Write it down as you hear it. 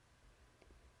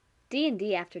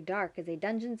D&D After Dark is a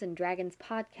Dungeons & Dragons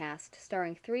podcast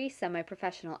starring 3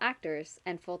 semi-professional actors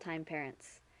and full-time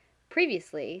parents.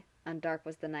 Previously on Dark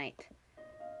Was the Night.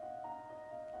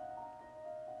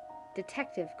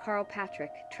 Detective Carl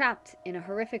Patrick, trapped in a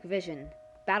horrific vision,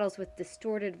 battles with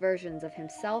distorted versions of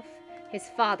himself, his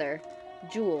father,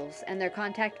 Jules, and their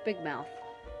contact Big Mouth.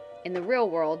 In the real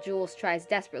world, Jules tries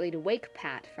desperately to wake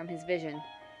Pat from his vision.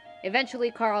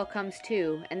 Eventually, Carl comes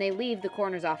to, and they leave the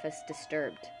coroner's office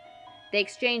disturbed. They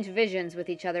exchange visions with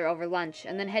each other over lunch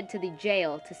and then head to the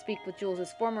jail to speak with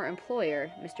Jules' former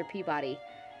employer, Mr. Peabody.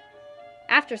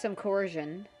 After some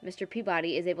coercion, Mr.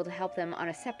 Peabody is able to help them on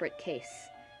a separate case.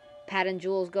 Pat and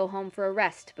Jules go home for a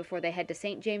rest before they head to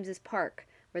St. James's Park,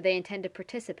 where they intend to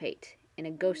participate in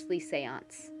a ghostly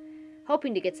seance,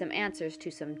 hoping to get some answers to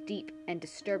some deep and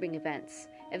disturbing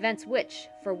events which,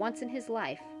 for once in his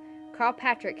life, Carl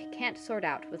Patrick can't sort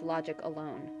out with logic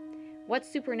alone. What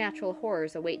supernatural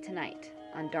horrors await tonight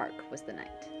on Dark Was the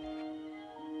Night?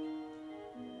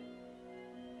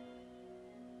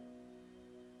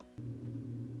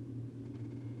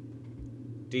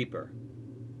 Deeper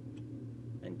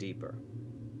and deeper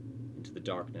into the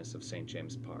darkness of St.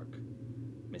 James Park,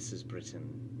 Mrs. Britton,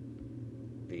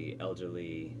 the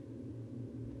elderly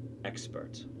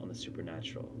expert on the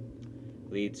supernatural,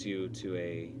 leads you to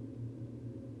a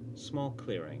small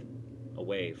clearing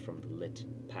away from the lit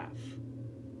path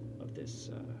of this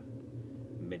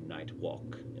midnight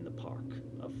walk in the park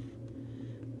of,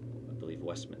 I believe,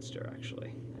 Westminster,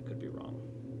 actually. I could be wrong.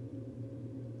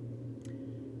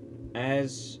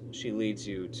 As she leads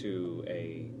you to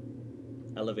a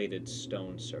elevated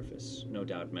stone surface, no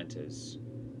doubt meant as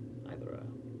either a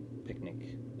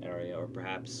picnic area or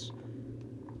perhaps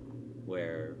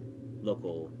where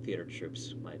local theater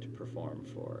troupes might perform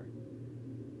for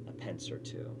a pence or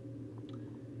two,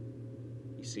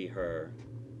 you see her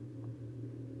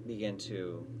begin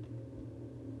to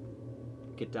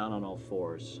get down on all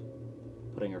fours,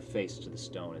 putting her face to the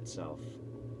stone itself.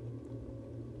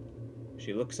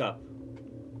 She looks up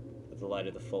at the light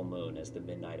of the full moon as the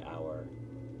midnight hour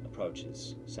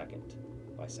approaches second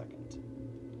by second.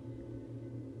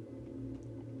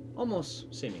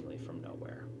 Almost seemingly from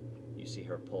nowhere, you see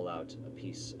her pull out a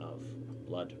piece of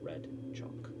blood-red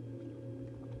chalk.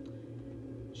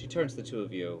 She turns to the two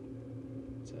of you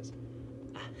and says,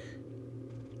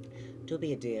 "Do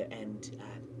be a dear and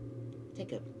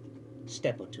take a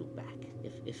step or two back,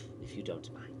 if you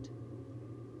don't mind."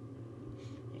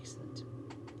 Excellent.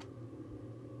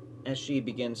 As she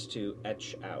begins to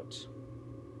etch out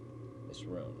this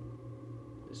rune,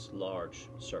 this large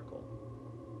circle,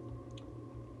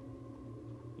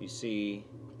 you see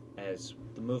as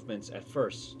the movements at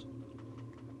first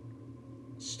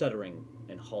stuttering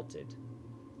and halted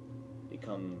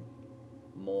become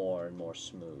more and more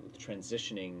smooth,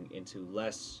 transitioning into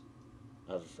less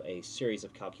of a series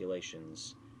of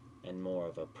calculations and more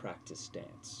of a practice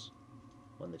dance,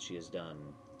 one that she has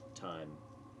done time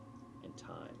and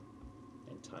time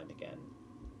and time again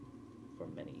for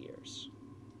many years.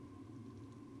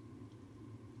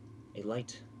 A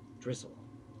light drizzle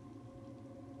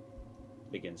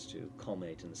begins to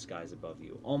culminate in the skies above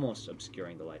you, almost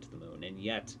obscuring the light of the moon, and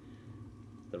yet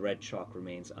the red chalk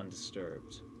remains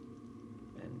undisturbed.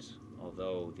 And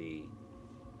although the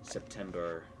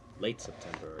late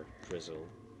September drizzle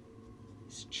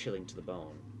is chilling to the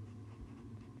bone,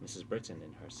 Mrs. Britton,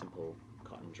 in her simple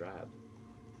cotton drab,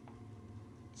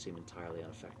 seem entirely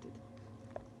unaffected,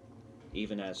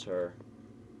 even as her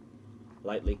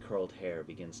lightly curled hair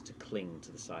begins to cling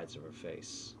to the sides of her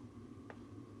face,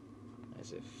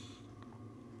 as if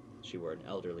she were an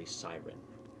elderly siren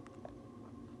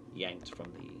yanked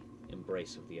from the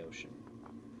embrace of the ocean.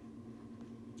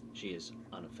 She is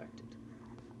unaffected,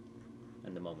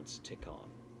 and the moments tick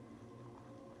on.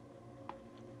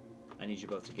 I need you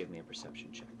both to give me a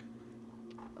perception check.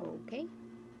 Okay.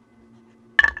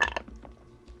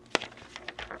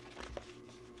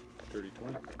 30-20.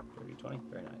 30-20,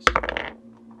 very nice. I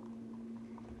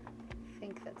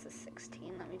think that's a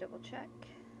 16. Let me double check.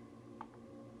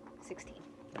 16.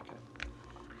 Okay.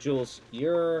 Jules,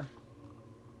 you're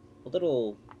a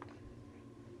little,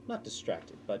 not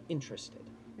distracted, but interested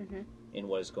in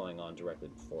what is going on directly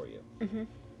before you.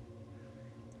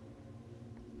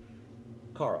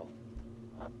 Carl,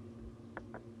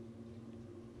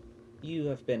 you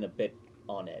have been a bit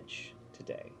on edge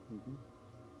today.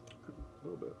 A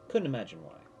little bit. Couldn't imagine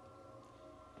why.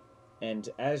 And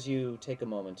as you take a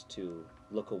moment to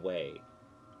look away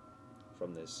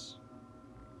from this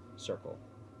circle,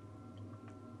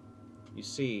 you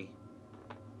see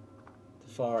the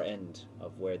far end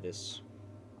of where this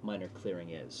minor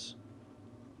clearing is.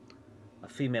 A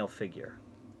female figure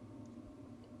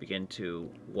begin to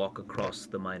walk across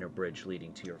the minor bridge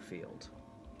leading to your field.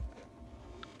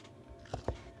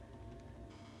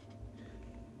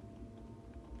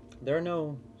 There are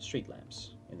no street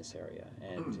lamps in this area,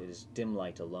 and it is dim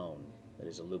light alone that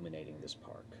is illuminating this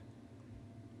park.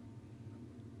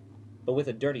 But with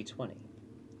a dirty 20,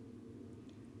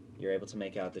 you're able to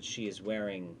make out that she is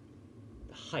wearing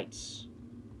the heights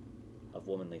of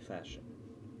womanly fashion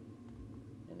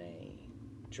in a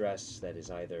dress that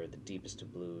is either the deepest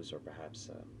of blues or perhaps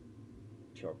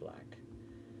pure black.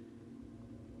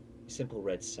 A simple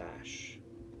red sash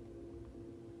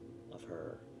of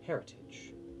her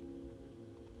heritage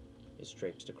is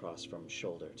draped across from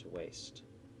shoulder to waist,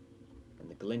 and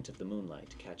the glint of the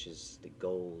moonlight catches the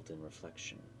golden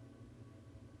reflection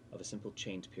of a simple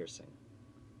chained piercing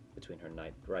between her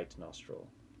right nostril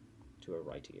to her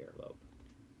right earlobe.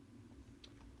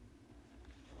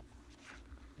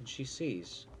 And she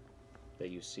sees that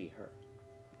you see her.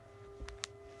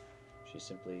 She's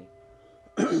simply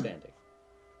standing,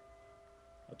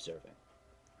 observing.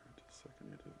 Just a second, I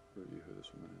need to review who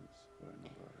this woman is, what I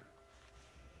know about her.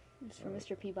 It's for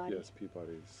Mr. Peabody. Yes,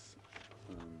 Peabody's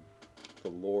the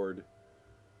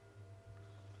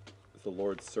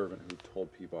Lord's servant who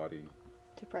told Peabody.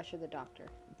 To pressure the doctor.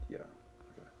 Yeah.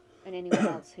 Okay. And anyone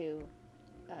else who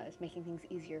is making things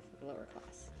easier for the lower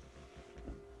class.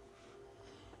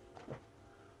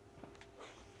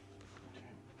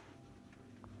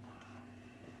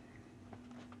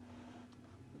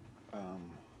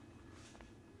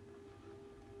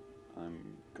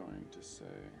 I'm going to say,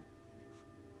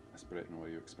 Miss Britton, what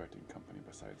are you expecting company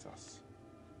besides us?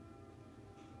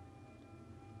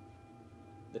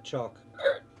 The chalk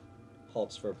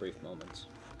halts for a brief moment,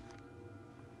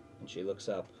 and she looks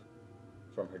up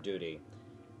from her duty.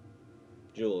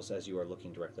 Jules, as you are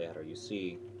looking directly at her, you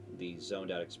see the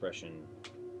zoned out expression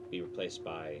be replaced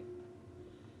by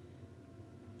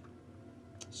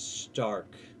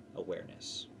stark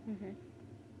awareness. Mm-hmm.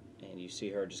 And you see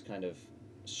her just kind of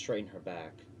straighten her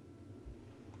back,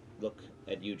 look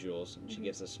at you, Jules, and she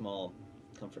gives a small,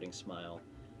 comforting smile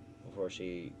before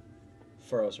she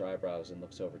furrows her eyebrows and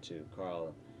looks over to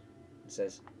Carl and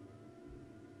says,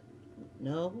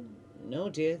 No,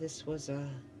 dear, this was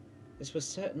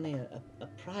certainly a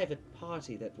private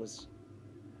party that was...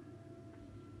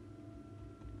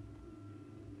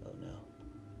 Oh, no.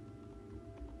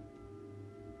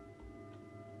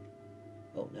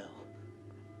 Oh, no.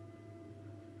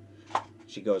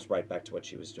 She goes right back to what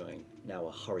she was doing, now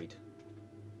a hurried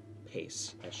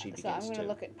pace as she begins to... So I'm going to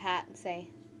look at Pat and say,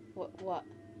 what?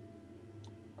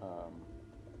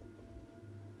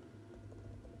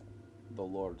 The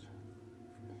Lord,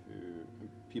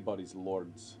 Peabody's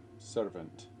Lord's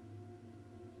servant,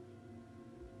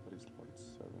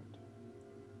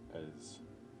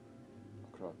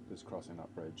 is crossing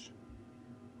that bridge.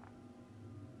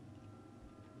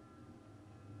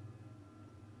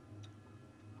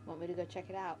 Want me to go check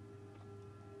it out?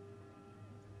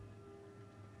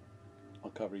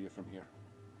 I'll cover you from here.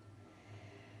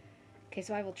 Okay,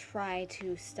 so I will try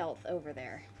to stealth over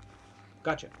there.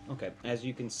 Gotcha. Okay. As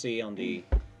you can see on the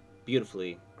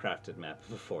beautifully crafted map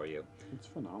before you. It's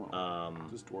phenomenal.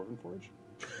 Is this Dwarven Forge?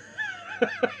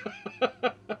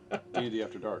 D&D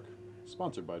After Dark.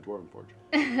 Sponsored by Dwarven Forge.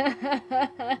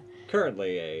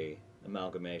 Currently a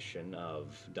amalgamation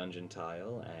of Dungeon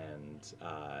Tile and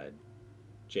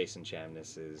Jason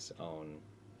Chamness's own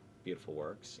beautiful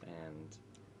works. And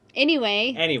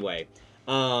Anyway,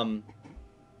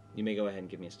 you may go ahead and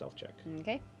give me a stealth check.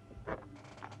 Okay.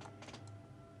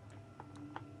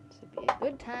 This would be a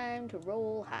good time to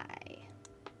roll high.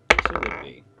 So it would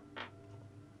be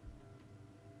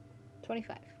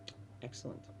 25.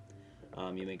 excellent.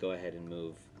 You may go ahead and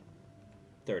move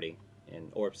 30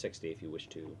 or 60 if you wish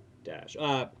to dash.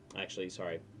 Actually,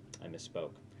 sorry, I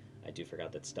misspoke. I do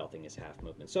forgot that stealthing is half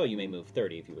movement. So you may move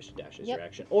 30 if you wish to dash as your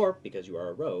action. Or, because you are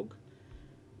a rogue,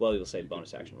 well, you'll say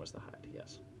bonus action was the hide,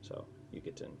 yes. So you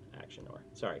get an action or...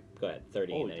 Sorry, go ahead.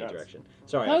 30 Holy in any cats. direction.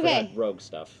 Sorry, Okay. I forgot rogue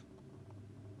stuff.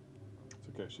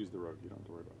 It's okay, she's the rogue, you don't have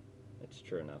to worry about it. That's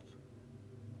true enough.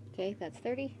 Okay, that's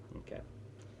 30. Okay.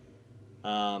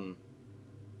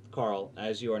 Carl,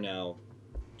 as you are now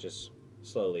just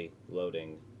slowly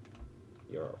loading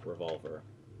your revolver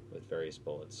with various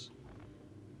bullets,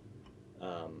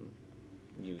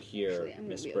 you hear Actually, I'm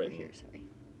Miss gonna be over Britton. here, sorry.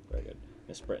 Very good.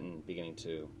 Miss Britton beginning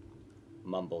to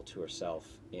mumble to herself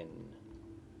in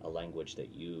a language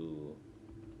that you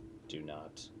do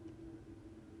not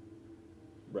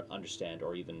understand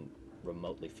or even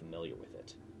remotely familiar with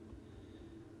it.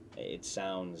 It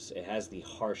has the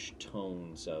harsh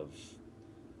tones of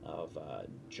of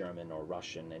German or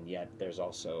Russian, and yet there's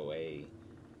also a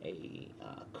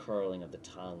curling of the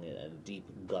tongue and a deep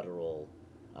guttural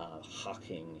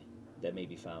hawking that may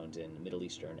be found in Middle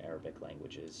Eastern Arabic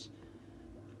languages.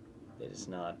 It is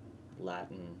not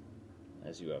Latin,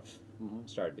 as you have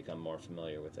started to become more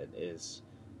familiar with it. It is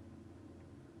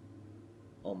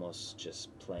almost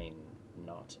just plain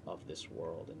not of this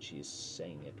world, and she is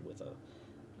saying it with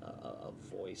a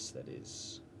voice that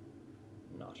is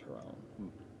not her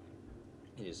own.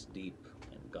 It is deep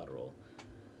and guttural.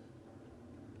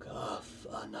 Kaf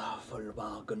anaf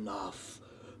almagnaf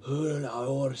hula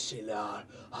orsilar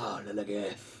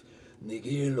halagef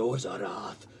nigil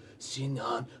ozarath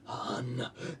sinan han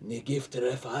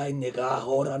nigiftrefai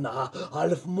nigahorana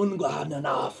alf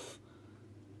mungahananaf.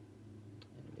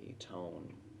 And the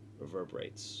tone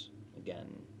reverberates again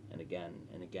and again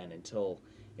and again until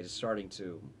it is starting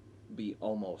to be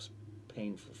almost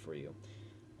painful for you.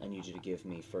 I need you to give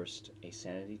me first a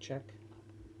sanity check,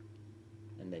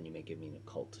 and then you may give me an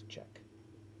occult check.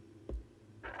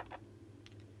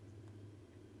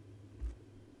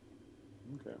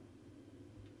 Okay.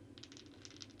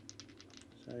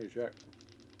 Sanity check.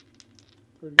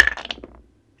 30.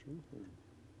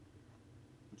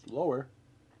 It's lower.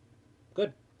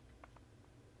 Good.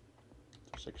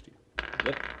 It's 60.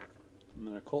 Yep. And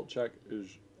then a occult check is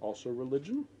also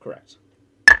religion. Correct.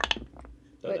 So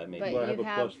But- that may but be. Well, I have you a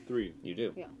have- plus 3. You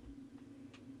do. Yeah.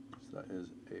 So that is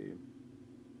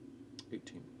a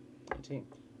 18. 18.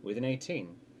 With an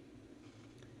 18,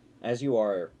 as you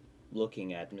are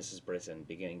looking at Mrs. Britton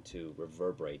beginning to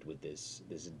reverberate with this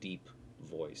deep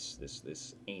voice,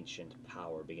 this ancient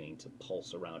power beginning to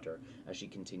pulse around her as she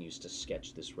continues to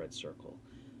sketch this red circle,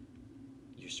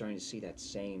 you're starting to see that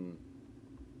same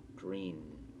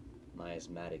green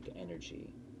miasmatic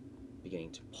energy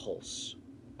beginning to pulse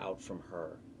out from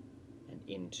her and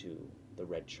into the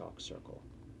red chalk circle.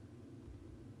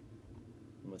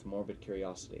 And with morbid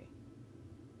curiosity,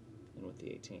 and with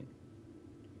the 18,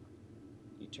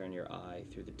 you turn your eye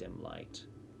through the dim light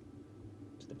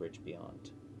to the bridge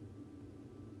beyond.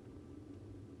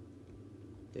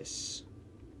 This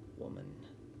woman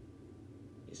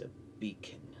is a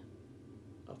beacon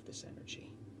of this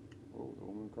energy. Oh, the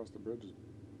woman across the bridge is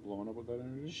blowing up with that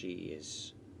energy? She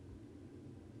is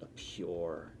a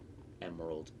pure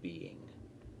emerald being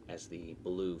as the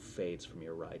blue fades from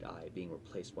your right eye, being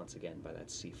replaced once again by that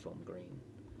seafoam green.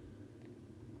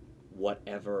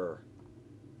 Whatever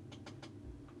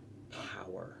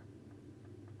power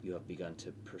you have begun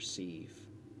to perceive,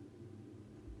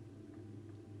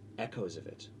 echoes of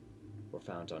it were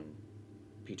found on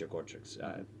Peter Gortrick's,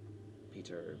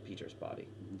 Peter's body.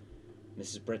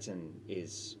 Mrs. Britton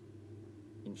is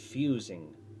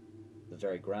infusing the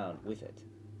very ground with it,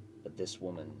 but this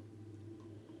woman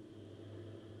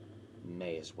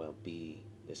may as well be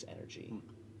this energy,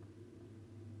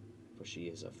 for she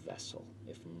is a vessel,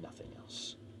 if nothing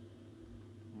else.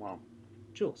 Wow.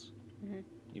 Jules, Mm-hmm.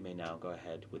 you may now go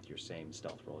ahead with your same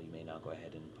stealth roll. You may now go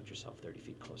ahead and put yourself 30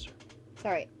 feet closer.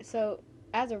 Sorry. So,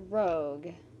 as a rogue,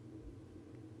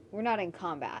 we're not in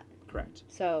combat. Correct.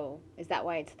 So, is that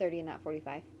why it's 30 and not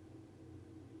 45?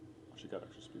 She got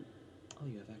extra speed. Oh,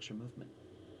 you have extra movement.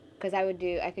 Because I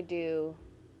could do.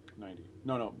 90.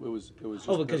 No, it was just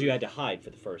Oh, because you had to hide for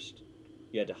the first.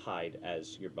 You had to hide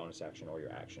as your bonus action or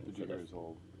your action Did you hear his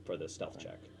whole... for the stealth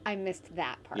check. I missed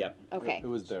that part. Yep. Okay. It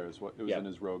was there. It was Yep. in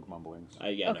his rogue mumblings.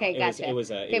 Yeah, Okay, no, gotcha. It was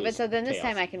Okay, but so then this chaos.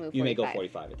 time I can move 45. You may go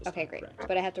 45 at this time. Okay, great. Correct.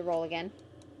 But I have to roll again?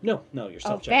 No, your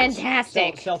stealth Oh, check.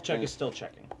 fantastic. Stealth check is still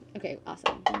checking. Okay,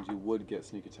 awesome. And you would get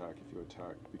sneak attack if you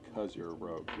attack because you're a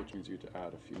rogue, which means you get to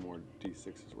add a few more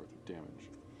d6s worth of damage.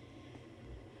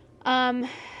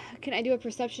 Can I do a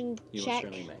perception You check?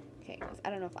 certainly may. Okay, 'cause I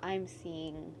don't know if I'm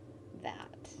seeing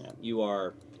that. Yeah. You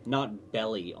are not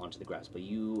belly onto the grass, but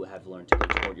you have learned to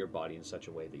contort your body in such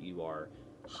a way that you are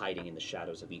hiding in the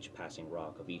shadows of each passing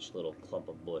rock, of each little clump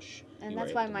of bush. And You are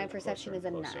that's able why to my move perception closer is a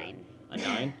and closer. 9. A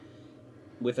 9?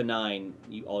 With a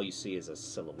 9, all you see is a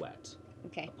silhouette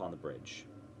Okay. upon the bridge.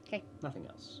 Okay. Nothing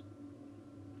else.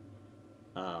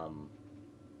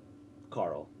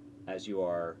 Carl, as you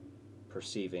are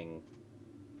perceiving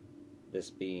this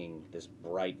being, this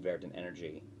bright verdant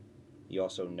energy, you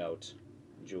also note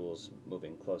Jules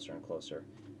moving closer and closer.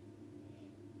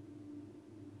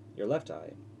 Your left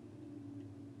eye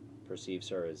perceives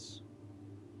her as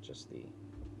just the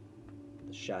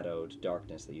shadowed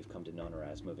darkness that you've come to know her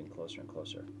as, moving closer and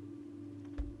closer.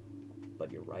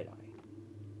 But your right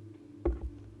eye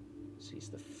sees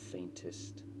the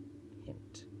faintest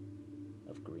hint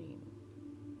of green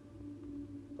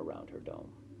around her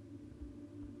dome.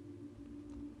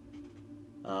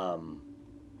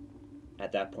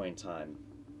 At that point in time,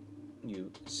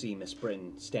 you see Miss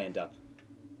Britton stand up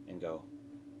and go,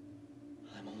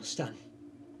 I'm almost done.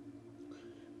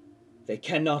 They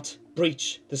cannot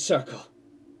breach the circle.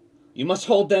 You must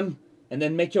hold them and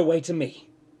then make your way to me.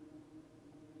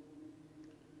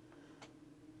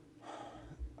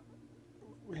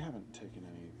 We haven't taken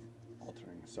any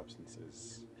altering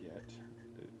substances yet.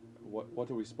 What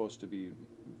are we supposed to be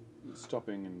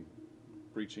stopping and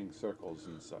breaching circles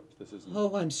and such? This isn't...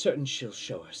 Oh, I'm certain she'll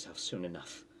show herself soon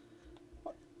enough.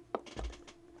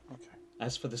 Okay.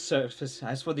 As for the surface,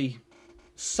 as for the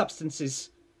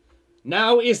substances,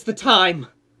 now is the time!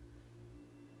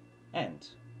 And,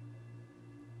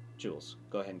 Jules,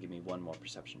 go ahead and give me one more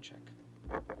perception check.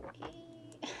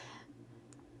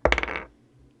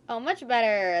 Oh, much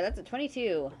better. That's a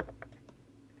 22.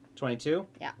 22?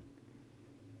 Yeah.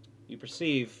 You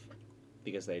perceive,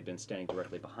 because they had been standing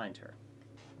directly behind her,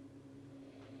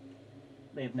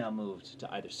 they have now moved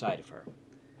to either side of her.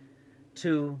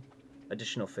 2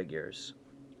 additional figures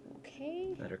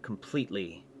Okay. that are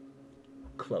completely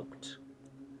cloaked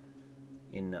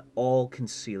in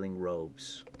all-concealing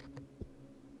robes,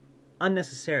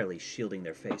 unnecessarily shielding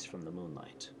their face from the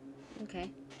moonlight.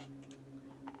 Okay.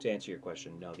 To answer your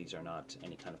question, no, these are not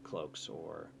any kind of cloaks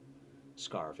or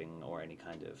scarving or any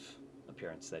kind of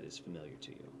appearance that is familiar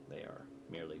to you. They are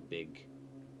merely big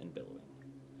and billowing.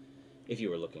 If you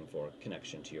were looking for a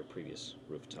connection to your previous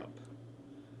rooftop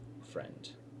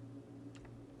friend.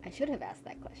 I should have asked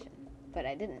that question, but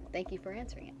I didn't. Thank you for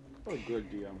answering it. What a good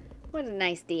DM. What a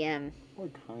nice DM. What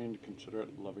a kind,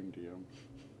 considerate, loving DM.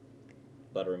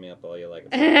 Buttering me up all you like.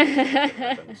 It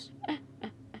happens.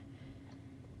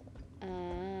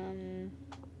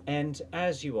 And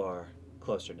as you are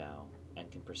closer now and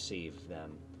can perceive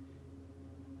them,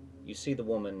 you see the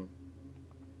woman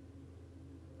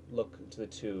look to the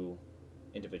 2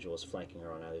 individuals flanking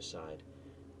her on either side,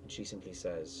 and she simply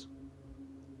says,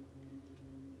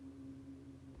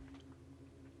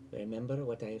 remember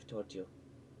what I have told you.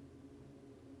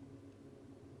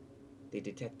 The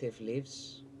detective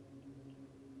lives.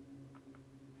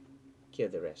 Kill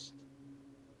the rest.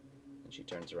 And she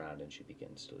turns around and she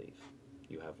begins to leave.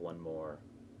 You have one more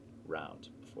round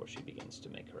before she begins to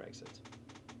make her exit.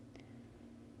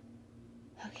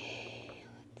 Okay,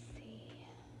 let's see.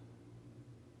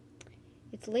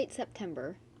 It's late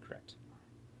September. Correct.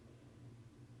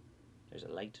 There's a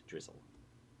light drizzle.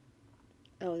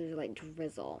 Oh, there's like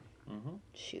drizzle. Mm-hmm.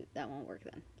 Shoot, that won't work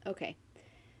then. Okay.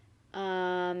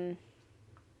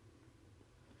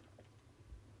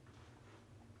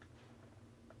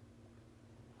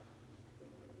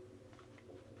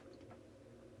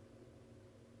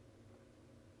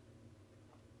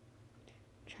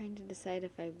 Trying to decide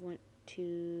if I want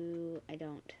to. I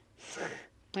don't.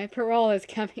 My parole is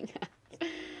coming up.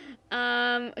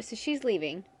 So she's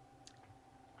leaving.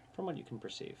 From what you can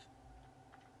perceive.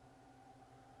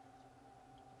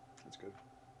 That's good.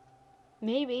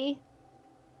 Maybe.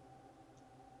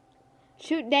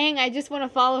 Shoot, dang, I just want to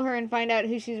follow her and find out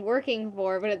who she's working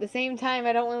for, but at the same time,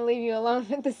 I don't want to leave you alone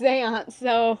with the seance,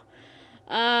 so,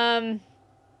 Yeah,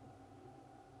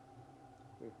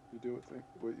 you do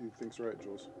what you think's right,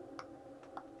 Jules.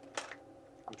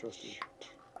 I trust you.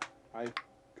 I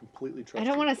completely trust you.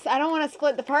 I don't want to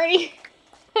split the party.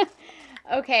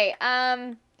 Okay,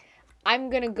 I'm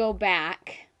gonna go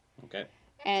back. Okay.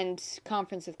 And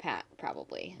conference with Pat,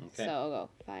 probably. Okay. So I'll go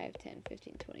 5, 10,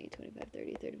 15, 20, 25,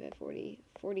 30, 35, 40,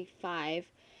 45.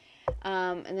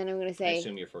 And then I'm going to I say...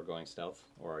 assume you're foregoing stealth?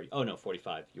 Or are you... Oh, no,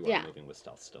 45. You are Yeah. moving with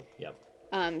stealth still. Yep.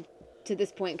 To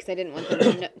this point, because I didn't want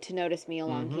them to notice me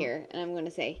along here. And I'm going to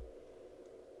say,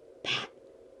 Pat,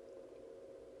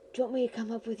 do you want me to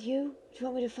come up with you? Do you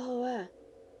want me to follow her?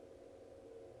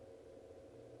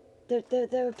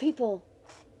 There are people,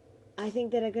 I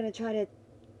think, that are going to try to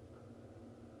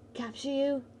capture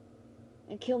you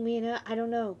and kill me and her. I don't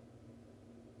know.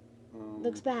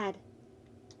 Looks bad.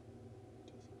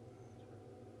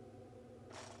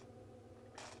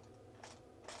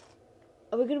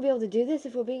 Are we going to be able to do this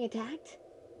if we're being attacked?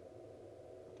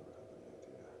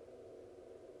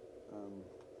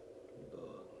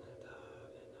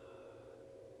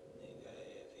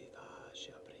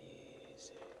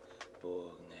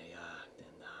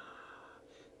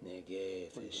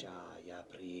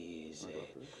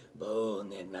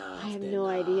 I have no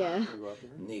idea. I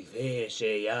mean,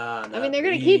 they're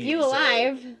going to keep you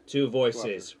alive. 2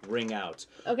 voices ring out.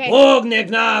 Okay.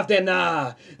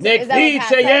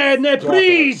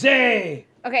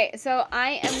 Okay, so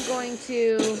I am going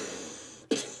to...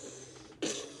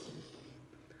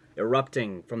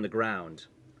 Erupting from the ground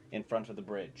in front of the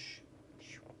bridge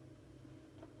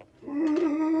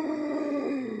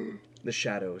the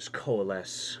shadows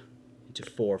coalesce into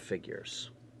 4 figures.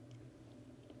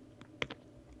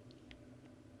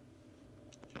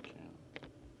 You can.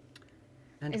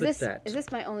 And Is with this that, is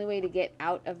this my only way to get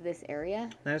out of this area?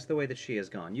 that's the way that she has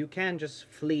gone. You can just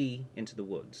flee into the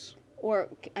woods. Or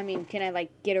I mean, can I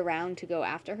like get around to go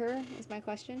after her? Is my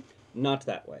question. Not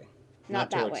that way. Not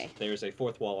that towards- way. There's a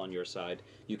 4th wall on your side.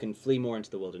 You can flee more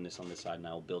into the wilderness on this side, and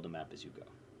I will build a map as you go.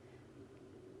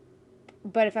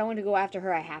 But if I want to go after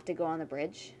her, I have to go on the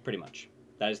bridge. Pretty much.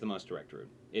 That is the most direct route.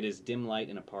 It is dim light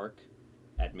in a park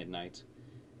at midnight,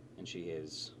 and she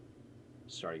is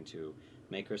starting to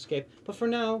make her escape. But for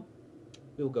now,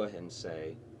 we will go ahead and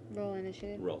say Roll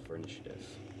initiative. roll for initiative.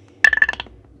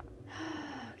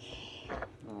 Okay.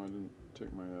 Oh, I didn't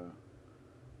take my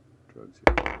drugs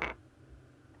yet.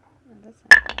 Oh, that's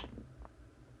not bad.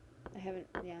 I haven't.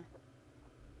 Yeah.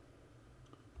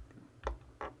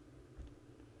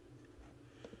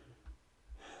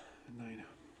 Nine.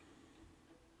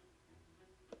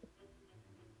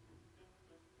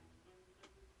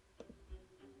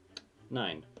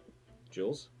 9.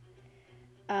 Jules?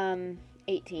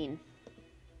 18.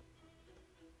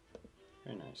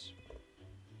 Very nice.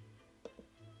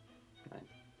 9.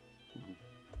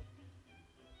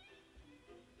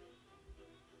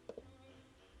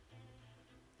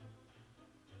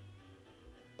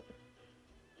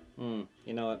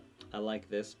 You know what? I like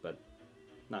this, but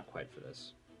not quite for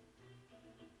this.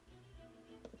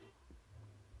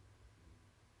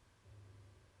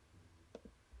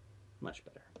 Much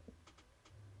better.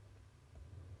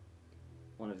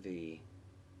 One of the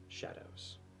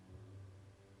shadows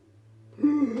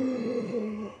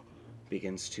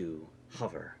begins to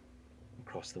hover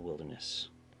across the wilderness.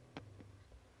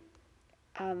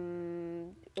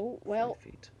 Oh well, 5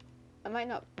 feet. I might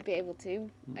not be able to.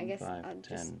 I guess 5, I'm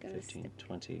 10, just gonna 15,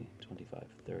 20, 25,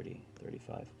 30,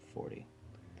 35, 40.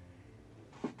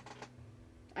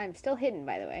 I'm still hidden,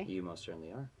 by the way. You most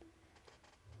certainly are.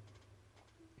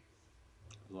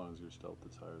 As long as your stealth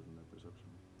is higher than their perception.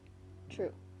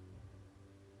 True.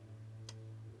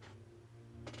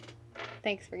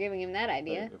 Thanks for giving him that But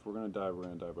idea. if we're gonna die, we're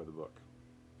gonna die by the book.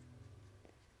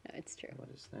 No, it's true. What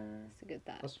is there? It's a good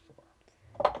thought.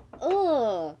 +4.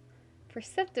 Oh,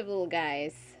 perceptible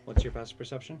guys. What's your best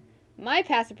perception? My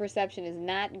passive perception is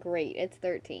not great. It's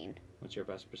 13. What's your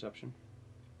best perception?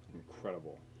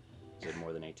 Incredible. Is it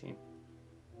more than 18?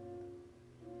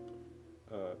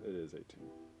 It is 18.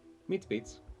 Meets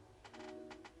beats.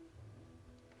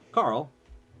 Carl,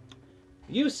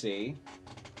 you see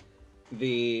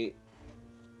the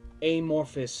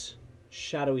amorphous,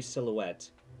 shadowy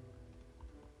silhouette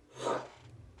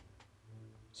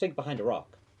sink behind a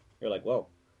rock. You're like, whoa,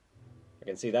 I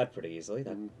can see that pretty easily.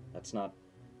 That's not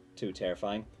too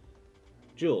terrifying.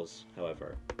 Jules,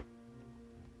 however,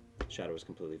 shadow has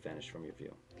completely vanished from your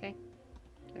view. Okay,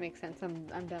 that makes sense.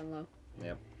 I'm down low.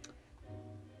 Yep.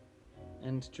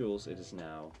 And Jules, it is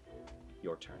now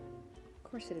your turn.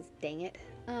 Of course it is. Dang it.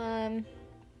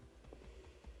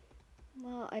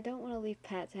 Well, I don't want to leave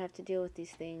Pat to have to deal with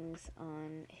these things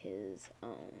on his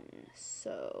own.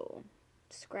 So,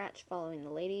 Scratch following the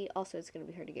lady. Also, it's going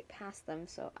to be hard to get past them.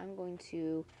 So I'm going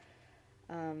to,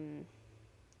 five,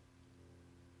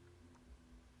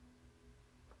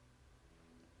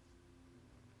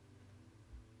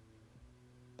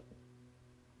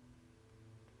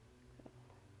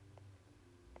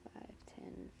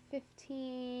 10,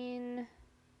 15.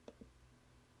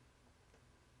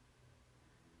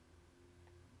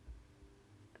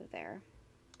 Go there.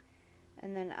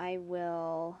 And then I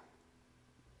will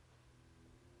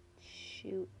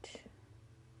shoot.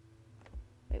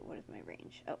 Wait, what is my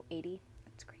range? Oh, 80.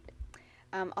 That's great.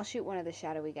 I'll shoot one of the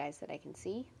shadowy guys that I can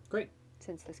see. Great.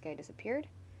 Since this guy disappeared.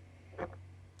 I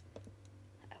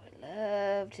would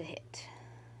love to hit.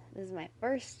 This is my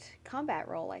first combat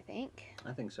roll, I think,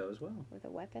 I think so as well. with a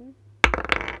weapon.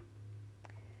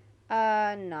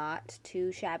 Not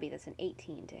too shabby. That's an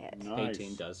 18 to hit. Nice.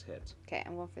 18 does hit. Okay,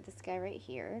 I'm going for this guy right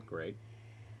here. Great.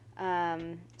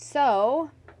 So,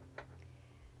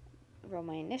 roll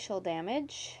my initial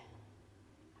damage.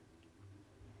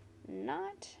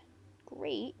 Not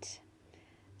great.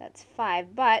 That's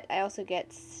 5, but I also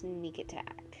get sneak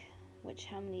attack. Which,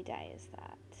 how many die is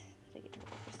that? Did I get to roll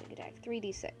for sneak attack?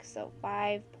 3d6. So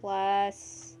 5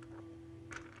 plus...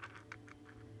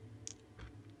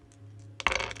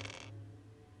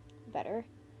 better.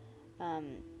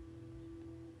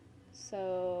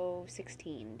 So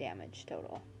 16 damage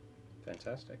total.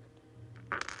 Fantastic.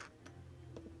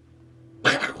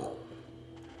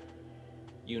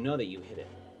 You know that you hit it,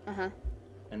 Uh-huh.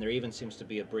 and there even seems to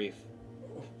be a brief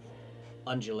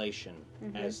undulation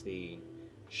as the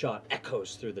shot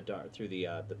echoes through the dark, through the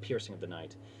piercing of the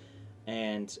night.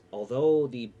 And although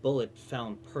the bullet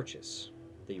found purchase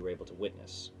that you were able to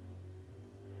witness,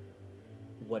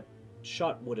 what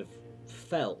shot would have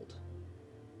felled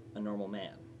a normal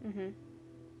man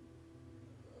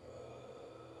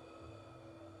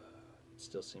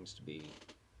still seems to be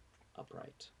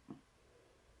upright.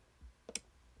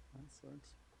 That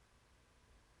sucks.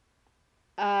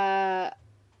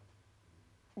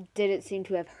 Did it seem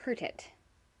to have hurt it?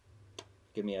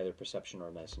 Give me either perception or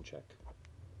a medicine check.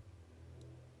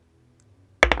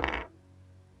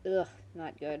 Ugh,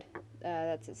 not good.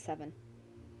 That's a 7.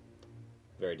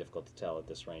 Very difficult to tell at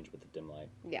this range with the dim light.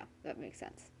 Yeah, that makes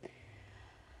sense.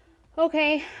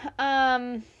 Okay,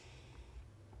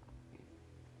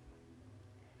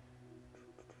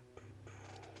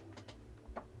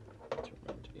 To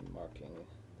remember to be marking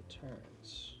the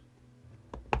turns.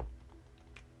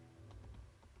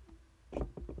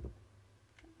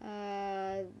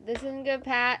 this isn't good,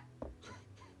 Pat.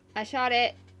 I shot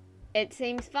it. It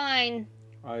seems fine.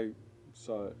 I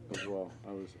saw it as well.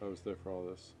 I was there for all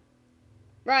this.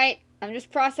 Right, I'm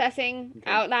just processing Okay.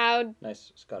 out loud.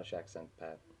 Nice Scottish accent,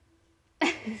 Pat.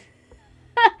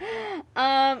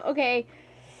 Okay.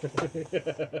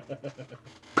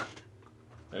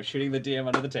 No shooting the DM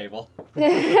under the table.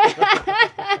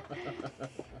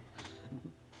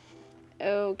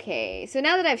 Okay, so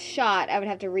now that I've shot, I would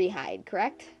have to rehide,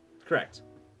 correct? Correct.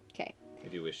 Okay,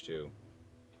 If you wish to,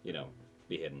 be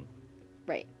hidden.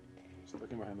 right. Just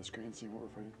looking behind the screen, seeing what we're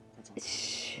fighting. That's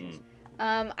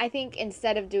all. I think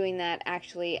instead of doing that,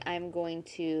 actually, I'm going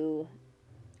to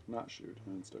Not shoot,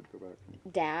 and instead go back.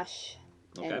 dash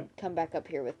Okay. and come back up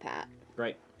here with Pat.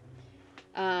 Great.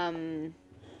 Can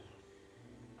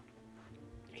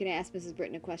I ask Mrs.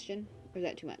 Britton a question? Or is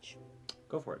that too much?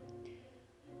 Go for it.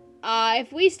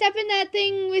 If we step in that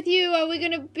thing with you, are we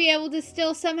gonna be able to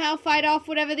still somehow fight off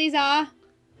whatever these are?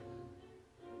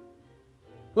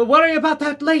 We'll worry about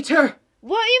that later.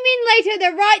 What do you mean later?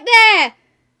 They're right there!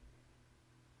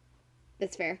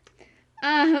 That's fair. Okay.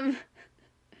 And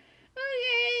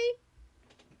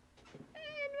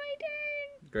my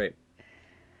turn. Great.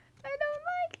 I don't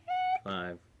like it.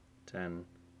 5, 10,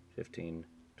 15,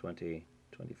 20,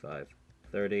 25,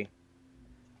 30.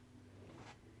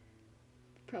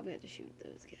 Probably have to shoot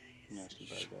those guys. Nasty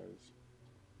bad guys.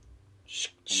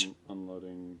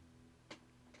 Unloading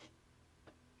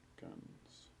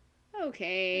guns.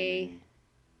 Okay. Aiming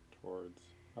towards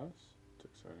us. It's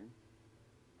exciting.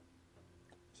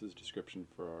 This is a description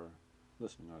for our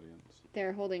listening audience.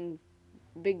 They're holding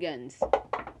big guns.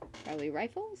 Probably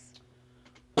rifles?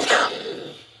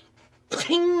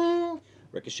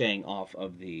 Ricocheting off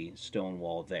of the stone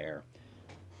wall there.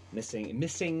 Missing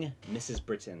Mrs.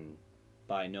 Britton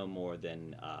by no more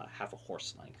than half a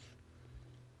horse length.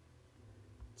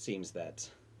 Seems that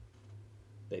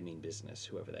they mean business,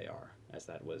 whoever they are, as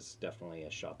that was definitely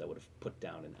a shot that would have put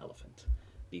down an elephant.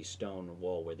 The stone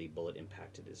wall where the bullet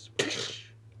impacted is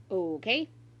Okay.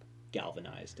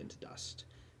 galvanized into dust.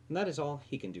 And that is all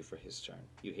he can do for his turn.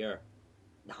 You hear,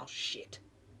 "Now shit,"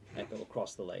 echo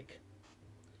across the lake.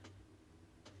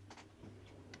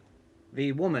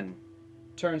 The woman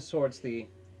turns towards the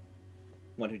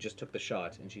one who just took the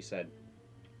shot, and she said,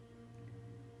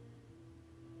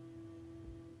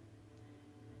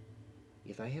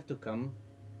 "If I have to come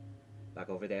back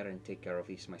over there and take care of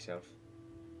this myself,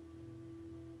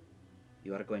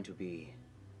 you are going to be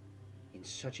in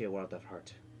such a world of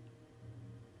hurt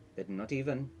that not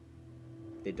even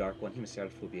the Dark One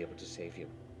himself will be able to save you.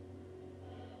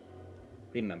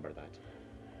 Remember that."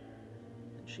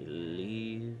 And she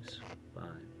leaves 5,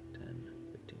 10,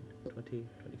 15, 20,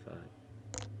 25,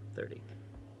 30.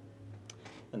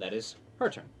 And that is her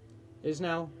turn. It is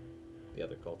now the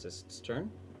other cultist's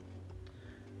turn.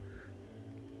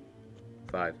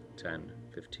 5, 10,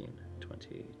 15,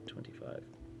 20, 25,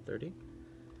 30.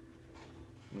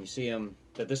 And you see him,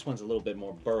 that this one's a little bit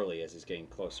more burly as he's getting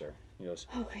closer. He goes,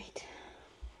 Oh, great.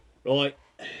 "Right.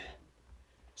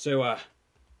 So,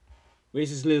 where's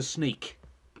this little sneak?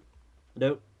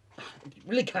 I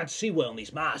really can't see well in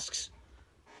these masks."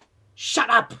 "Shut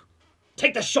up!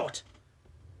 Take the shot!"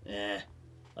 "I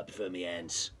prefer me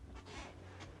hands."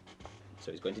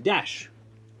 So he's going to dash.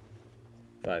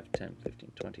 5, 10,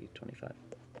 15, 20, 25,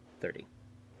 30.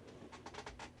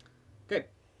 Okay.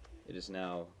 It is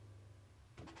now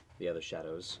the other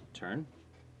shadow's turn.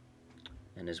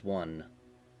 And is one.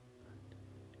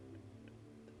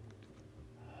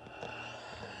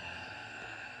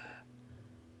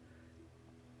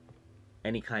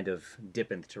 Any kind of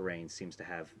dip in the terrain seems to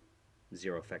have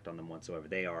zero effect on them whatsoever.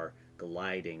 They are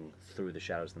gliding through the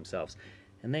shadows themselves.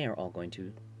 And they are all going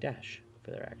to dash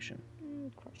for their action.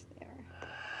 Of course they are.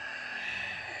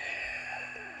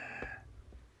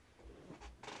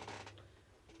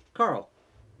 Carl,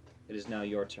 it is now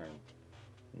your turn,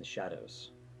 and the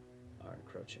shadows are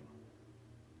encroaching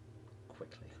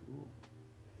quickly. Cool.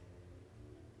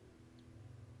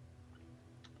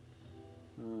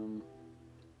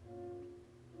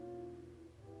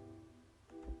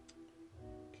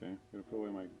 Okay, I'm gonna put away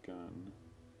my gun.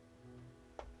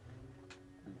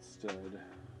 Instead,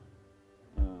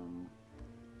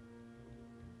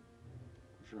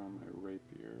 draw my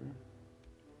rapier,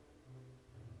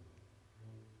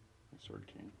 my sword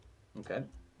cane, Okay.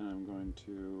 and I'm going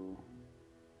to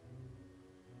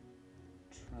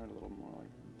try it a little more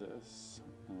like this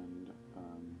and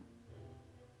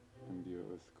imbue it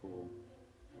with cool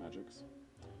magics.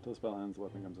 Till the spell ends, the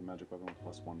weapon becomes a magic weapon with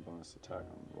 +1 bonus attack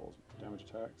on rolls with damage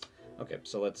attacks. Okay,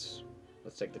 so let's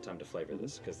take the time to flavor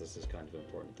this, because this is kind of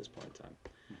important at this point in time.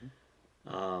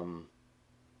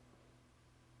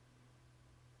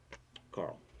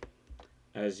 Carl,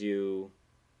 as you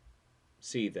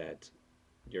see that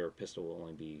your pistol will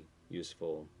only be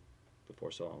useful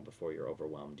before so long, before you're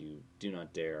overwhelmed, you do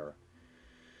not dare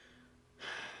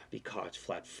be caught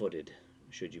flat-footed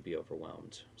should you be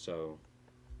overwhelmed. So,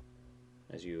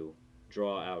 as you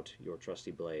draw out your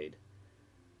trusty blade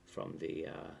from the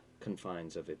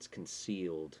confines of its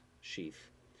concealed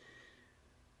sheath,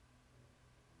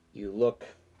 you look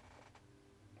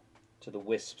to the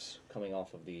wisps coming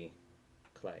off of the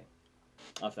clay,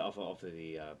 off the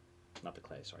not the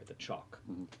clay, sorry, the chalk,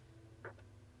 and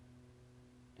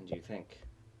you think,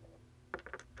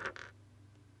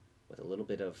 with a little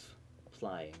bit of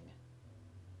flying,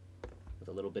 with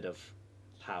a little bit of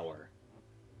power,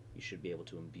 you should be able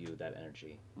to imbue that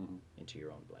energy into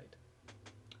your own blade.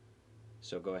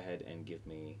 So go ahead and give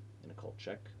me an occult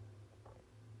check.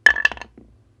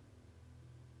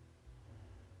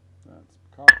 That's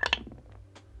cocked.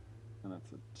 And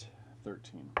that's a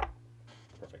 13.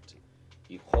 Perfect.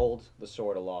 You hold the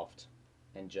sword aloft,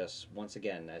 and just once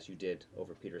again, as you did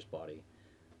over Peter's body,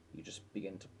 you just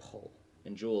begin to pull.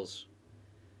 And Jules,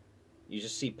 you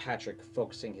just see Patrick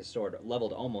focusing his sword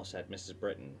leveled almost at Mrs.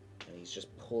 Britton, and he's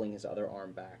just pulling his other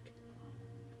arm back.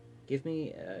 Give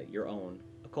me your own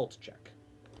occult check.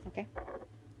 Okay.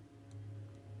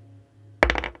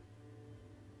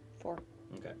 4.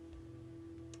 Okay.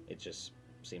 It just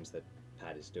seems that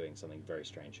Pat is doing something very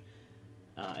strange.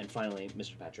 And finally,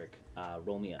 Mr. Patrick,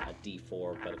 roll me a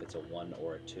D4, but if it's a 1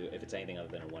 or a 2, if it's anything other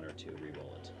than a 1 or 2,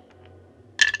 re-roll it.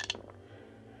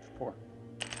 4. Oh,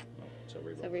 so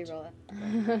re-roll So it. re-roll it.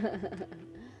 If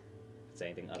it's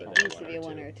anything other It than needs to be a a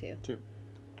 1 1 or or 2. 2. 2.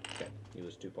 Okay, you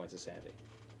lose 2 points of sanity.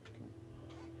 Okay.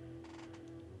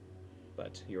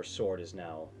 But your sword is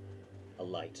now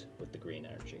alight with the green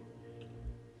energy.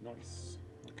 Nice.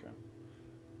 Okay.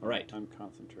 All right. I'm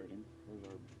concentrating. Where's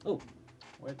our... Oh,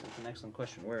 that's an excellent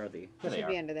question. Where are the... It There they should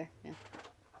are. be under there. Yeah.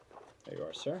 There you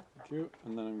are, sir. Thank you.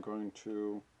 And then I'm going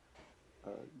to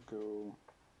go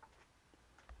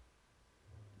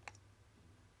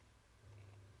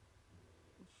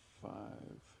 5,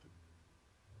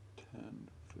 10,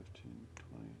 15,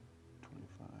 20,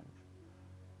 25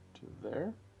 to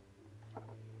there.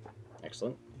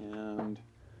 Excellent. And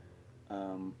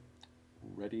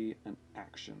ready an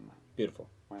action. Beautiful.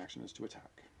 My action is to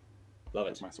attack Love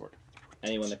with it. my sword.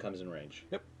 Anyone that comes in range.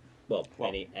 Yep. Well, Well,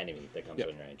 any enemy that comes yep.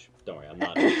 in range. Don't worry, I'm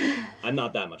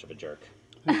not that much of a jerk.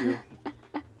 Thank you.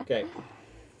 Okay.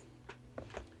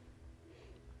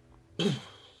 A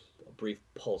brief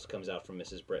pulse comes out from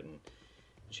Mrs. Britton.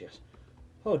 She goes,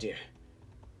 "Oh dear.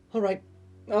 All right.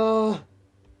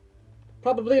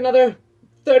 Probably another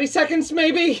 30 seconds,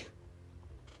 maybe."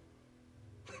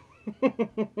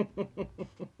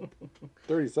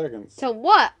 30 seconds. So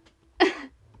what?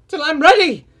 Till I'm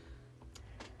ready.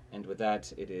 And with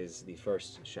that, it is the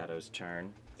first shadow's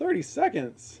turn. 30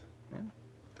 seconds.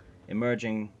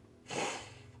 Emerging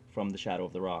from the shadow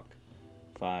of the rock.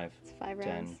 5, It's 5 10,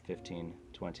 rounds. 15,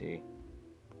 20,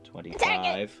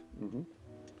 25. Mm-hmm.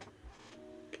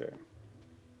 Okay.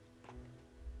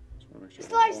 Just want to make sure.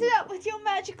 Slice it up with your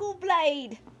magical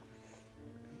blade.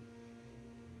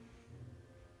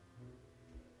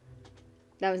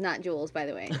 That was not Jules, by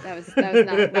the way. That was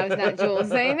not Jules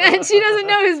saying that. She doesn't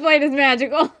know his blade is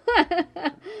magical. Okay,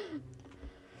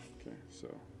 so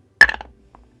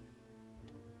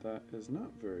that is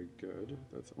not very good.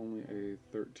 That's only a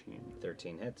 13.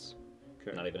 13 hits.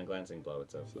 Okay. Not even a glancing blow.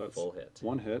 It's a So that's full hit.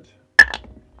 1 hit.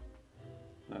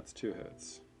 That's 2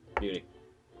 hits. Beauty.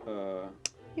 You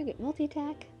get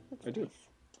multi-attack. That's I do. nice.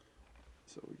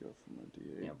 So we go from a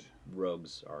D8. Yeah,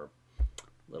 rogues are a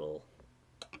little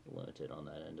limited on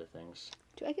that end of things.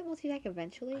 Do I get multi-attack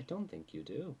eventually? I don't think you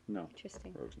do. No,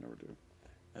 Interesting. rogues never do.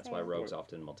 That's Sorry. why rogues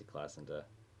often multi-class into,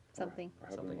 Something. I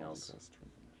have Something been else. multiclassed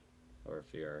from- or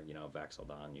if you're,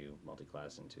 Vax'Aldan, you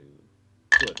multi-class into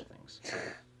 2 other things.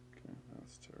 Okay,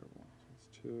 that's terrible. That's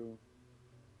 2.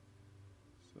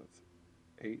 So that's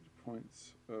 8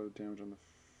 points of damage on the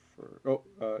first. Oh,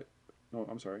 no,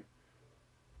 I'm sorry.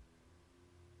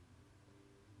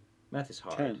 Math is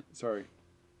hard. 10. Sorry.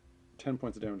 10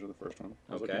 points of damage on the first one.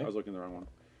 I was Okay. looking at the wrong one.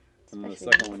 And then the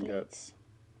Especially second one multi-hit. gets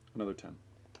another 10.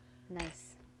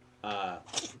 Nice.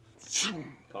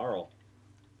 Carl,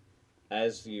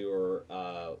 as your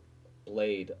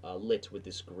blade lit with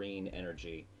this green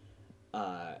energy,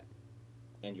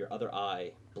 and your other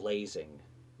eye blazing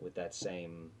with that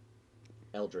same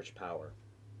eldritch power,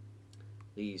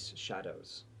 these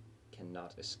shadows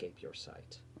cannot escape your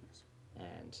sight.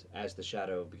 And as the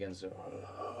shadow begins to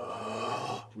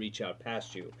reach out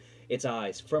past you, its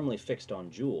eyes firmly fixed on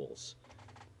Jules,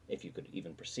 if you could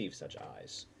even perceive such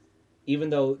eyes, even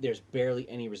though there's barely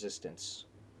any resistance.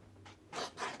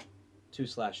 2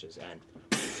 slashes and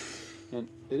And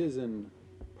it is in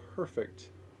perfect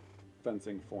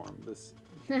fencing form. This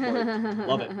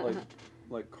love it.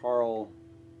 like Carl.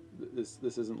 This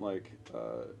isn't like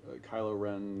Kylo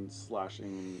Ren slashing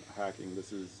and hacking.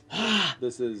 This is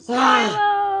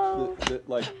Kylo!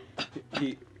 like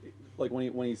he like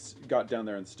when he got down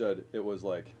there and stood, it was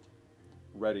like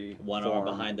ready. One arm form,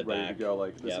 behind the ready back. to go.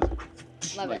 Like this Yep.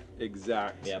 is Love like it.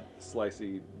 exact Yep.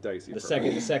 slicey dicey. The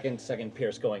for second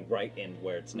pierce going right in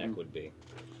where its neck would be.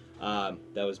 That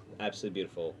was absolutely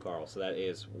beautiful, Carl. So that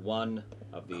is one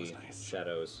of the was nice.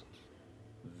 shadows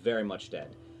very much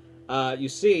dead. You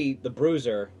see the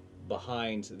bruiser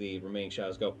behind the remaining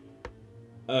shadows go,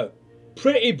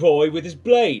 pretty boy with his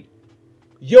blade.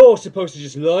 You're supposed to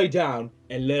just lie down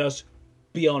and let us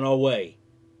be on our way.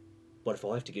 But if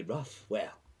I have to get rough,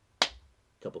 well, a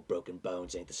couple broken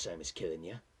bones ain't the same as killing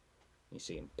you. You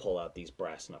see him pull out these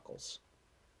brass knuckles.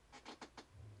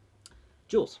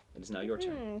 Jules, it is now your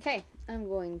turn. Okay, I'm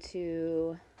going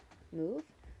to move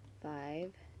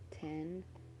 5, 10,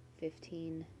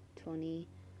 15, 20,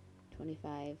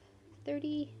 25,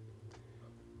 30.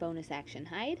 Bonus action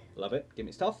hide. Love it. Give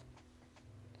me stealth.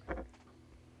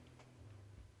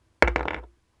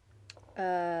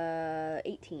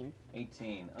 18.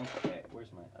 18. Okay,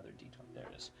 where's my other d20? There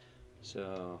it is.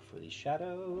 So, for the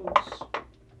shadows...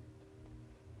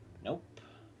 Nope.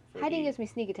 For Hiding the- gives me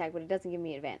sneak attack, but it doesn't give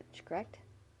me advantage, correct?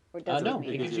 Or does no, it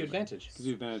it give gives me you advantage. Gives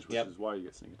you advantage, which Yep. is why you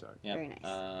get sneak attack. Yep. Very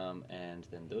nice. And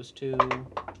then those two...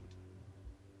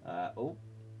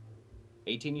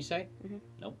 18 you say? Mhm.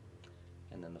 Nope.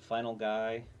 And then the final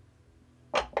guy...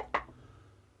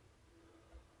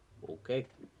 Okay.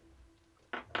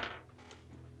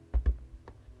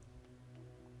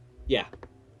 Yeah,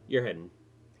 you're hidden,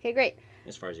 Okay, great.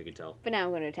 as far as you can tell. But now I'm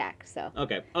going to attack, so.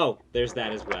 Okay. Oh, there's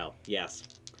that as well. Yes.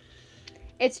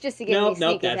 It's just to give me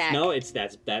sneak attack.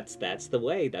 That's the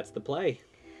way. That's the play.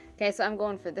 Okay, so I'm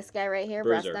going for this guy right here,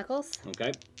 Brass Bruiser. Knuckles.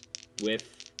 Okay.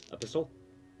 With a pistol.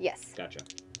 Yes. Gotcha.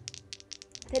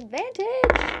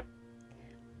 Advantage!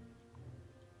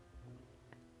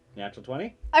 Natural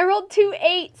 20. I rolled 2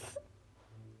 8s.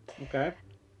 Okay.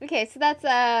 Okay, so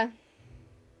that's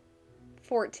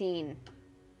 14.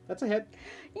 That's a hit.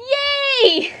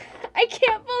 Yay! I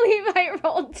can't believe I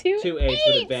rolled 2 2 8s. 8s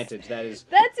with advantage. That is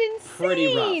That's insane.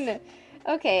 pretty rough.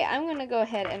 Okay, I'm gonna go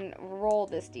ahead and roll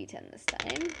this d10 this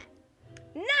time.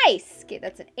 Nice! Okay,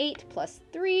 that's an 8 plus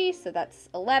 3, so that's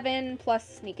 11 plus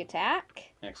sneak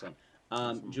attack. excellent.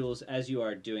 Jules, as you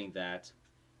are doing that,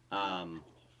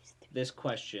 this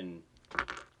question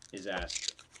is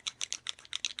asked,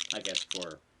 I guess,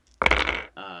 for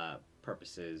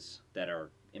purposes that are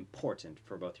important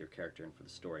for both your character and for the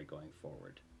story going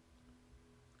forward.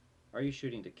 Are you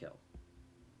shooting to kill?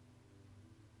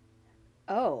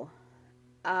 Oh.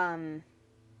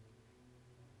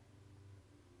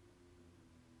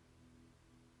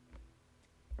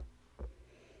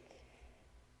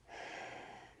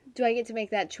 Do I get to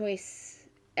make that choice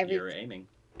You're aiming.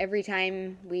 every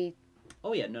time we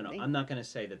Oh yeah, no. I'm not going to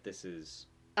say that this is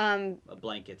a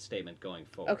blanket statement going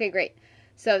forward. Okay, great.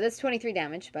 So that's 23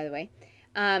 damage, by the way.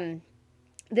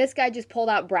 This guy just pulled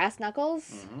out Brass Knuckles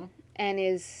Mm-hmm. and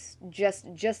is just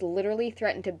literally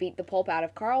threatened to beat the pulp out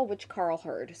of Carl, which Carl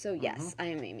heard. So yes, I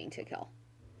am aiming to kill.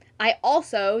 I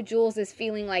also, Jules is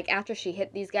feeling like after she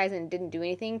hit these guys and didn't do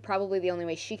anything, probably the only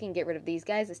way she can get rid of these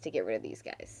guys is to get rid of these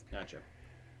guys. Gotcha.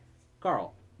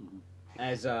 Carl,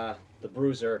 as the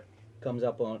bruiser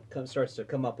starts to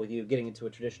come up with you, getting into a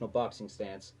traditional boxing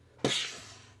stance.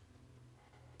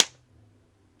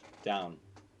 Down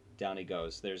down he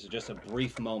goes. There's just a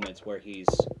brief moment where he's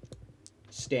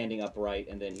standing upright,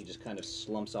 and then he just kind of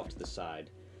slumps off to the side.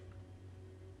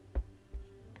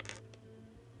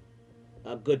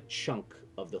 A good chunk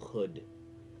of the hood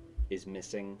is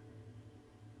missing,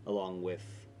 along with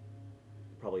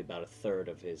probably about a third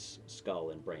of his skull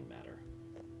and brain matter.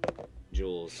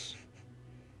 Jules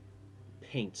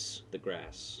paints the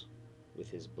grass with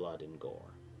his blood and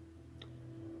gore.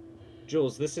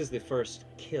 Jules, this is the first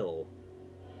kill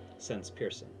since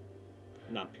Pearson.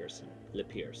 Not Pearson,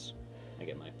 LePierce. I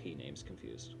get my P names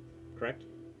confused. Correct?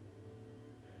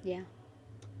 Yeah.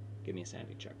 Give me a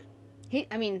sanity check.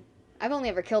 I've only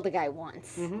ever killed a guy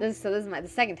once. Mhm. This is the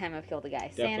second time I've killed a guy.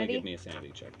 Definitely Sanity. give me a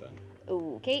sanity check then.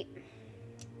 Okay.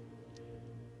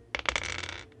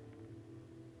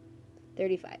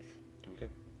 35. Okay.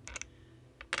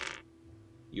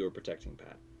 You were protecting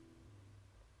Pat.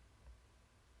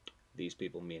 These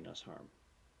people mean us harm.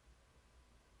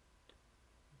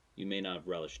 You may not have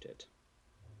relished it,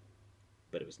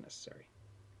 but it was necessary.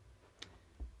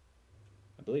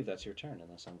 I believe that's your turn,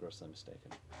 unless I'm grossly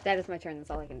mistaken. That is my turn. That's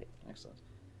all I can do. Excellent.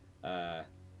 That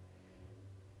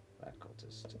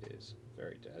cultist is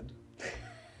very dead.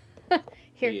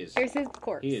 Here's his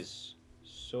corpse. He is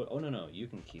so... Oh, no. You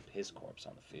can keep his corpse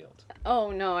on the field. Oh,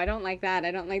 no. I don't like that.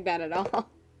 I don't like that at all.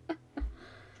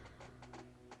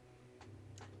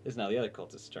 It's now the other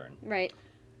cultist's turn. Right.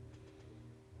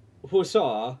 Who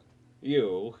saw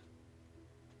you...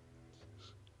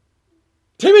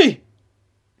 Timmy!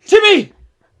 Timmy!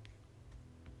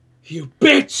 You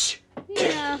bitch!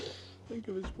 Yeah. Think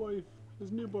of his wife,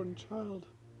 his newborn child.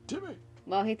 Timmy!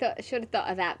 Well, he should have thought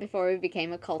of that before we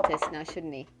became a cultist now,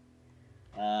 shouldn't he?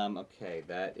 Okay,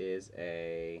 that is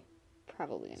a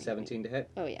Probably gonna 17 to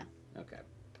hit. Oh, yeah. Okay.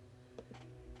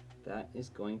 That is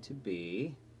going to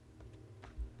be...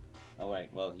 Oh, wait,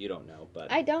 well, you don't know,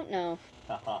 but... I don't know.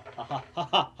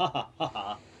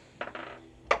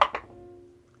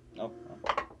 Oh.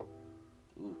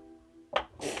 Ooh.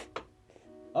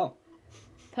 Oh.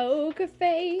 Poker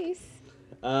face.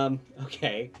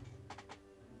 Okay.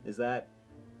 Is that...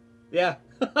 Yeah.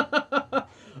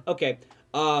 Okay.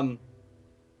 Out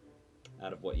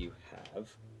of what you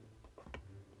have...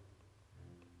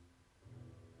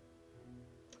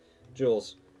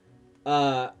 Jules.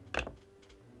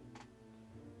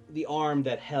 The arm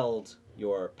that held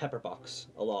your pepper box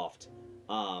aloft,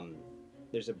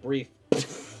 there's a brief...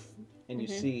 and you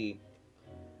see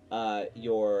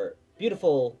your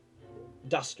beautiful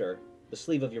duster, the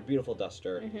sleeve of your beautiful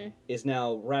duster, is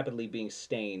now rapidly being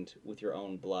stained with your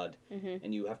own blood.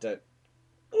 And you have to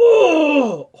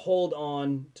hold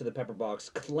on to the pepper box,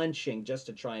 clenching just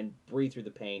to try and breathe through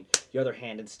the pain. Your other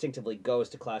hand instinctively goes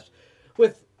to clasp.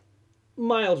 With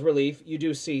mild relief, you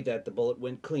do see that the bullet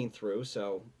went clean through,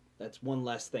 so that's one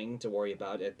less thing to worry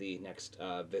about at the next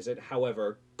visit.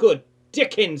 However, good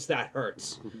dickens, that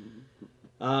hurts.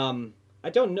 I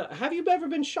don't know. Have you ever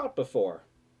been shot before?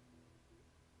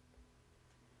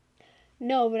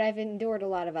 No, but I've endured a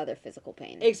lot of other physical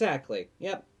pain. Exactly.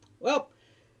 Yep. Well,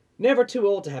 never too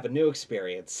old to have a new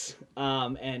experience.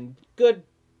 And good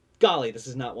golly, this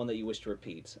is not one that you wish to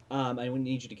repeat. I would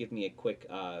need you to give me a quick,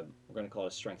 we're going to call it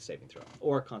a strength saving throw.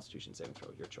 Or a constitution saving throw,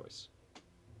 your choice.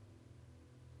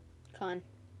 Con.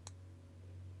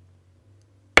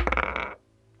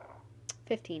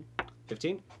 15.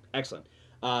 15? Excellent.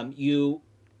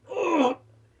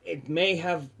 It may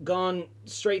have gone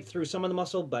straight through some of the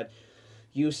muscle, but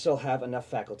you still have enough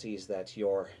faculties that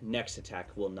your next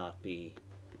attack will not be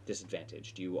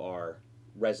disadvantaged. You are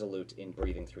resolute in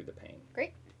breathing through the pain.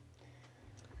 Great.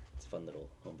 It's a fun little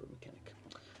homebrew mechanic.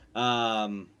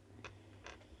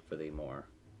 For the more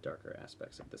darker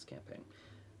aspects of this campaign.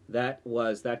 That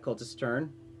was that cultist's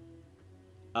turn.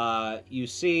 You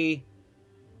see...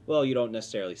 Well, you don't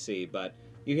necessarily see, but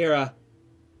you hear a...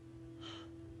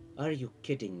 Are you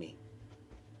kidding me?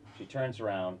 She turns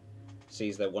around,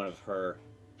 sees that one of her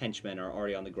henchmen are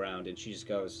already on the ground, and she just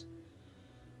goes...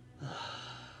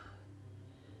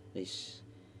 This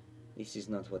is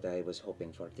not what I was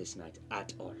hoping for this night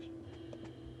at all.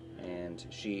 And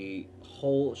she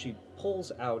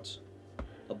pulls out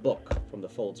a book from the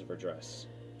folds of her dress.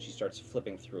 She starts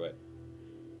flipping through it.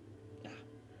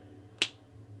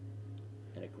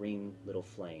 And a green little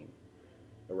flame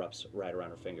erupts right around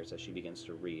her fingers as she begins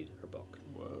to read her book.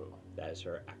 Whoa. That is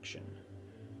her action.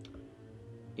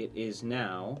 It is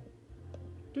now...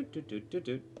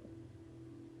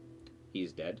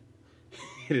 He's dead.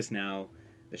 It is now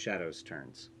the Shadow's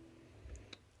turns.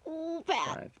 Ooh, bad.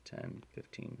 5, 10,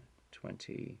 15,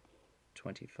 20,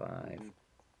 25,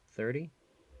 30.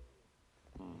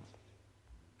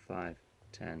 5,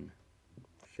 10,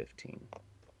 15.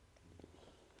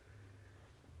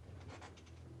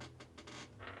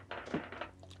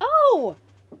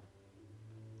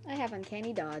 I have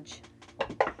uncanny dodge.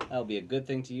 That'll be a good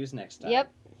thing to use next time.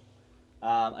 Yep.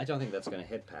 I don't think that's going to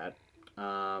hit Pat.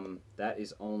 That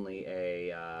is only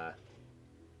a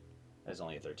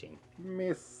 13.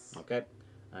 Miss. Okay.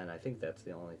 And I think that's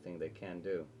the only thing they can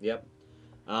do. Yep.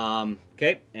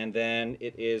 Okay. And then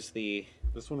it is the.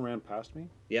 This one ran past me.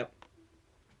 Yep.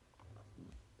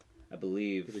 I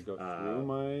believe. Did it go through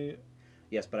my?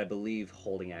 Yes, but I believe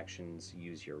holding actions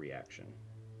use your reaction.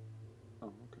 Oh,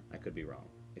 okay. I could be wrong.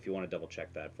 If you want to double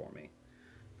check that for me.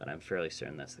 But I'm fairly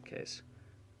certain that's the case.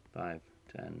 5,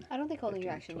 10. I don't think holding 15,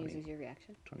 your action 20, uses your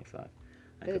reaction. 25.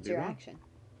 Because it's your action.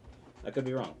 I could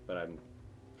be wrong, but I'm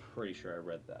pretty sure I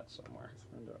read that somewhere. Let's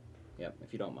find out. Yep,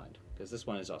 if you don't mind. Because this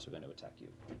one is also going to attack you.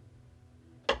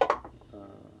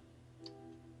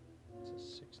 It's a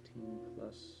 16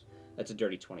 plus. That's a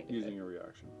dirty 20 to Using hit. your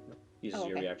reaction. Yep. Uses Oh,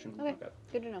 your okay. reaction? Okay.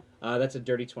 Good to know. That's a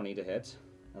dirty 20 to hit.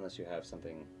 Unless you have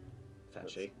something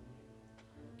fetchy.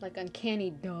 Like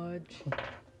uncanny dodge.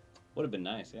 Would have been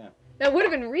nice, yeah. That would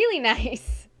have been really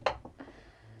nice.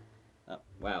 Oh,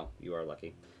 wow, you are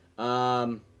lucky.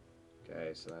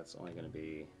 Okay, so that's only going to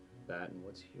be that. And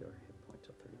what's your hit point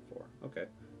till 34? Okay,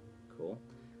 cool.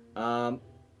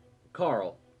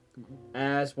 Carl,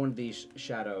 as one of these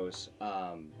shadows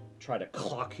try to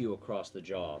clock you across the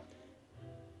jaw,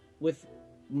 with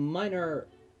minor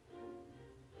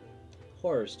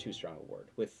horror is too strong a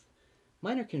word. With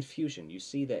minor confusion, you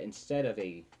see that instead of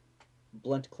a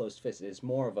blunt closed fist, it is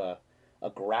more of a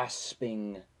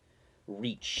grasping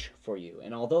reach for you.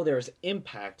 And although there's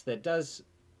impact that does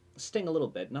sting a little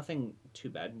bit, nothing too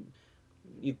bad.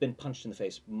 You've been punched in the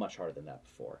face much harder than that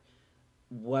before.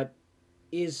 What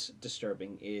is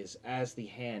disturbing is as the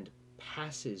hand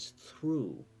passes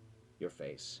through your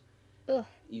face, Ugh.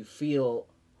 you feel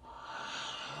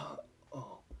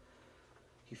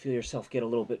you feel yourself get a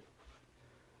little bit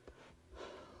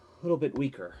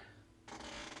weaker.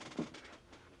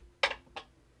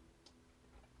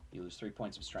 You lose 3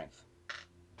 points of strength.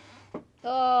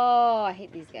 Oh, I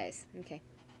hate these guys. Okay.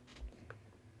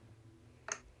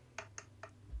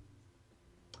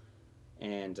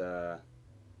 And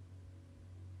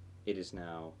it is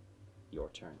now your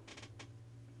turn.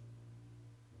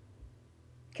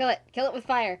 Kill it. Kill it with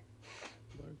fire.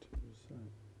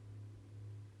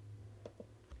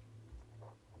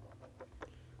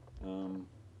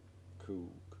 Cool.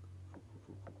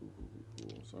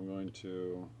 So I'm going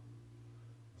to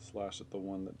slash at the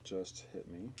one that just hit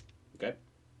me. Okay.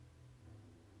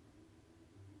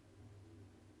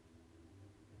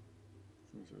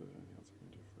 Let me see if there's anything else I can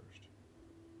do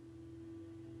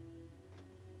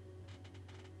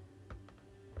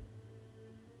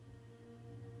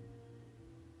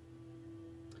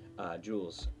first.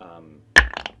 Jules,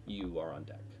 you are on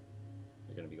deck.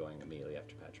 You're going to be going immediately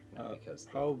after Patrick now because...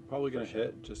 Probably going to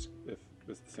hit, just if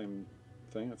it's the same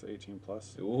thing. It's 18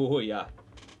 plus. Ooh, yeah.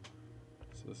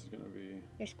 So this is going to be...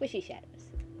 They're squishy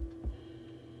shadows.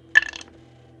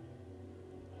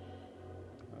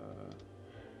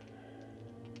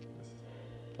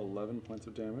 11 points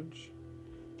of damage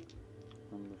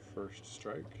on the first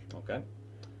strike. Okay.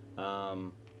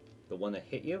 The one that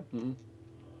hit you? Mm-hmm.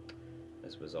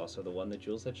 This was also the one that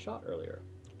Jules had shot earlier.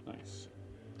 Nice.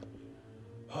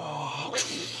 Oh,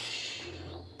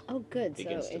 good. So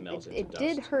Begins to melt into it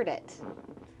did dust. hurt it.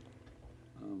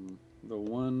 The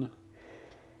one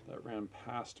that ran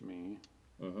past me,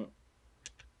 Mm-hmm.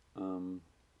 I'm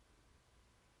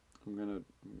gonna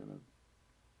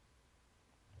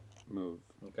move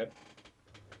Okay.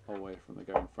 away from the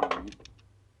guy in front of me.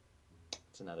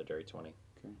 It's another dirty 20.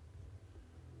 Okay.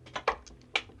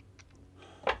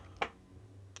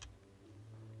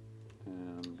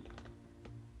 And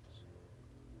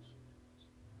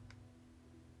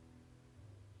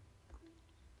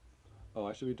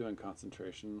I should be doing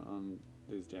concentration on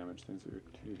these damage things that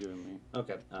you're giving me.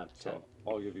 Okay. 10. So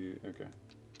I'll give you. Okay.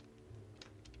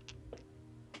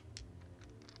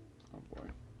 Oh boy.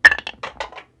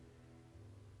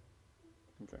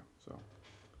 Okay, so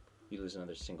You lose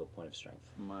another single point of strength.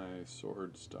 my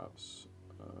sword stops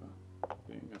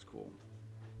being as cool.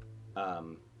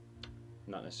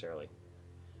 Not necessarily.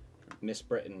 Miss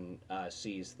Britton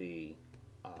sees the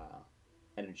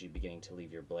energy beginning to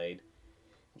leave your blade.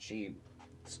 And she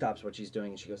stops what she's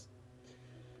doing and she goes,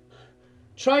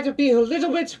 "Try to be a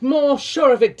little bit more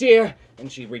sure of it, dear."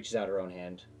 And she reaches out her own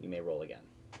hand. You may roll again.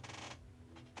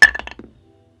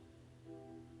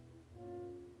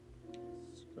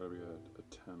 It's gotta be a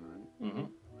 10, right? Mm-hmm.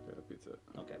 Okay, that beats it.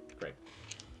 Okay, great.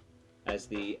 As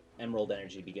the emerald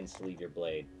energy begins to leave your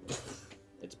blade,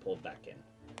 it's pulled back in.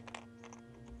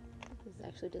 This is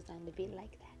actually designed to be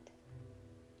like that.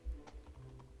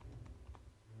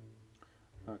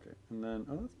 Okay, and then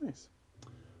that's nice.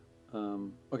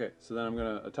 Okay, so then I'm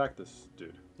gonna attack this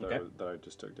dude that I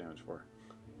just took damage for.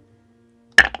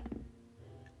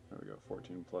 There we go.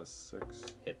 14 plus 6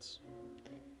 Hits.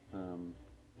 Alright,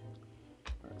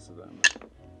 so then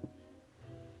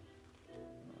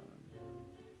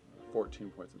 14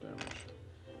 points of damage.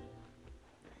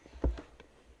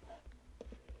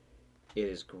 It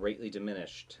is greatly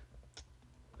diminished,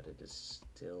 but it is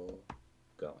still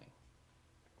going.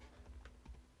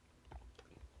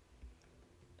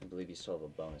 I believe you still have a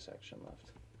bonus action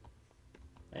left.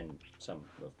 And some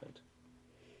movement.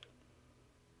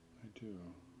 I do.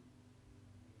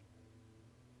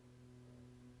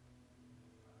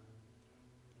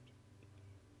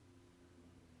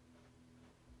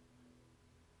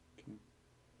 Okay.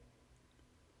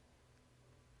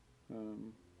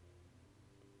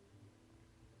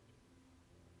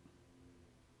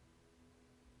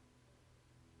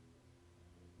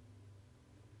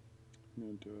 I'm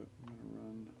going to do it. I'm going to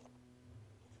run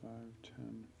 5,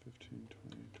 10, 15,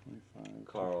 20, 25.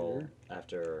 to Carl, here.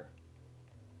 after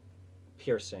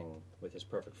piercing with his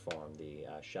perfect form the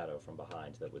shadow from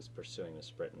behind that was pursuing Miss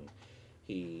Britton,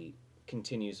 he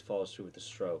continues, follows through with the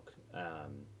stroke.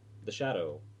 The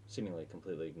shadow seemingly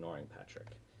completely ignoring Patrick.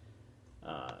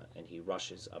 And he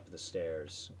rushes up the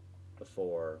stairs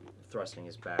before thrusting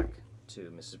his back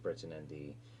to Mrs. Britton and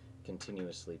the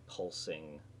continuously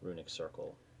pulsing runic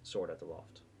circle sword at the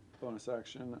loft. Bonus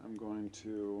action, I'm going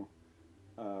to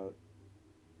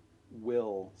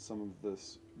will some of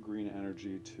this green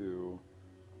energy to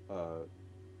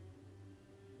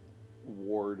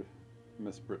ward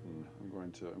Miss Britton. I'm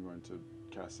going to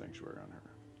cast Sanctuary on her.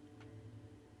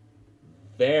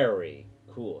 Very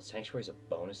cool. Sanctuary is a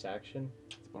bonus action.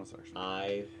 It's a bonus action.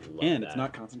 I love And that. it's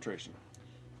not concentration.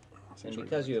 And Sanctuary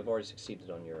because you have already succeeded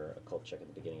on your occult check at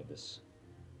the beginning of this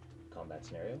combat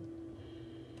scenario,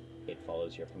 it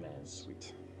follows your commands.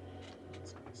 Sweet.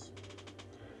 That's nice.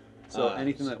 So Uh,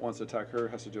 anything that wants to attack her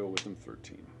has to do a Wisdom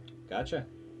 13. Gotcha.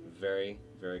 Very,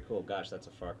 very cool. Gosh, that's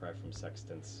a far cry from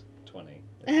Sextant's 20.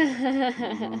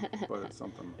 But it's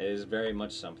something. It is very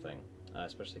much something,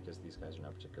 especially because these guys are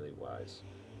not particularly wise.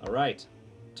 All right.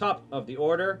 Top of the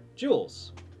order,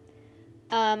 Jules.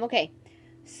 Okay.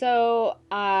 So,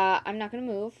 I'm not going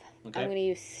to move. Okay. I'm going to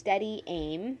use steady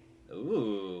aim,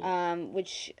 Ooh.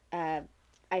 which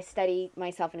I steady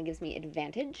myself and it gives me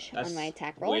advantage on my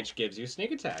attack roll. Which gives you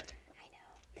sneak attack.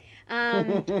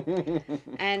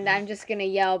 And I'm just going to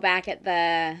yell back at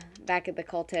the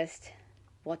cultist,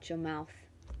 "Watch your mouth."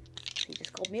 He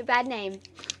just called me a bad name.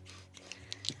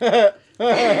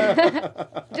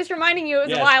 Just reminding you, it was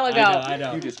Yes, a while ago. I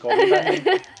know. You just called me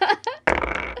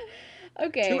back.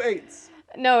 Okay. 2 8s.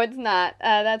 No, it's not.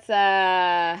 That's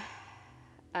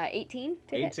 18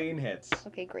 to hit? 18 hits.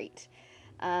 Okay, great.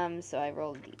 So I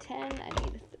rolled a d10. I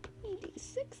need 3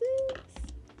 d6s.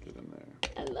 Get in there.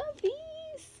 I love these.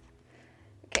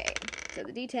 Okay, so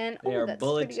the d10. They Oh, are that's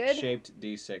pretty good. bullet-shaped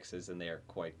D6s, and they are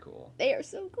quite cool. They are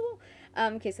so cool.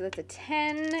 Okay, so that's a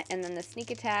 10, and then the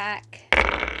sneak attack.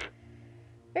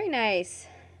 Very nice.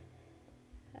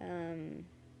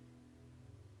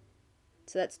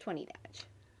 So that's 20 damage.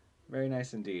 Very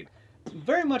nice indeed.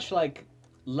 Very much like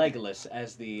Legolas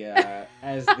as the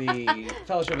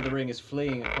Fellowship of the Ring is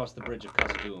fleeing across the bridge of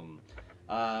Khazad-dûm.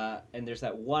 And there's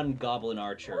that one goblin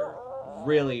archer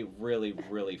really, really,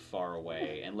 really far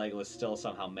away, and Legolas still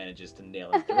somehow manages to nail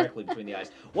him directly between the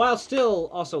eyes, while still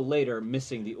also later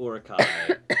missing the Uruk-hai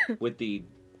with the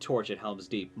torch at Helm's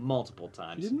Deep multiple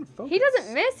times. He didn't focus. He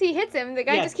doesn't miss. He hits him. The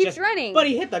guy Yeah, just keeps running. But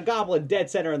he hit the goblin dead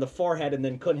center in the forehead and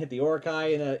then couldn't hit the Uruk-hai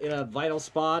in a vital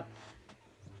spot.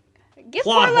 Give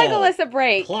Plot poor hole. Legolas a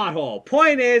break. Plot hole.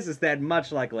 Point is that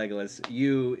much like Legolas,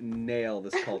 you nail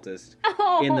this cultist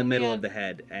Oh, in the middle man. of the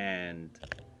head, and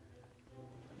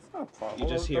It's not a problem. You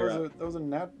just hear that was a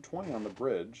nat 20 on the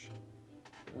bridge.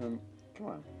 Come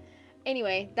on.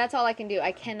 Anyway, that's all I can do.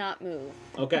 I cannot move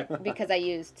okay, because I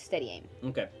used steady aim.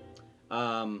 okay.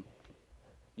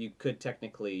 You could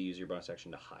technically use your bonus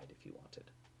action to hide if you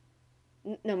wanted.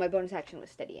 No, my bonus action was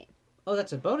steady aim. Oh,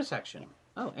 that's a bonus action.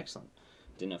 Oh, excellent.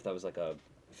 Didn't know if that was like a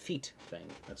feat thing.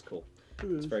 That's cool.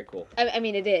 It's very cool. I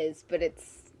mean, it is, but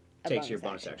it's a Takes your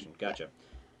bonus action. Gotcha.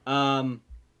 Oh,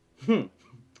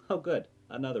 good.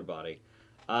 Another body.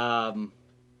 Don't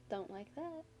like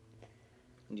that.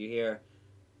 And you hear,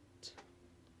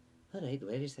 all right,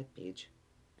 where is that page?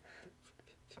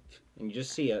 And you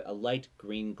just see a light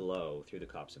green glow through the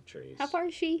copse of trees. How far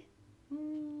is she?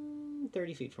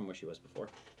 30 feet from where she was before.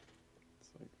 It's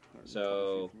like 120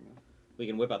 So- feet from there. We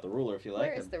can whip out the ruler if you like.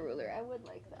 Where is the ruler? I would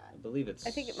like that. I believe it's...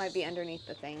 I think it might be underneath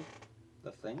the thing.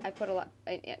 The thing? I put a lot,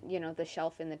 the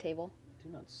shelf in the table. do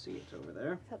not see it over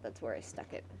there. I thought that's where I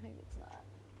stuck it. Maybe it's not.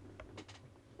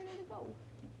 Where did it go?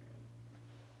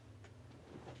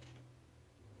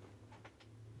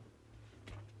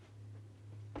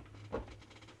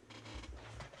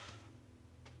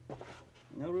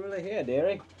 No ruler here,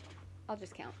 dearie. I'll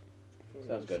just count.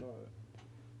 Sounds good.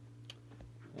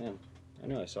 Yeah, I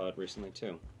know I saw it recently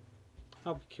too.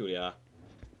 How peculiar.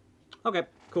 Okay,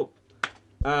 cool.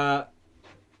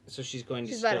 So she's going to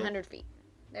She's still... about 100 feet.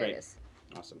 There Great. it is.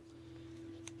 Awesome.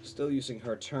 Still using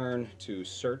her turn to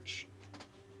search.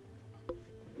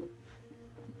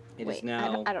 It is Wait,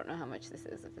 now I don't know how much this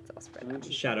is if it's all spread out.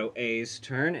 Shadow A's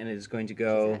turn, and it is going to She's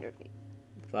go 100 feet.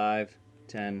 5,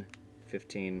 10,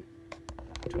 15,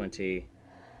 20,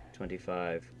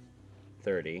 25,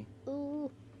 30.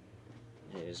 Ooh.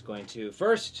 It is going to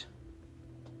first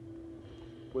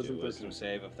do Wisdom a wisdom 13.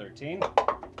 save of 13,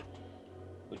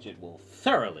 which it will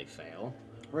thoroughly fail.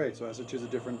 Right, so it has to choose a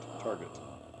different target.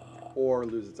 Or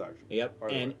lose its action. Yep.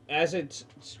 Either And way. as it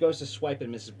goes to swipe at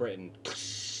Mrs. Britton,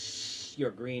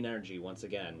 your green energy once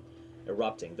again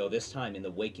erupting, though this time in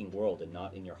the waking world and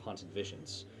not in your haunted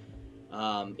visions.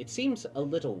 It seems a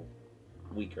little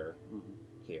weaker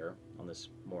here on this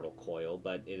mortal coil,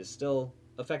 but it is still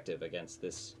effective against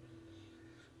this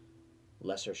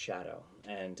lesser shadow.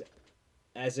 And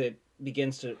as it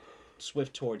begins to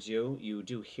swift towards you, you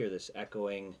do hear this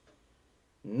echoing,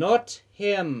 "Not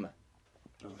him!"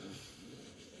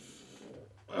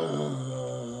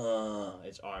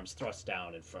 Its arms thrust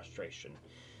down in frustration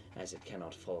as it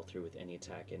cannot follow through with any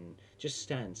attack and just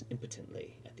stands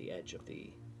impotently at the edge of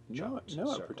the No, chopped no,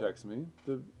 it circle. protects me.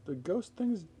 The ghost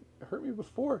things hurt me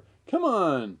before. Come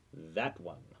on! That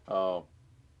one. Oh,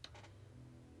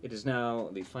 It is now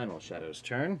the final shadow's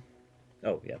turn.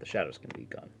 Oh, yeah, the shadow's going to be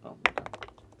gone. oh, okay.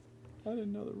 I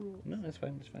didn't know the rules. No, that's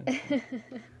fine, that's fine.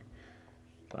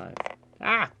 5.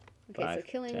 Ah! Okay, 5, so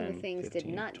killing 10, the things 15,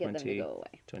 did not get them to 20, go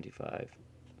away. 25,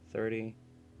 30,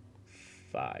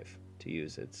 5 to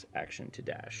use its action to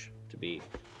dash, to be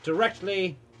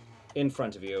directly in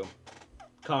front of you.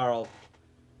 Carl,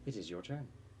 it is your turn.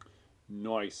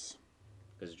 Nice.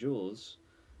 As Jules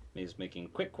is making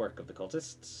quick work of the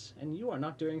cultists, and you are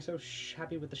not doing so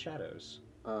shabby with the shadows.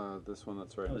 This one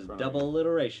that's right That in was front double of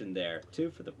alliteration there. 2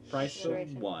 for the price of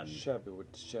Alliteration. 1. me. Shabby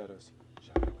with the shadows.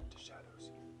 Shabby with the shadows.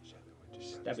 Shabby with the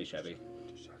shadows. Stabby shabby.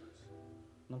 With the shadows.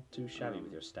 Not too shabby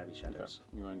with your stabby Okay, shadows.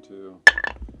 I'm going to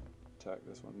attack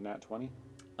this one. Nat 20.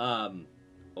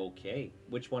 Okay.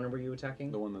 Which one were you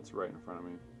attacking? The one that's right in front of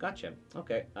me. Gotcha.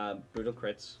 Okay. Brutal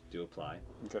crits do apply.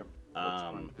 Okay. That's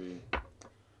going to be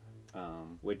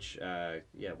Which,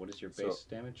 yeah, what is your So- base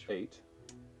damage? 8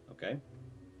 Okay.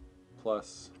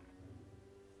 plus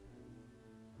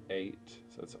 8.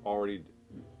 So it's already,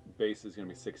 base is going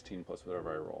to be 16 plus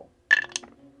whatever I roll.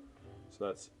 So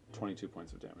that's 22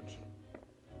 points of damage.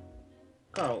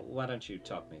 Carl, why don't you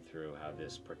talk me through how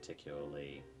this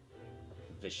particularly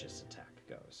vicious attack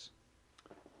goes?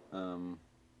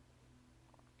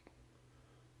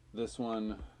 This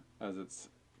one, as it's,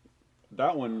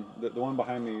 that one, the one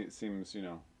behind me seems,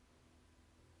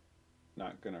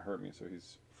 not going to hurt me, so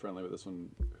he's friendly with this one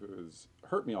who's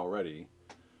hurt me already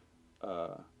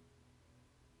a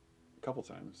couple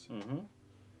times.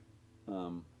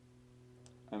 Mm-hmm.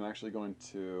 I'm actually going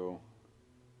to,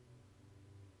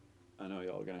 I know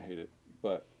y'all are going to hate it,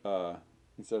 but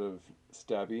instead of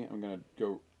stabby, I'm going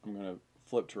to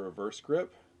flip to reverse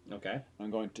grip. Okay.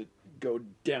 I'm going to go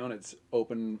down its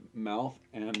open mouth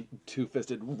and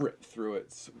two-fisted rip through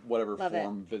its whatever Love it.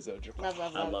 form visage. Love,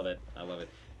 love, I love. love it. I love it.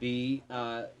 The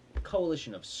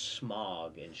coalition of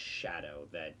smog and shadow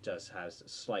that has a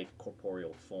slight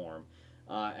corporeal form,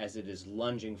 as it is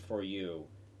lunging for you,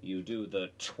 you do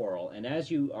the twirl. And as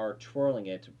you are twirling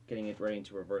it, getting it ready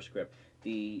to reverse grip,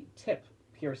 the tip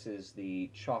pierces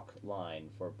the chalk line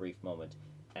for a brief moment,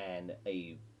 and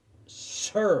a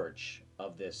surge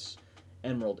of this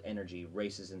emerald energy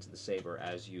races into the saber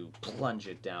as you plunge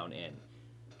it down in.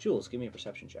 Jules, give me a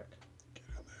perception check.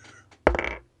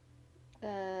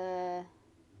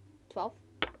 12?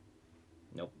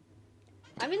 Nope.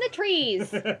 I'm in the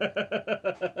trees.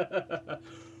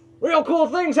 Real cool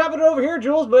things happening over here,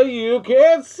 Jules, but you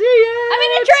can't see it. I'm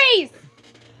in the trees.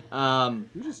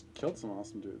 You just killed some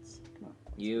awesome dudes. Come on.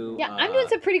 You. Yeah, I'm doing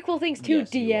some pretty cool things too, yes,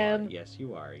 DM. Yes,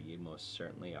 you are. You most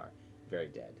certainly are. Very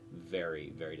dead.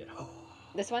 Very, very dead.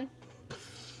 This one?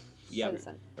 Yeah, So this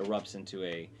one. erupts into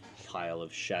a pile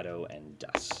of shadow and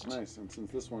dust. Nice, and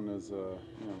since this one is,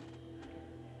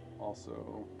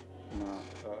 also not,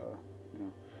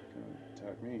 gonna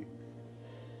attack me,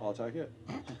 I'll attack it.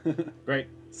 Great.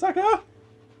 Sucker!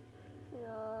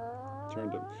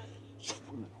 Turned him.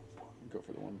 Go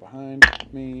for the one behind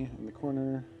me in the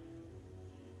corner.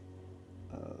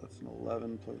 That's an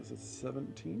 11 plus a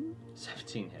 17.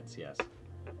 17 hits, yes.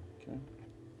 Okay.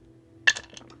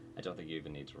 I don't think you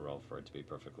even need to roll for it, to be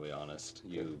perfectly honest.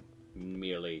 You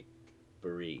merely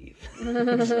breathe.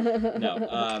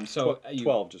 No, so you,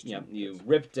 12 just yeah, to- you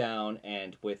rip down,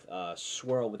 and with a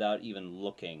swirl without even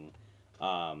looking,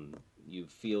 you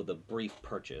feel the brief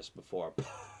purchase before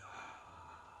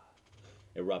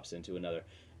erupts into another,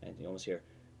 and you almost hear,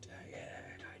 "Dang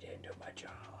it, I didn't do my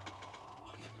job."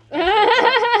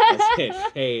 As it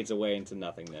fades away into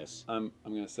nothingness. I'm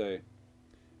gonna say,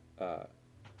 now,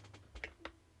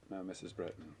 Mrs.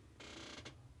 Breton.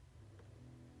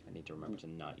 I need to remember to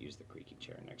not use the creaky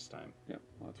chair next time. Yeah,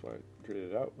 well, that's why I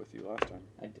traded it out with you last time.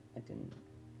 I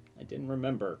didn't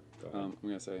remember. Go ahead. I'm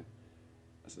gonna say,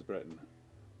 Mrs. Breton,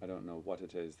 I don't know what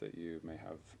it is that you may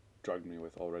have drugged me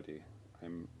with already.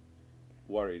 I'm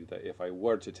worried that if I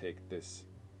were to take this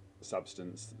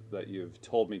substance that you've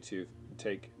told me to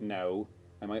take now,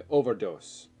 I might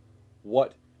overdose.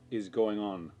 What is going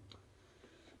on?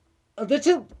 A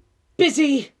little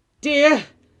busy, dear.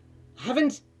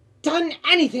 Haven't done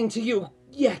anything to you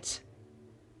yet.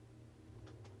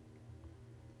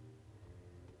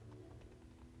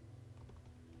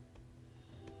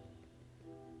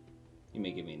 You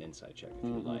may give me an insight check if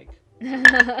you like.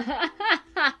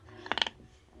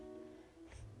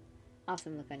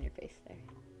 Awesome look on your face there.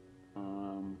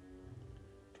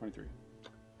 23.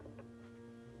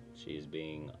 She is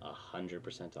being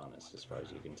 100% honest as far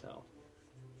as you can tell.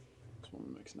 This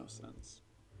one makes no sense.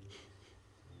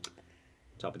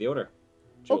 Top of the order.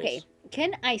 Jules, Okay,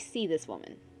 can I see this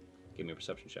woman? give me a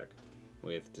perception check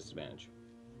with disadvantage.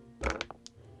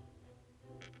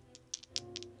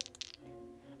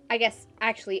 I guess,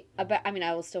 actually,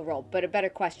 I will still roll, but a better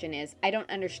question is, I don't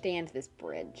understand this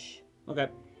bridge. Okay.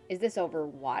 Is this over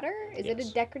water? Is it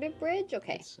Yes. a decorative bridge?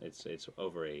 Okay. It's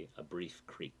over a brief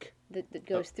creek. That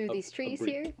goes through these trees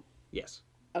break. here? Yes.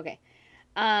 Okay.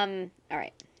 All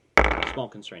right. Small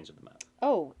constraints of the map.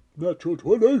 Oh, Natural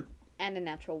 20! and a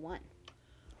natural 1.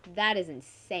 That is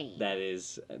insane. That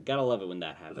is, gotta love it when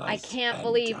that happens. I can't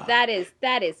believe that is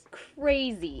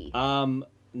crazy.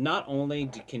 Not only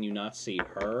can you not see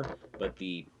her, but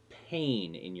the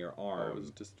pain in your Oh, it arm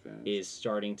was disadvantage. is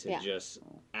starting to Yeah. just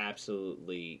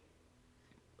absolutely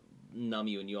numb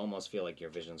you, and you almost feel like your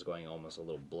vision's going almost a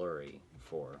little blurry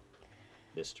for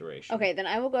this duration. Okay, then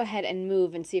I will go ahead and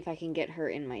move and see if I can get her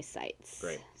in my sights.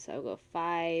 Great. So I'll go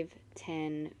 5,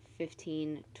 10,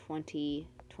 15, 20,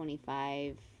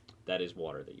 25. That is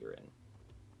water that you're in.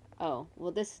 Oh,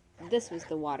 well, this was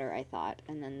the water, I thought,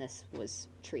 and then this was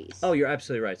trees. Oh, you're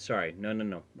absolutely right. Sorry.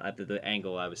 No. The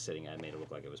angle I was sitting at made it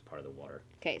look like it was part of the water.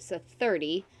 Okay, so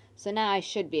 30. So now I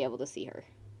should be able to see her.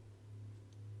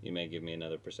 You may give me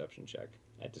another perception check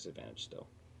at disadvantage still.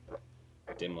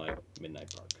 Dim light,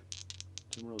 midnight park.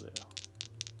 Jim Rodale.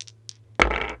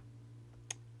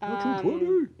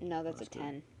 No, that's a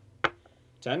 10.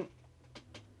 10.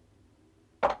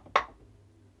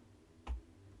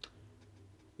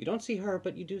 You don't see her,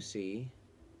 but you do see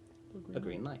a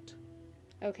green light.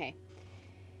 Okay.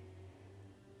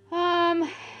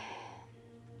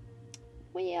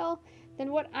 Well,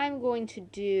 then what I'm going to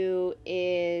do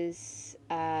is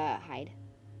hide.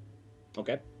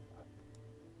 Okay.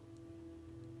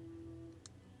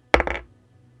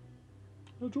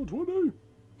 Natural 20!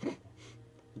 I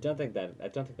don't think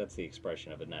that's the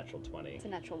expression of a natural 20. It's a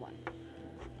natural 1.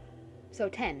 So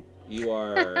 10. You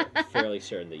are fairly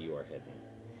certain that you are hidden.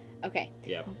 Okay.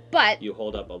 Yeah. But You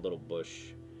hold up a little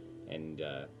bush, and you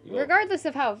go, regardless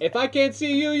of how... if I can't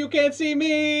see you, you can't see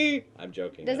me. I'm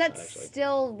joking. Does that's that not actually.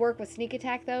 still work with sneak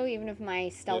attack, though, even if my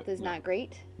stealth is no. not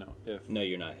great? No, if... No,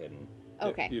 you're not hidden.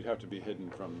 Okay. You'd have to be hidden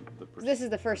from the person. This is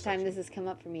the first time this has come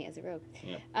up for me as a rogue.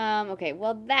 Yeah. Okay,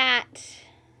 well, that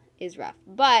is rough.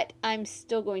 But I'm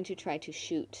still going to try to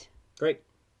shoot Great.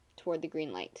 toward the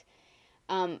green light.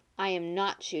 I am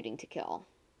not shooting to kill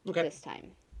Okay. this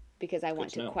time because I want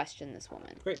to to know. question this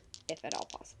woman, Great. if at all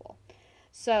possible.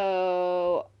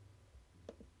 So,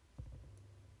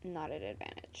 not at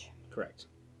advantage. Correct.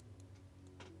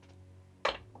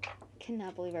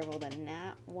 Cannot believe I rolled a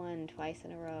nat 1 twice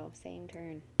in a row. Same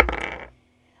turn.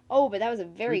 Oh, but that was a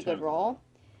very Three good times. roll.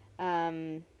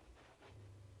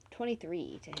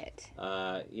 23 to hit.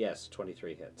 Yes,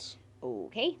 23 hits.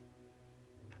 Okay.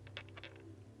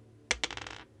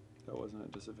 That wasn't a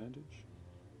disadvantage?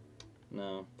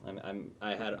 No,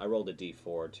 I rolled a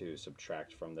d4 to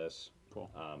subtract from this. Cool.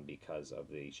 Because of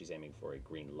she's aiming for a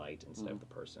green light instead of the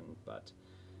person, but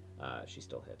she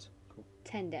still hit.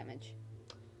 10 damage.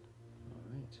 All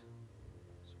right.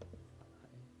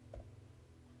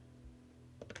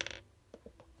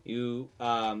 You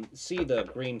see the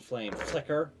green flame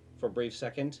flicker for a brief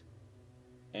second,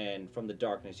 and from the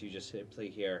darkness you just simply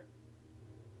hear,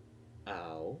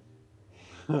 "Ow."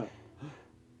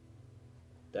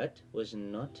 That was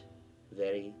not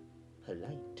very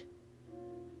polite.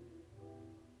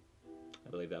 I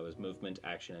believe that was movement,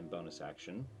 action, and bonus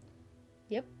action.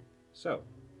 Yep. So,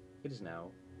 it is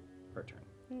now her turn.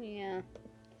 Yeah.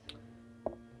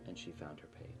 And she found her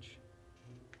page.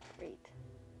 Great.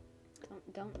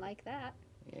 Don't like that.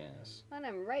 Yes. And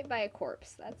I'm right by a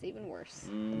corpse. That's even worse.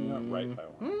 You're not right by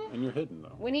one. And you're hidden,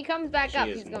 though. When he comes back She up,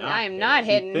 is he's going, not I am hidden. not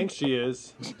She hidden. thinks she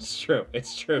is. It's true.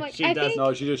 It's true. I'm like, She I does. think-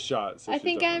 No, she just shot. So I she's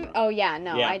think definitely I'm. not. Oh, yeah,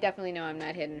 no. Yeah. I definitely know I'm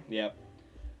not hidden. Yep.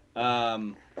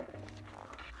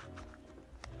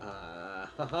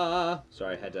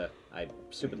 Sorry, I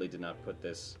stupidly did not put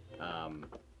this,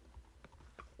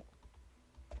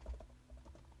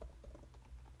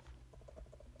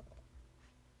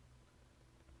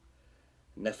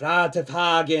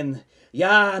 Nefratefhagen,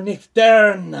 ja nicht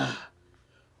dern.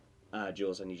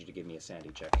 Jules, I need you to give me a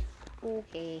sanity check.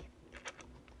 Okay.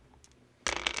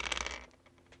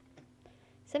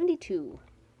 72.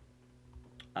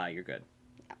 You're good.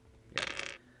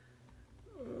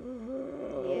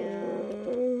 Yeah.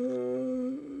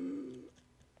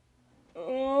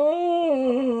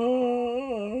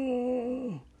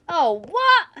 Oh,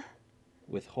 what?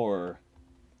 With horror,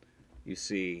 you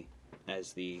see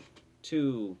as the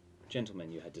two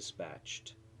gentlemen you had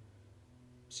dispatched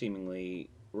seemingly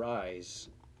rise.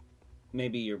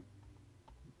 Maybe your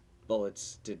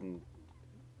bullets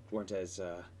weren't as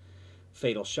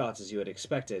fatal shots as you had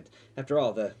expected. After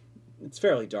all, it's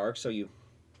fairly dark, so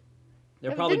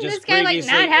they're probably Didn't just this guy,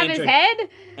 previously not have his entered. head?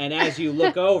 And as you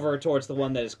look over towards the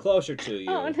one that is closer to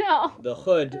you, Oh, no. the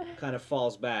hood kind of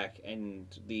falls back, and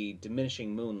the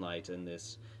diminishing moonlight and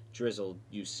this drizzle,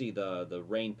 you see the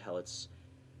rain pellets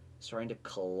starting to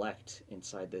collect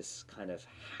inside this kind of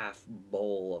half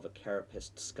bowl of a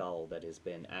carapaced skull that has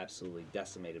been absolutely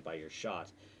decimated by your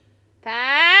shot.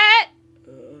 Pat!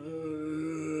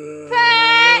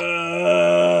 Pat!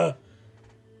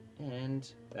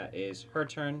 And that is her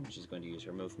turn. She's going to use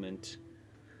her movement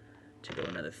to go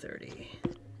another 30.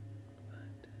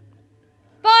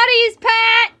 Bodies,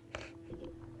 Pat!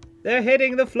 They're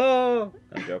hitting the floor.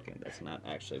 I'm joking. That's not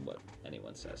actually what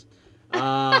anyone says.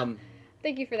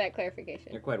 Thank you for that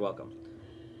clarification. You're quite welcome.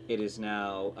 It is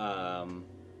now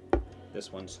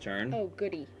this one's turn. Oh,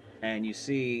 goody. And you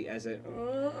see as it...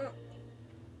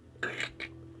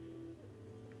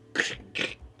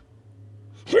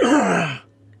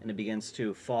 and it begins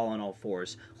to fall on all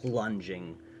fours,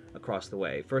 lunging across the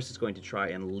way. First it's going to try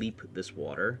and leap this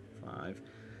water. 5.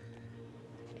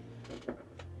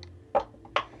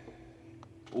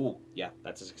 Ooh, yeah,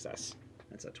 that's a success.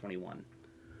 That's a 21.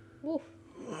 Oof.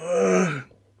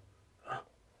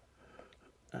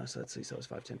 So let's see, so it's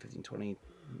 5, 10, 15, 20,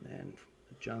 and then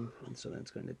a jump, and so then it's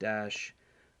going to dash.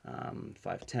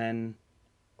 5, 10,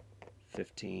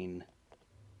 15,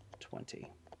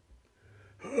 20.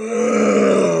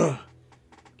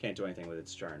 Can't do anything with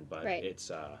its turn, but Right.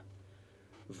 its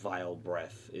vile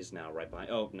breath is now right behind.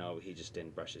 Oh no, he just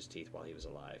didn't brush his teeth while he was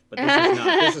alive. But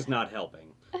this is not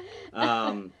helping.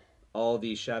 All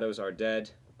these shadows are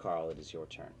dead. Carl, it is your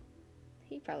turn.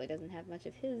 He probably doesn't have much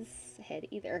of his head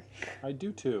either. I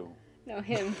do too. No,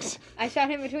 him. I shot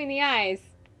him between the eyes.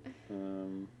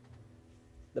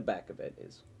 The back of it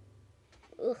is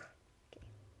Ugh.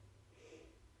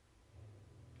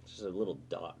 just a little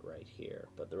dot right here,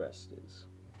 but the rest is.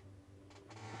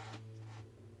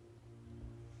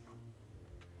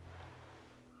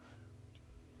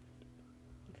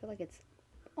 I feel like it's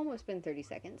almost been 30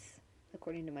 seconds,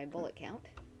 according to my bullet count.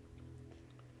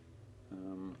 Yeah,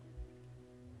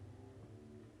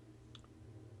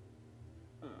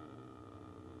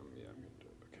 I'm gonna do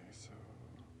it. Okay, so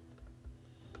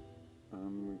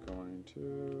I'm going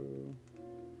to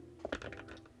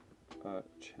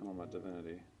channel my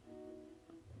divinity,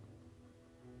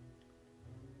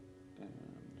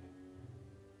 and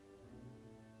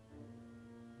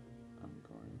I'm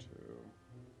going to.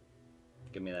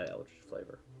 Give me that eldritch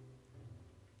flavor.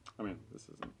 I mean, this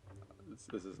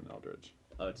isn't Eldritch.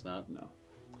 Oh, it's not? No.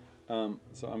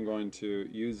 So I'm going to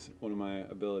use one of my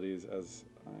abilities as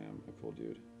I am a cool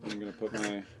dude. I'm going to put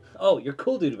my... Oh, your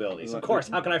cool dude abilities. Of course.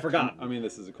 How can I forget? I mean,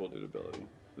 this is a cool dude ability.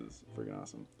 This is freaking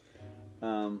awesome.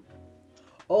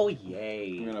 Oh,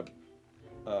 yay. I'm going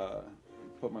to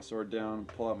put my sword down,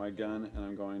 pull out my gun, and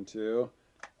I'm going to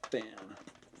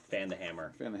Fan the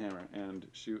hammer. fan the hammer and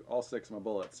shoot all 6 of my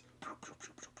bullets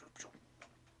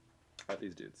at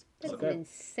these dudes. That's Okay. an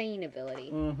insane ability.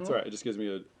 It's alright. It just gives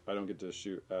me I don't get to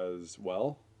shoot as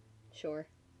well. Sure.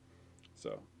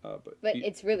 So, but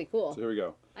it's really cool. So here we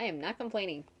go. I am not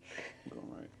complaining. I'm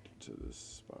going right to this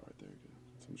spot right there.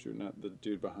 So I'm shooting at the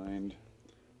dude behind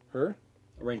her.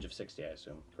 A range of 60, I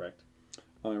assume, correct?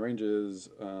 My range is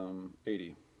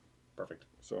 80. Perfect.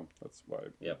 So that's why I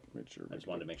Yep. made sure. I just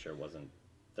wanted to make sure it wasn't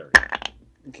 30.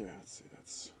 Okay, let's see.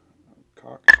 That's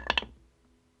cock.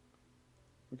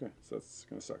 Okay, so that's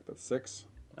gonna suck. That's 6.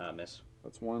 Miss.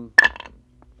 That's 1.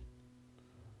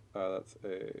 That's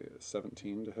a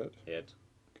 17 to hit. Hit.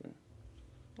 Okay.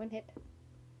 1 hit.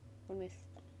 1 miss.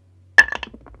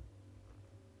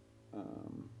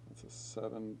 That's a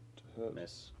 7 to hit.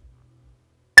 Miss.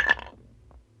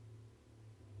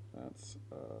 That's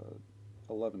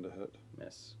 11 to hit.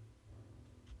 Miss.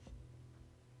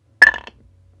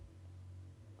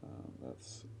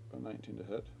 That's a 19 to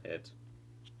hit. Hit.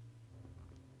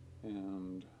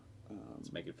 And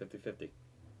Let's make it 50-50.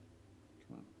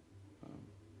 come on.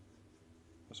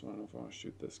 I just want to know if I want to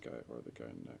shoot this guy or the guy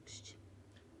next.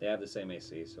 They have the same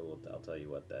AC, so I'll tell you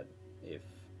what that if.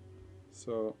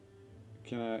 So,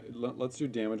 can I let's do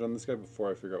damage on this guy before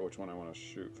I figure out which one I want to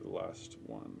shoot for the last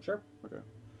one. Sure. Okay,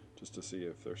 just to see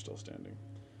if they're still standing.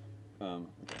 Okay,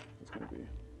 it's gonna be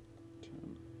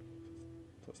 10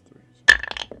 plus 3.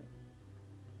 So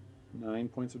 9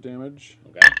 points of damage,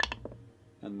 Okay.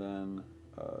 and then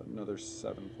another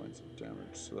 7 points of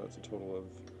damage. So that's a total of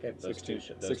Okay. Those 16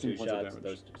 two, those 16 two points of shots,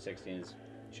 damage. those 16 is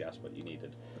just what you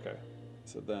needed. Okay,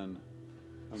 so then.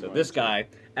 I'm So going this to- guy,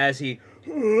 as he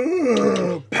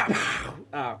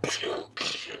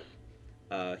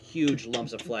huge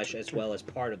lumps of flesh, as well as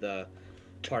part of the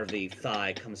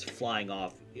thigh, comes flying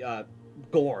off.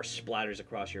 Gore splatters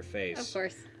across your face. Of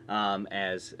course.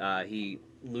 As he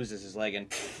loses his leg and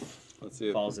Let's see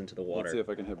if, falls into the water. Let's see if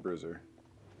I can hit Bruiser.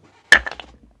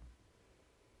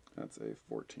 That's a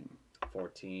 14.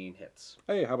 14 hits.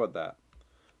 Hey, how about that?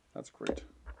 That's great.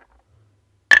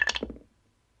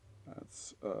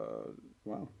 That's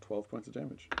wow, 12 points of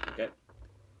damage. Okay.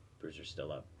 Bruiser's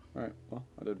still up. All right. Well,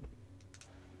 I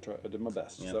did my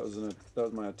best. Yep. So that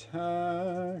was my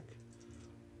attack.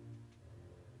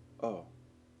 Oh.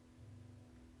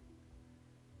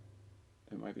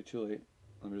 It might be too late.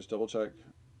 Let me just double check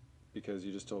because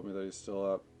you just told me that he's still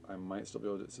up. I might still be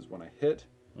able to. This is when I hit.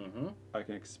 Mm-hmm. I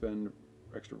can expend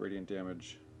extra radiant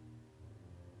damage.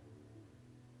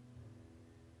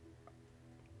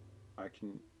 I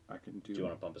can do. Do you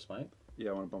want to bump a smite?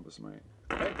 Yeah, I want to bump a smite.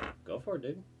 Okay. Go for it,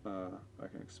 dude. I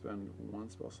can expend 1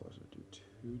 spell slot. I do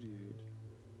 2d8.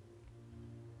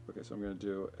 Okay, so I'm gonna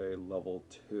do a level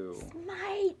 2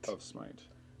 Smite! of smite.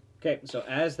 Okay, so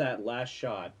as that last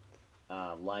shot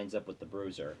lines up with the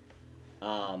bruiser,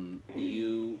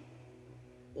 you,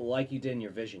 like you did in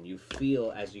your vision, you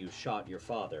feel as you shot your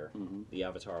father, the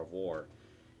Avatar of War,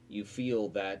 you feel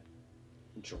that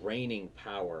draining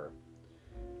power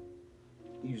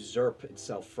usurp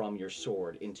itself from your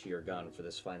sword into your gun for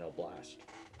this final blast.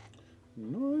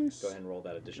 Nice. Go ahead and roll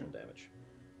that additional damage.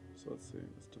 So let's see.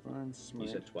 It's divine smite.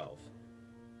 You said 12.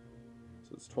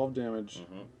 So it's 12 damage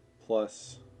Mm-hmm.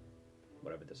 plus.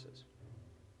 Whatever this is.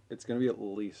 It's gonna be at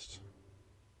least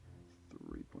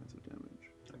 3 points of damage.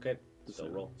 Okay, This still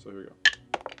here. roll. So here we go.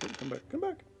 Come back. Come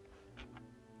back.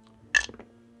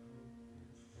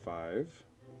 5.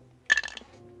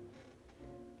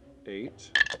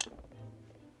 8.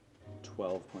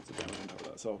 12 points of damage on top of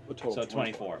that. So a total So of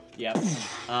 24. Yep.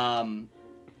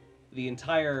 The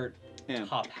entire And-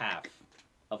 top half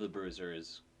of the bruiser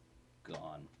is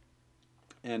gone.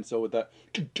 And so with that,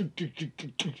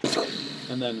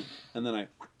 and then I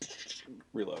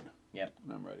reload. Yep.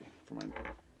 And I'm ready for my.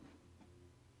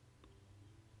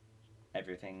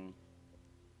 Everything.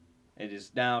 It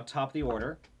is now top of the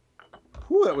order.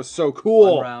 Whew, that was so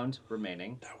cool. 1 round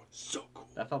remaining. That was so cool.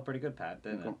 That felt pretty good, Pat,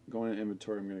 didn't it? Going into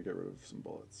inventory, I'm gonna get rid of some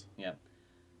bullets. Yep.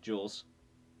 Jules,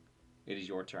 it is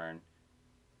your turn.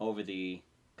 Over the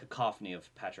cacophony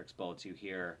of Patrick's bullets, you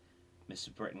hear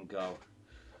Mrs. Britton go,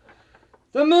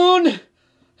 "The moon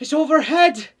is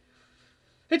overhead!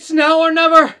 It's now or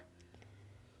never!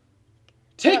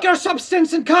 Take your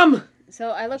substance and come!" So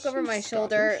I look over my She's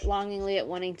shoulder Scottish. longingly at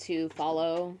wanting to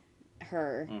follow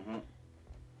her. Mm-hmm.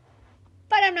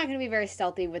 But I'm not going to be very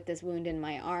stealthy with this wound in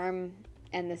my arm.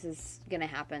 And this is going to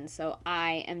happen. So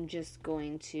I am just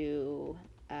going to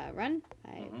run.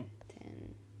 5, 10,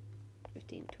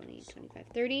 15, 20, 25,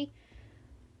 30.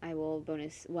 I will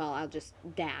bonus... Well, I'll just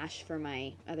dash for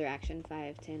my other action.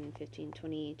 5, 10, 15,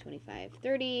 20, 25,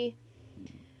 30.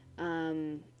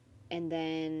 And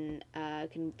then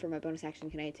for my bonus action,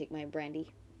 can I take my brandy?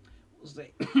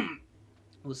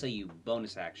 We'll say you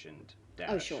bonus actioned dash.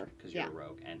 Oh, sure. Because you're Yeah. a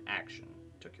rogue, and action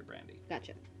took your brandy.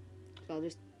 Gotcha. So I'll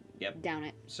just Yep. down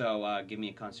it. So give me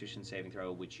a Constitution saving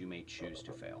throw, which you may choose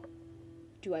to fail.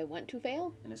 Do I want to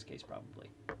fail? In this case, probably.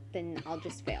 Then I'll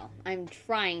just fail. I'm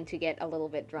trying to get a little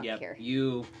bit drunk Yep. here.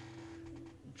 You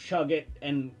chug it,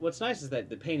 and what's nice is that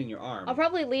the pain in your arm. I'll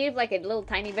probably leave like a little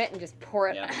tiny bit and just pour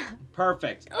it. Yeah.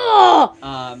 Perfect.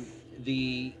 Oh!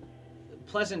 The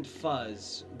pleasant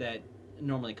fuzz that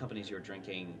normally accompanies your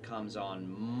drinking comes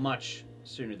on much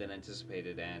sooner than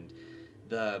anticipated, and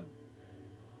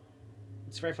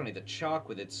it's very funny. The chalk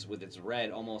with its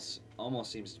red almost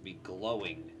seems to be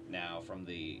glowing now from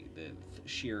the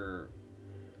sheer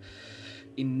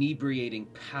inebriating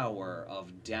power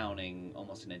of downing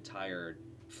almost an entire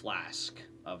flask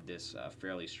of this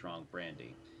fairly strong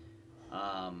brandy.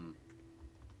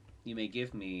 You may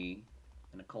give me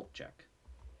an occult check.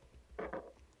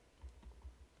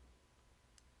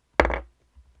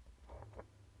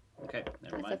 Okay,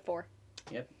 never That's mind. a 4.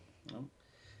 Yep. Well,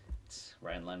 it's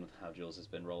right in line with how Jules has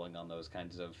been rolling on those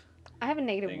kinds of I have a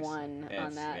negative Thanks. 1 Yes,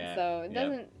 on that, yeah, so it yep.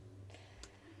 doesn't.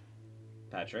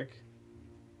 Patrick.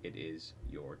 It is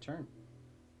your turn.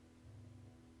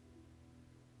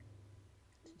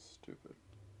 This is stupid.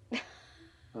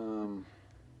 Alright,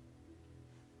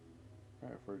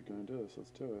 if we're gonna do this,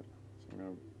 let's do it. So I'm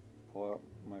gonna pull out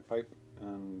my pipe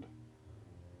and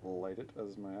light it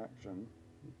as my action.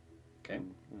 Okay,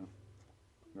 And,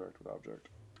 interact with object.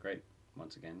 great.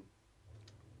 Once again,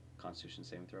 Constitution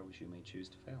saving throw, which you may choose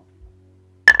to fail.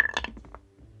 I'm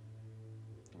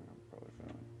probably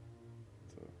failing.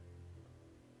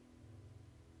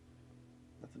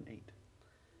 That's an 8.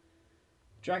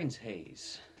 Dragon's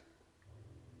Haze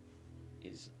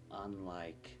is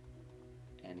unlike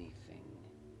anything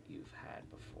you've had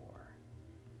before.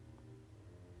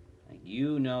 And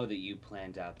you know that you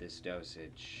planned out this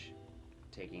dosage,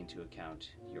 taking into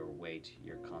account your weight,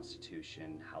 your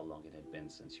constitution, how long it had been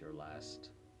since your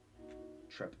last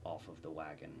trip off of the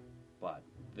wagon. But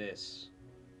this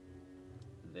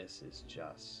is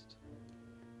just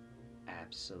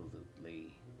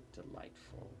absolutely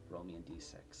delightful. Roll me a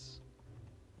d6.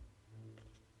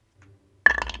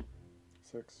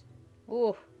 6.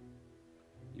 Ooh.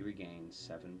 You regain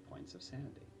 7 points of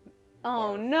sanity.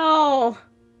 Oh no!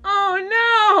 Oh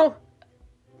no!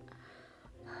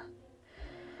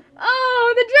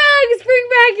 Oh, the drugs! Bring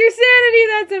back your sanity!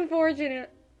 That's unfortunate.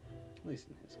 At least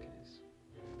in his case.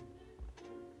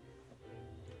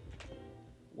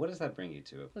 What does that bring you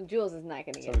to? Well, Jules is not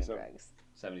going to get the 77. drugs.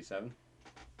 77?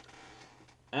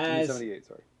 78,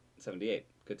 sorry. 78.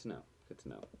 Good to know. Good to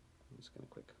know. I'm just going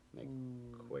to make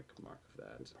a quick mark of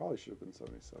that. It probably should have been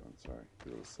 77, sorry.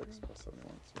 It was 6 plus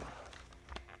 71, so.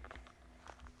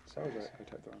 Sorry, I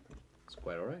typed the wrong thing. It's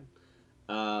quite alright.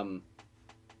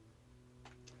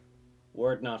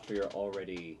 Were it not for your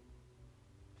already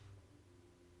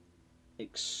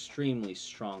extremely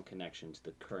strong connection to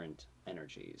the current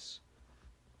energies,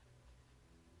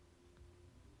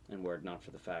 and were it not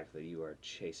for the fact that you are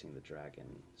chasing the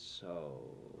dragon so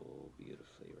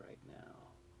beautifully right now,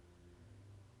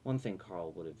 one thing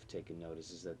Carl would have taken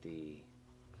notice is that the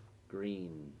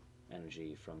green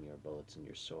energy from your bullets and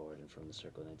your sword and from the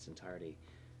circle in its entirety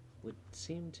would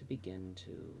seem to begin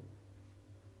to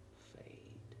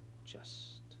fade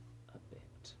just a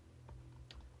bit.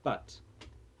 But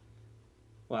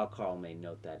while Carl may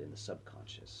note that in the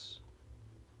subconscious,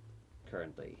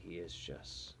 currently he is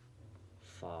just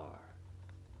far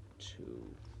too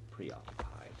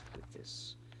preoccupied with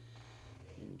this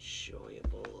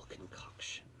enjoyable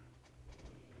concoction.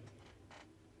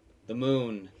 The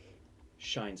moon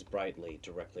shines brightly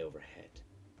directly overhead.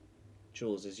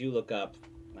 Jules, as you look up,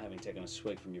 having taken a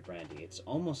swig from your brandy, it's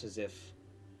almost as if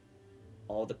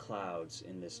all the clouds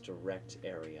in this direct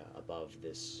area above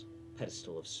this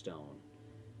pedestal of stone,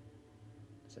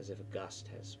 it's as if a gust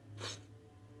has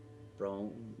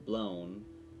blown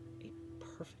a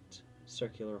perfect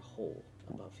circular hole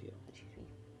above you.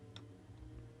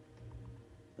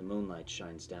 The moonlight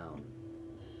shines down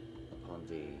upon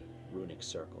the runic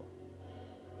circle,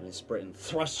 and Miss Britton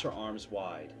thrusts her arms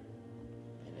wide,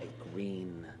 and a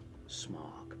green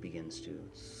smog begins to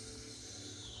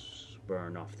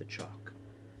burn off the chalk,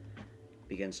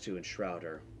 begins to enshroud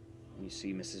her, and you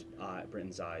see Mrs.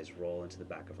 Britton's eyes roll into the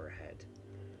back of her head.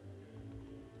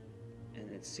 And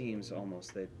it seems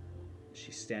almost that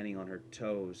she's standing on her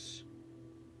toes.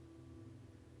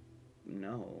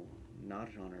 No, not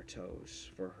on her toes,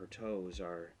 for her toes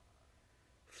are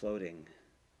floating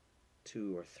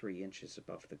 2 or 3 inches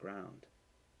above the ground.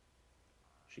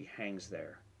 She hangs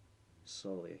there,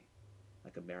 slowly,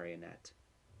 like a marionette.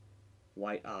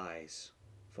 White eyes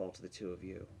fall to the two of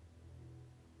you,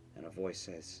 and a voice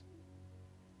says,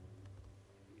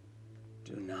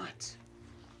 "Do not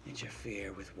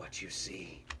Interfere with what you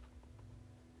see,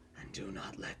 and do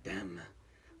not let them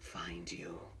find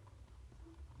you.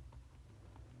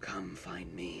 Come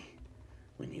find me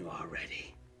when you are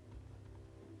ready.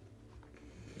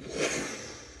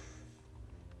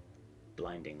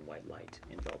 Blinding white light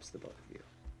envelops the both of you.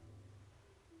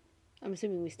 I'm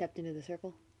assuming we stepped into the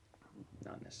circle.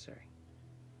 Not necessary.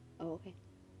 Oh, okay.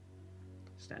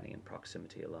 Standing in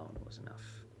proximity alone was enough.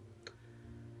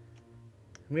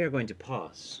 We are going to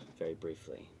pause very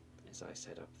briefly as I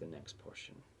set up the next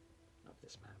portion of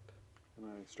this map. And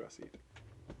I stress eat.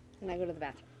 And I go to the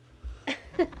bathroom.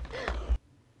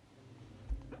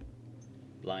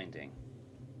 Blinding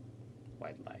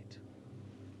white light.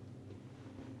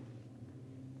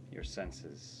 Your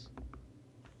senses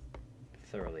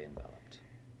thoroughly enveloped.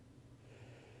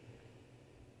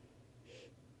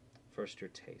 First, your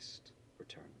taste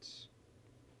returns.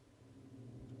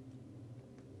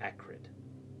 Acrid,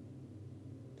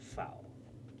 foul,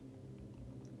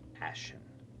 ashen,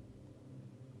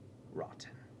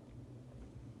 rotten.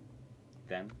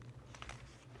 Then,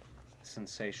 the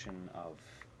sensation of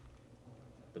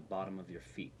the bottom of your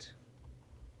feet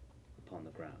upon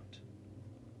the ground.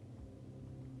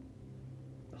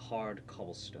 The hard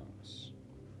cobblestones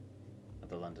of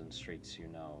the London streets you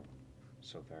know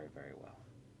so very, very well.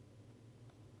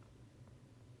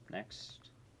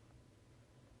 Next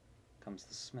comes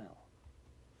the smell.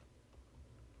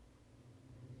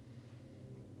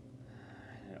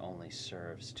 And it only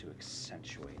serves to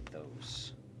accentuate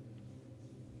those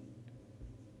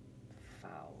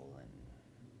foul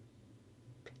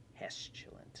and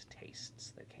pestilent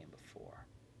tastes that came before.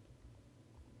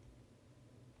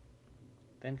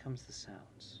 Then comes the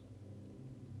sounds.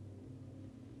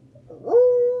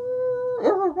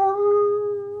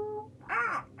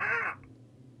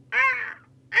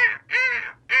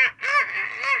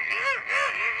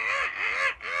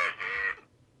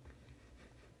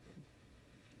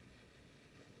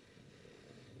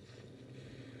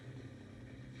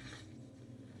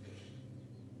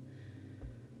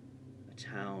 A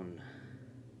town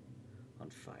on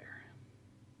fire.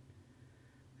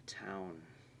 A town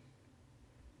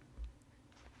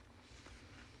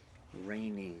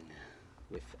raining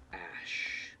with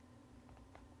ash.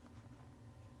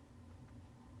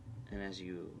 And as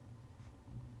you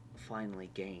finally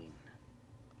gain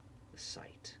the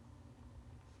sight,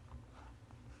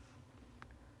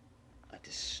 a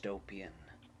dystopian,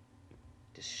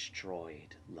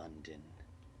 destroyed London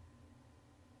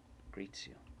greets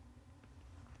you.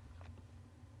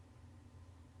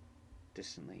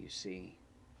 Distantly you see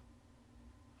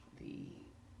the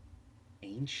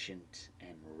ancient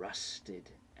and rusted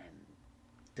and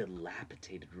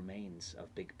dilapidated remains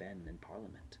of Big Ben and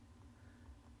Parliament.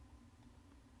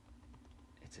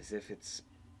 It's as if it's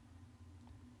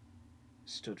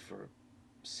stood for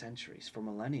centuries, for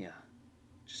millennia,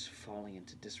 just falling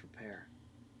into disrepair.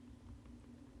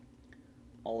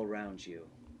 All around you,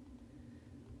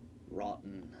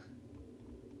 rotten,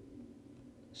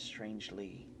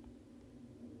 strangely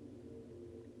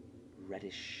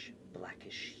reddish,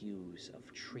 blackish hues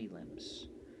of tree limbs.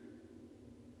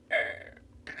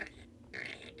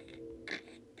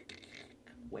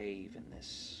 Wave in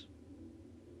this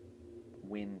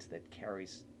wind that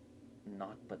carries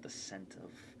naught but the scent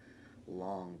of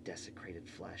long desecrated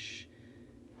flesh.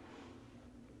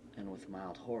 And with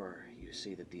mild horror, you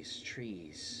see that these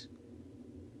trees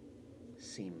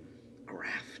seem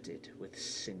grafted with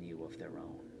sinew of their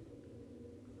own.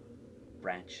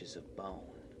 Branches of bone,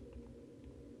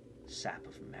 sap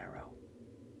of marrow.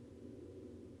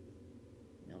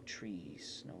 No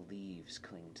trees, no leaves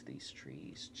cling to these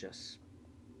trees, just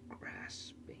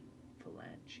grasping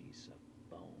phalanges of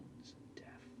bones and death.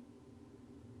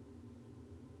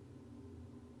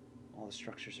 All the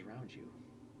structures around you,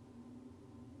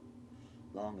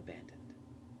 long abandoned,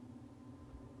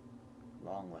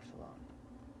 long left alone.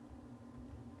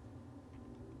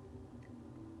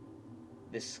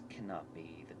 This cannot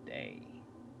be the day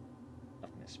of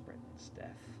Miss Britton's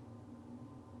death.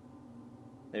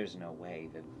 There's no way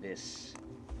that this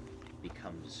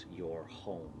becomes your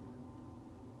home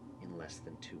in less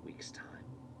than 2 weeks' time.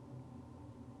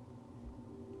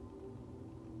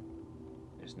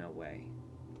 There's no way.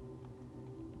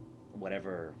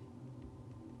 Whatever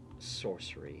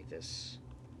sorcery this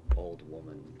old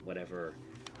woman, whatever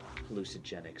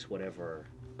hallucinogenics, whatever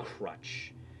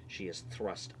crutch she has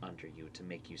thrust under you to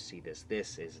make you see this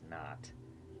is not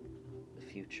the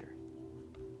future.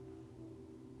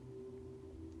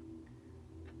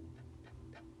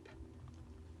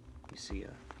 You see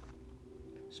a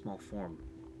small form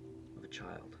of a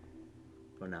child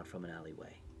run out from an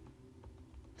alleyway.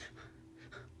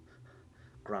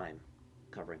 grime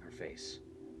covering her face.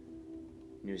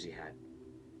 Newsy hat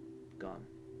gone.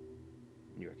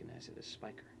 You recognize it as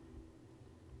Spiker.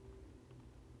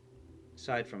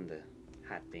 Aside from the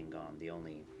hat being gone, the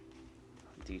only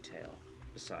detail,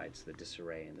 besides the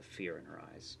disarray and the fear in her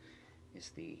eyes, is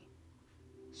the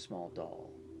small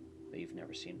doll that you've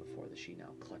never seen before that she now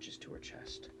clutches to her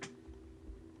chest.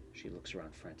 She looks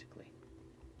around frantically.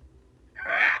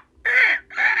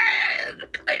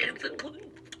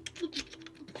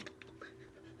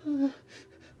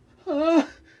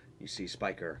 You see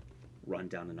Spiker run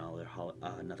down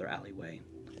another alleyway,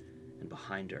 and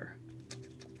behind her,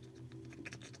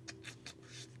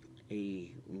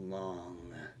 a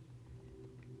long,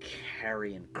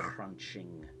 carrion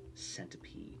crunching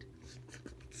centipede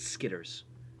skitters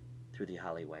through the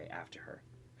alleyway after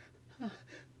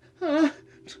her.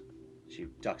 She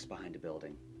ducks behind a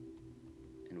building,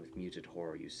 and with muted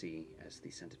horror you see as the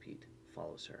centipede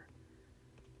follows her.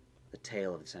 The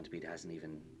tail of the centipede hasn't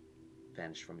even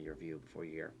vanished from your view before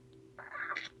you hear.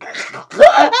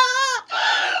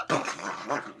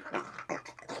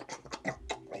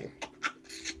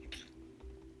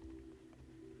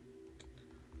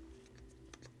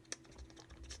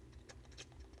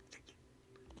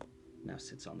 Now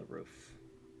sits on the roof.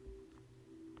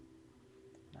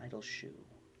 An idle shoe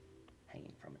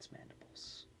hanging from its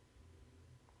mandibles.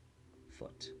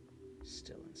 Foot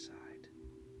still inside.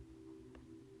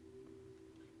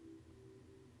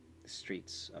 The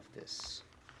streets of this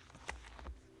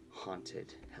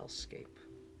haunted hellscape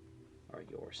are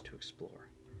yours to explore.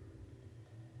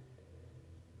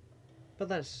 But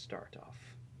let us start off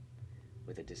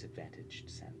with a disadvantaged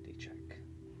sanity check.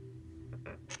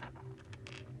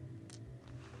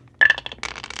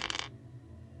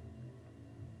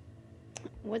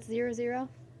 What's 0, 0?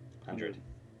 100.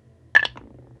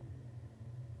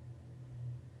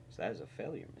 So that is a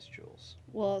failure, Miss Jules.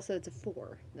 Well, so it's a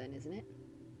 4 then, isn't it?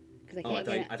 Because Oh, I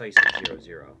get thought you said 0,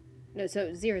 0. No,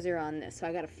 so 0, 0 on this, so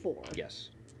I got a 4. Yes,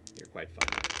 you're quite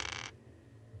fine.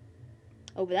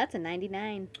 Oh, but that's a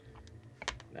 99.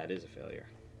 That is a failure.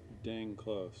 Dang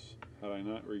close. Had I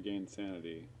not regained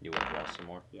sanity. You would have lost some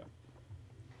more? Yeah.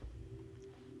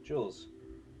 Jules,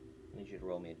 I need you to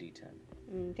roll me a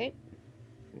d10. Okay.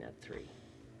 Net 3.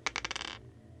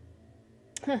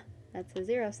 That's a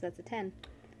 0, so that's a 10.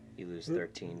 You lose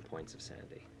 13 points of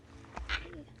sanity.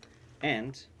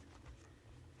 And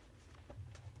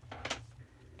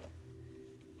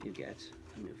you get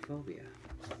a new phobia.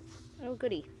 Oh,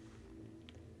 goody.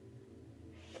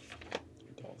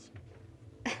 Dolls.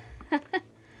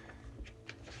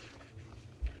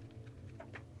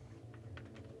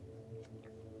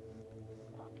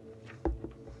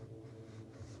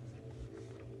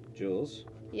 Jules?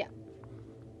 Yeah.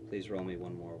 Please roll me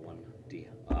one more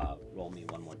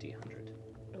D100.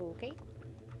 Okay.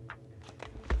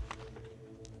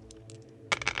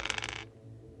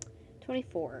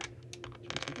 $24.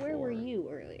 Where were you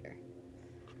earlier?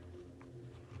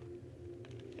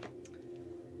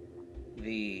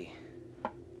 The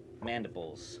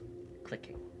mandibles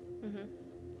clicking Mm-hmm.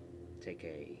 take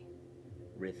a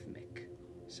rhythmic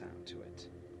sound to it.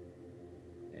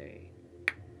 A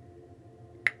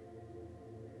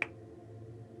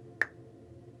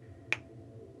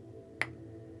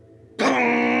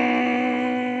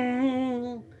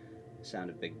sound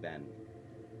of Big Ben,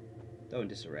 though in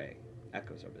disarray,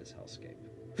 echoes over this hellscape.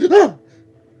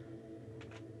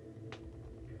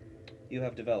 You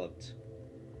have developed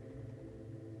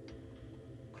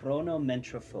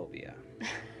chronometrophobia.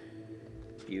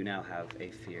 You now have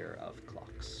a fear of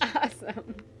clocks.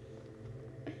 Awesome.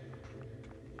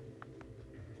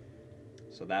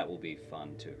 So that will be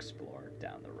fun to explore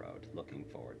down the road. Looking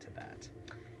forward to that.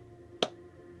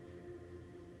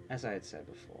 As I had said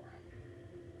before,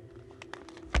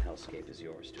 the hellscape is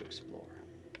yours to explore.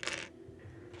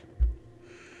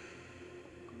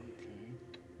 Okay.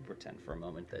 Pretend for a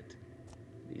moment that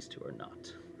these two are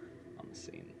not on the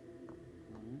scene.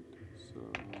 Alright. So,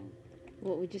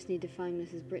 Well, we just need to find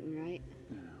Mrs. Britton, right?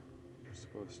 yeah. We're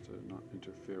supposed to not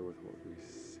interfere with what we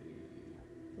see.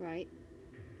 Right.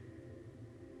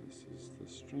 This is the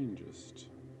strangest.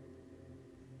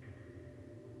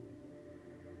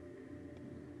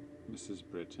 Mrs.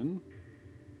 Britton.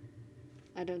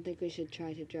 I don't think we should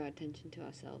try to draw attention to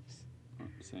ourselves. Oh,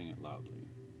 saying it loudly.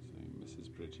 Saying Mrs.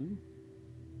 Britton.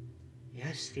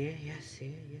 Yes, dear, yes,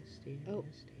 dear, yes, dear, Oh.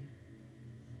 yes, dear.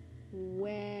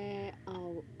 Where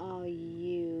are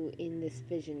you in this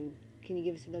vision? Can you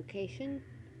give us a location?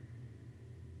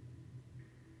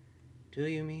 Do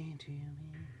you mean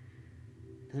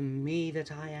the me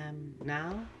that I am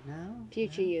now?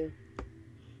 Future now? you.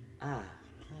 Ah.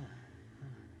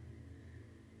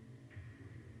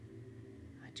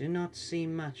 do not see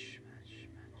much.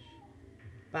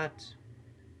 But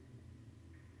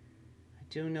I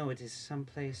do know it is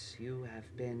someplace you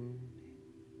have been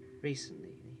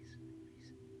recently.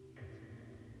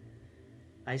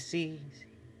 I see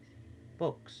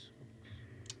books.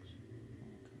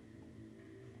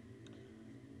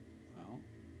 Well,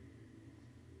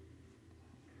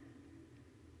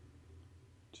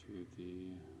 to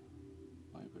the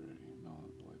library. No,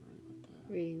 not the library, but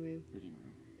the Reading room. reading room.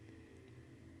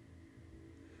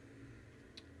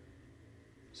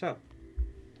 So,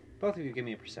 both of you give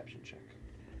me a perception check.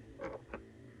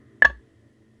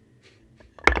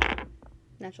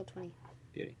 Natural 20.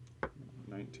 Beauty.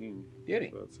 19. Beauty.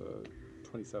 So that's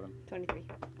 27. 23.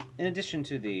 In addition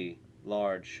to the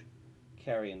large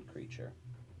carrion creature,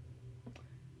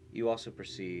 you also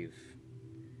perceive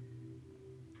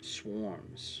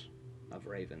swarms of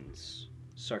ravens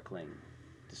circling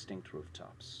distinct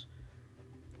rooftops.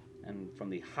 And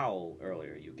from the howl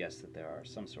earlier, you guess that there are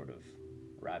some sort of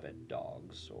rabid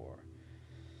dogs, or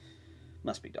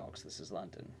must be dogs, this is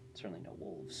London, certainly no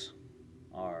wolves,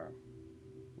 are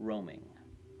roaming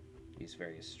these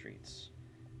various streets.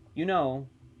 You know,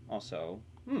 also,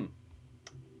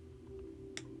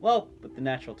 well, with the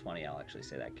natural 20, I'll actually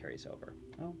say that carries over.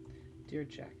 Oh, dear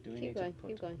Jack, do we need to put...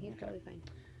 Keep going. He's Okay. totally fine.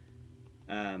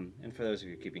 And for those of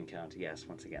you keeping count, yes,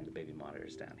 once again, the baby monitor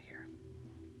is down here.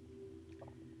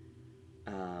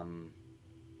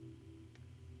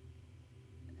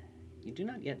 You do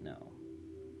not yet know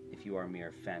if you are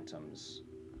mere phantoms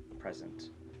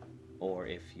present, or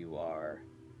if you are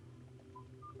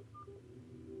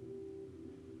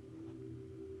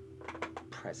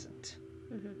present.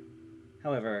 Mm-hmm.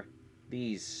 However,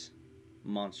 these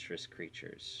monstrous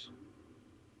creatures,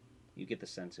 you get the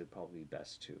sense it would probably be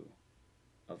best to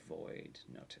avoid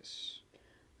notice.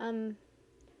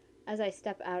 As I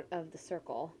step out of the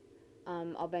circle,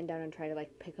 I'll bend down and try to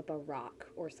pick up a rock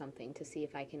or something to see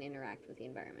if I can interact with the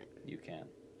environment. You can.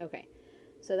 Okay,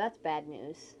 so that's bad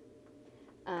news.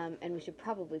 And we should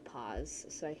probably pause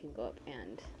so I can go up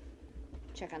and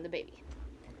check on the baby.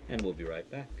 And we'll be right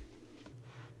back.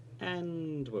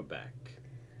 And we're back.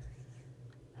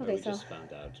 Okay, we so just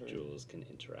found out Jules can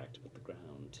interact with the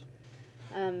ground.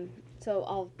 so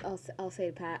I'll say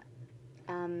to Pat,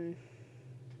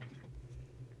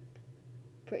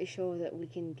 pretty sure that we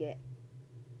can get.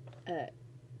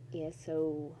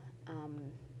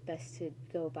 Best to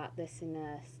go about this in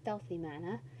a stealthy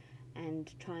manner,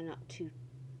 and try not to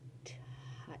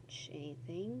touch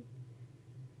anything.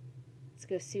 Let's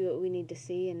go see what we need to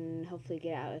see, and hopefully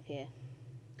get out of here.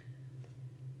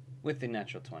 With the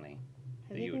natural 20.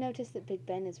 Have you noticed that Big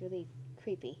Ben is really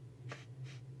creepy?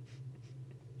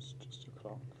 It's just a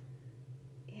clock.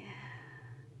 Yeah.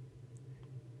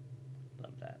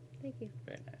 Love that. Thank you.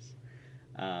 Very nice.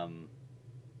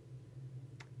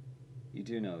 You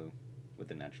do know, with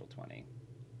the natural 20,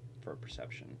 for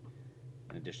perception,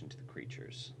 in addition to the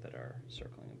creatures that are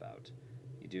circling about,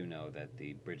 you do know that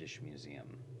the British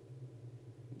Museum,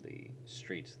 the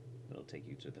street that'll take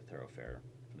you to the thoroughfare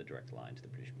for the direct line to the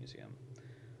British Museum,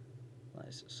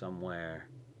 lies somewhere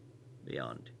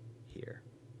beyond here.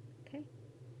 Okay.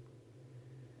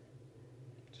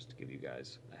 Just to give you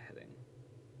guys a heading.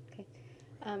 Okay.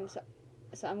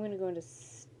 So I'm going to go into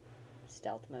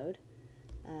stealth mode.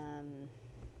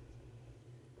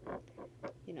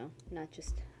 Not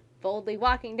just boldly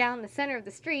walking down the center of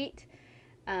the street.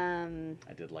 I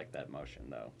did like that motion,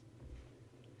 though.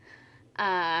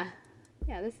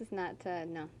 Yeah, this is not,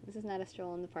 this is not a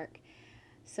stroll in the park.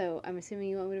 So I'm assuming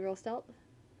you want me to roll stealth?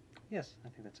 Yes, I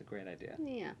think that's a great idea.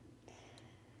 Yeah.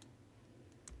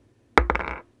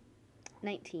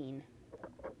 19.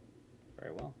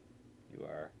 Very well. You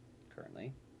are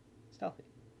currently stealthy.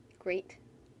 Great.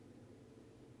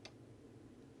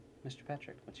 Mr.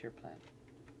 Patrick, what's your plan?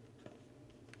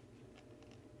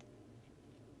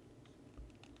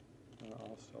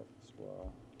 I'll stealth as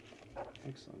well.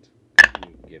 Excellent. Can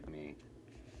you give me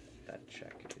that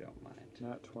check if you don't mind?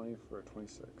 Nat 20 for a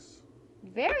 26.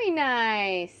 Very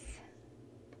nice.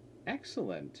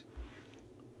 Excellent.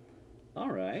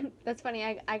 All right. That's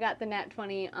funny. I got the nat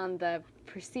 20 on the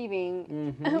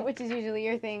perceiving, Mhm. which is usually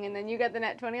your thing, and then you got the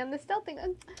nat 20 on the stealthing.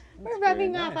 We're very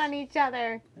rubbing off nice. on each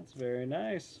other. That's very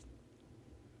nice.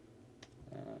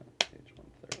 Page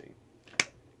 130.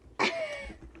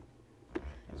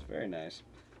 That's very nice.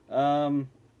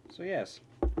 So yes.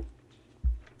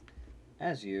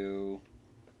 As you...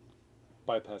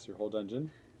 Bypass your whole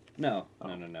dungeon. No,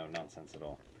 nonsense at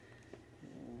all.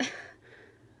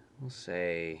 We'll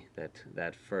say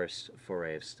that first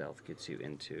foray of stealth gets you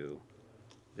into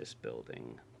this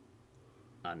building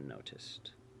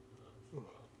unnoticed.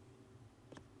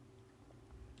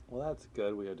 Well, that's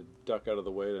good. We had to duck out of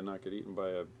the way to not get eaten by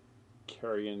a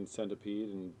carrion centipede,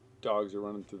 and dogs are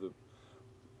running through the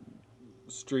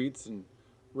streets, and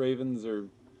ravens are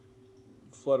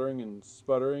fluttering and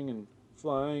sputtering and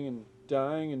flying and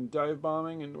dying and dive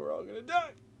bombing, and we're all gonna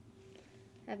die.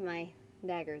 I have my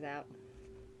daggers out.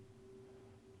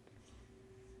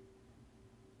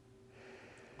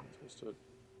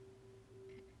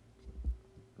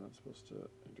 We're not supposed to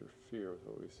interfere with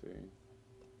what we see.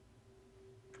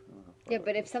 Yeah,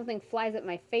 but if something flies at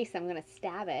my face, I'm gonna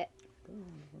stab it.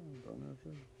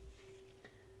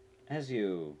 As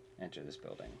you enter this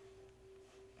building,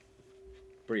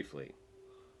 briefly,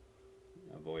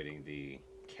 avoiding the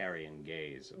carrion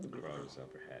gaze of the crows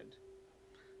overhead,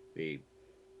 the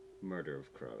murder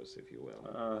of crows, if you will.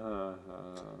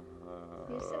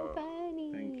 You're so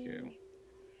funny. Thank you.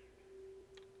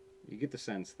 You get the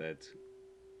sense that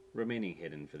remaining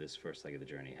hidden for this first leg of the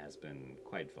journey has been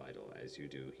quite vital, as you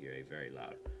do hear a very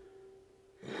loud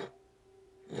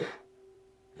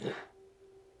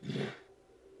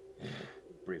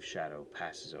brief shadow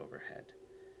passes overhead.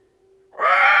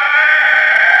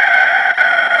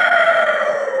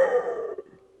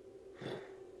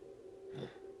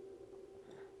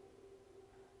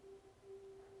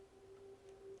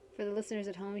 For the listeners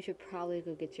at home, you should probably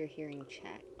go get your hearing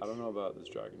checked. I don't know about this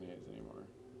dragon haze anymore.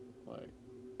 Like,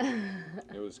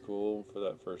 it was cool for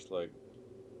that first, 30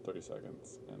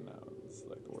 seconds, and now it's,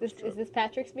 the worst trip. Is this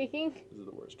Patrick speaking? This is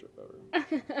the worst trip ever.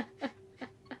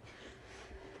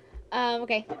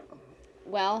 Okay.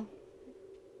 Well,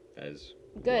 As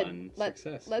good. one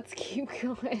success. Let's keep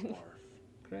going.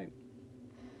 Great.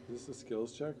 Is this a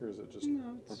skills check, or is it just...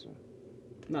 No, it's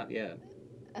not yet.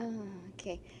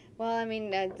 Okay. Well, I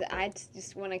mean, I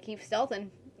just want to keep stealthing.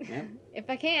 Yep. If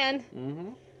I can. Mm-hmm.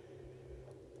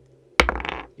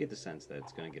 You get the sense that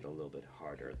it's going to get a little bit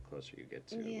harder the closer you get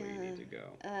to where you need to go.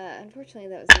 Unfortunately,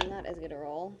 that was not as good a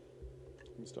roll.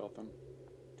 I'm stealthing.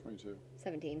 22.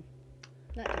 17.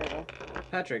 Not terrible.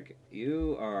 Patrick,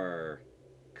 you are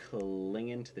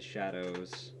clinging to the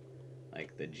shadows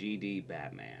like the GD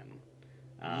Batman.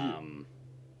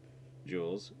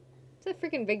 Jules. It's a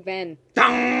freaking Big Ben.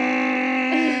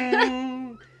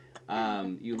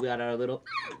 You let out a little,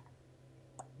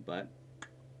 but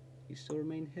you still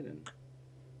remain hidden.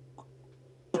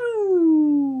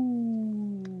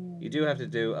 You do have to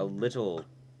do a little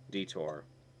detour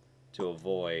to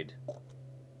avoid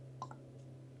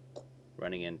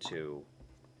running into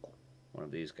one of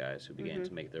these guys who began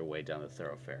to make their way down the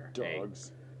thoroughfare.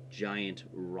 Dogs. A giant,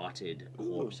 rotted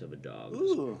corpse of a dog.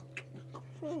 Ooh.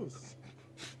 Gross.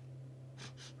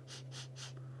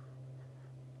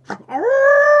 I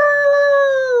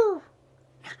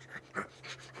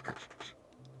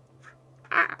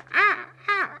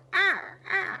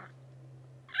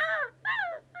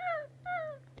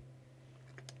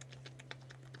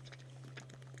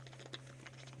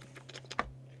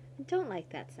don't like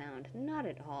that sound. Not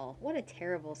at all. What a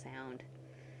terrible sound.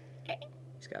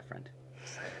 He's got a friend.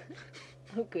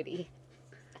 Oh, goody.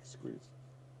 Squeeze.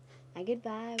 I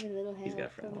goodbye with a little He's got a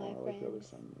help friend. from Oh, my I like the other friends.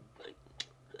 side.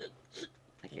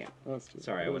 I can't. That's cute.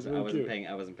 Sorry, I That was wasn't really cute. paying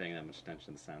that much attention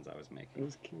to the sounds I was It making.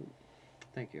 was cute.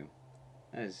 Thank you.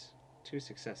 That is 2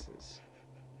 successes.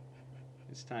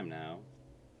 It's time now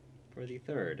for the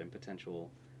third and potential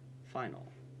final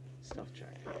stealth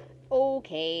check.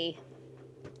 Okay.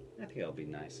 I think I'll be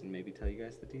nice and maybe tell you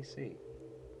guys the DC. I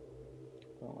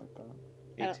don't like that.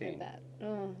 I don't 18. like that.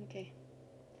 Oh, okay.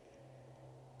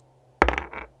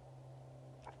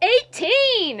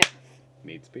 18!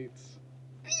 Meets beats.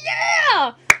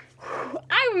 Yeah!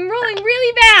 I'm rolling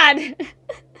really bad.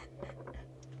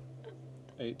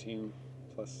 18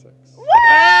 plus 6. Woo!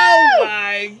 Oh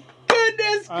my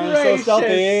goodness I'm so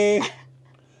stealthy.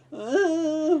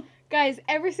 Guys,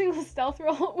 every single stealth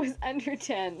roll was under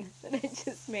 10 that I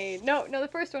just made. No, the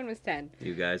first one was 10.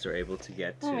 You guys are able to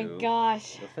get to Oh my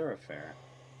gosh. the thoroughfare,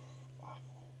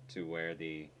 to where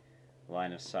the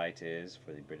line of sight is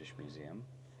for the British Museum.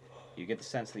 You get the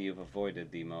sense that you've avoided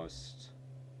the most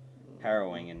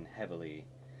harrowing and heavily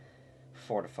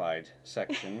fortified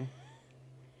section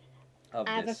of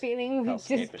I have a this feeling we just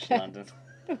hellscapish got London.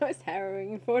 the most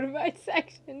harrowing and fortified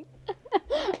section.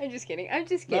 I'm just kidding. No,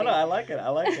 I like it. I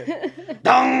like it.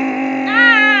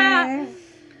 Ah!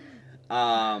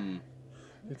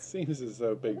 It seems as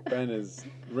though Big Ben is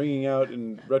ringing out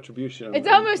in retribution. It's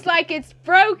almost like it's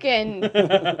broken.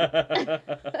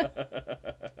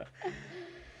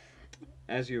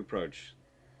 As you approach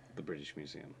the British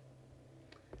Museum,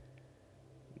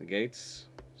 the gates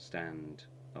stand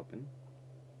open,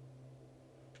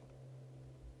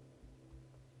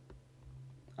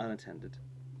 unattended.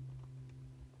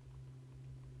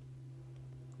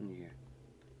 And you hear.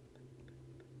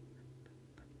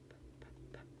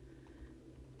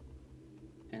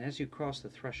 And as you cross the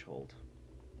threshold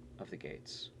of the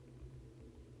gates,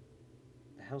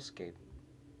 the hellscape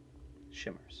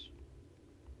shimmers,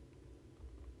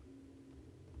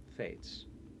 fades,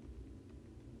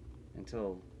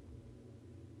 until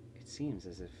it seems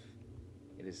as if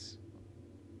it is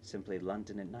simply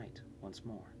London at night once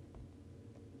more.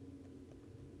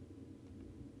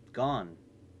 Gone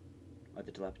are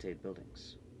the dilapidated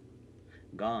buildings.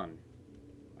 Gone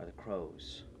are the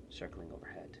crows circling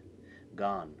overhead.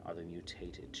 Gone are the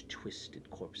mutated, twisted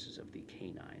corpses of the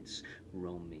canines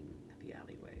roaming the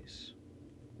alleyways.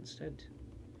 Instead,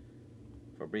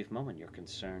 for a brief moment, you're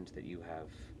concerned that you have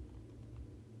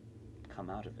come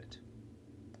out of it,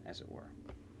 as it were.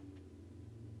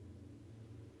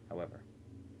 However,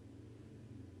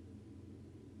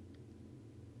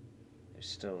 there's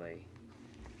still a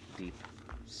deep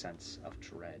sense of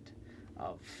dread,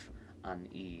 of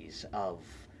unease, of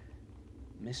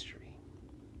mystery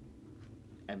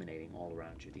emanating all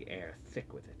around you, the air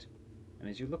thick with it. And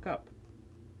as you look up,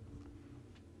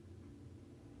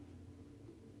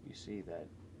 you see that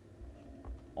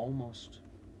almost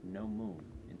no moon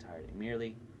entirely,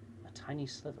 merely a tiny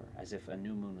sliver, as if a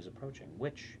new moon was approaching,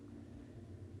 which,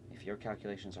 if your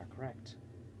calculations are correct,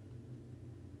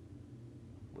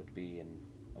 would be in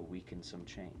a week and some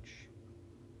change.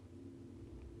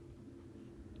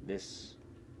 This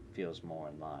feels more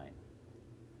in line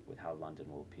with how London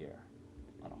will appear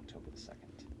on October the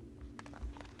 2nd.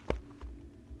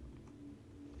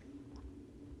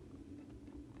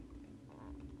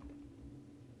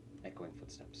 Echoing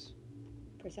footsteps.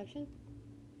 Perception?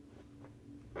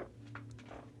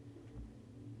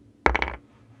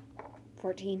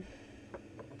 $14.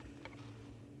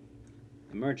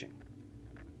 Emerging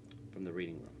from the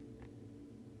reading room,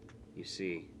 you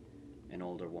see an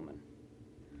older woman,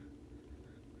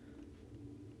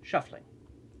 shuffling,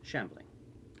 shambling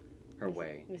her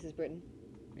way, Mrs. Britton.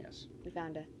 yes, We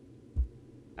found her.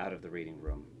 out of the reading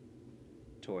room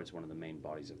towards one of the main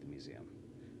bodies of the museum.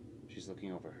 She's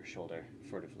looking over her shoulder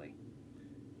furtively.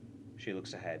 She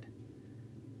looks ahead,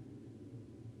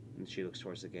 and she looks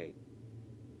towards the gate,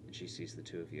 and she sees the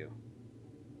two of you.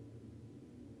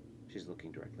 She's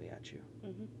looking directly at you.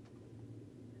 Mm-hmm.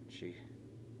 She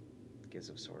gives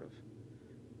a sort of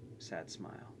sad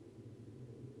smile.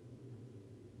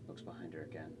 Looks behind her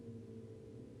again.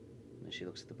 And then she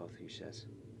looks at the both of you, says,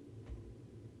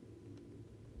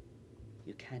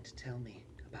 "You can't tell me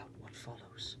about what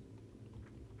follows.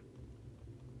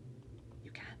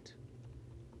 You can't."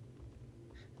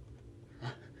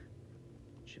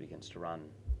 She begins to run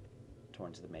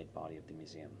towards the main body of the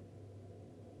museum.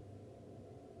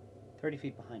 30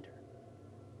 feet behind her,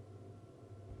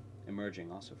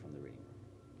 emerging also from the reading room,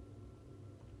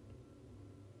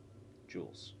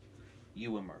 Jules,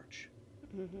 you emerge,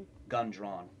 gun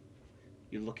drawn.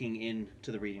 You're looking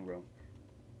into the reading room.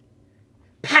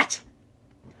 Pat!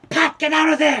 Pat, get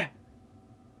out of there!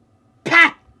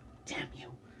 Pat! Damn you.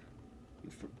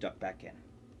 You duck back in.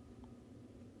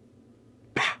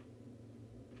 Pat!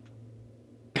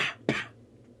 Pat! Pat!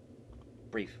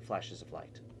 Brief flashes of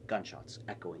light. Gunshots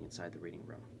echoing inside the reading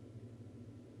room.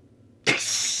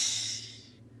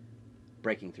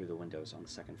 Breaking through the windows on the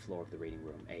second floor of the reading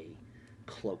room, a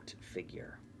cloaked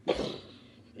figure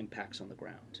impacts on the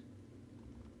ground.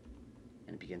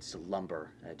 And it begins to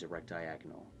lumber at a direct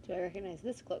diagonal. Do I recognize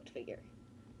this cloaked figure?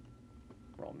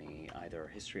 Roll me either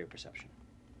history or perception.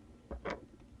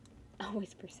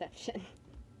 Always perception.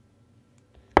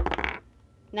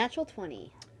 Natural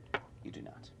 20. You do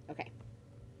not. Okay.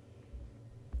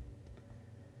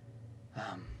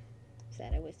 Um,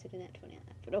 Sad I wasted a nat 20 on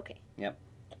that, but okay. Yep.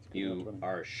 You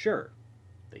are sure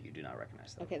that you do not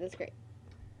recognize them. Okay, that's great.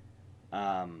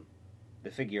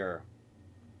 The figure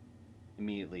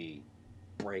immediately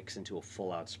breaks into a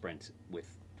full-out sprint with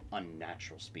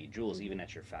unnatural speed. Jules, even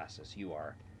at your fastest, you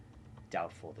are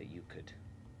doubtful that you could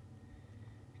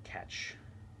catch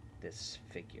this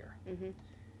figure. Mm-hmm.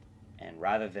 And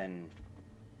rather than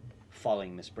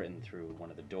following Miss Britton through one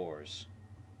of the doors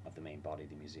of the main body of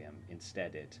the museum,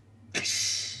 instead it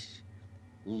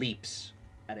leaps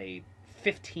at a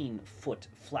 15-foot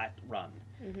flat run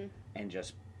and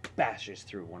just bashes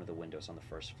through one of the windows on the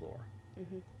first floor.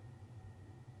 Mm-hmm.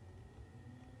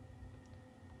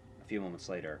 A few moments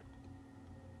later,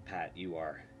 Pat, you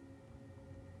are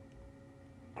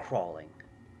crawling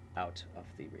out of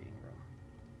the reading room.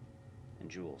 And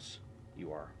Jules,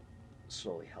 you are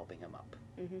slowly helping him up.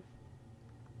 Mm-hmm.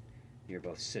 You're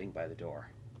both sitting by the door,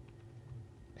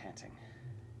 panting.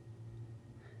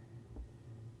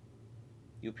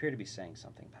 You appear to be saying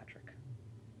something, Patrick.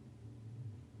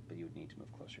 you would need to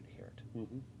move closer to hear it.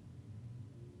 Mm-hmm.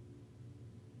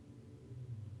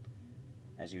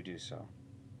 As you do so,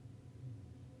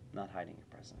 not hiding your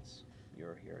presence,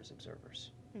 you're here as observers.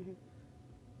 Mm-hmm.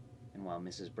 And while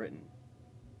Mrs. Britton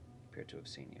appear to have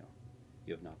seen you,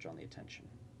 you have not drawn the attention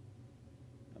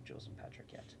of Jules and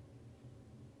Patrick yet.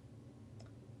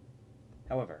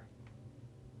 However,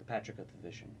 the Patrick of the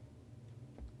vision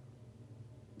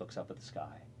looks up at the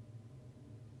sky,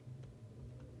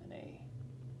 and a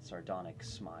sardonic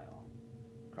smile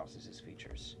crosses his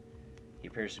features. He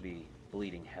appears to be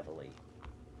bleeding heavily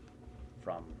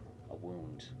from a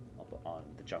wound up on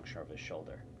the juncture of his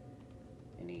shoulder,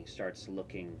 and he starts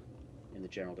looking in the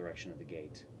general direction of the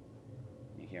gate.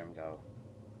 You hear him go,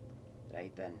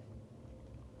 "Right then.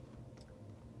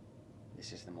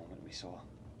 This is the moment we saw.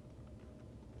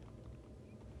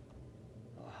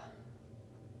 Oh,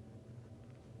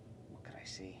 what could I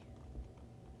see?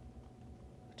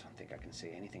 I don't think I can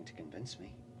see anything to convince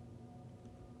me.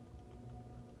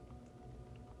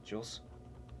 Jules?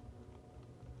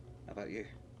 How about you?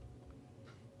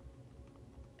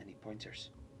 Any pointers?"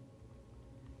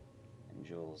 And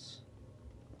Jules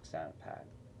looks down at Pat.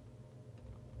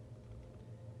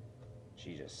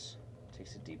 She just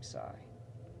takes a deep sigh.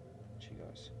 She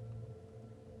goes,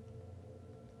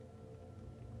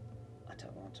 "I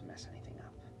don't want to mess anything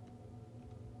up.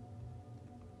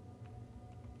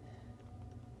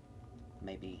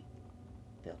 Maybe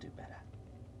they'll do better."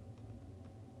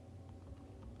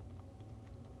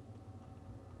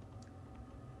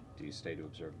 Do you stay to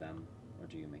observe them, or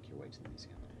do you make your way to the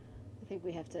museum? I think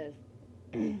we have to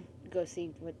go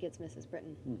see what gets Mrs.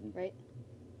 Britton, Mm-hmm. right?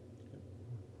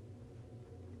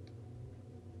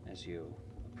 As you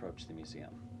approach the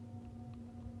museum,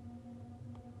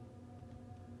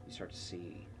 you start to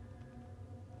see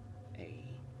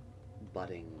a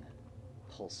budding,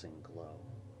 pulsing glow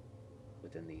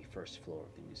within the first floor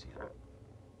of the museum.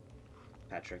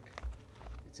 Patrick,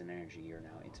 it's an energy you're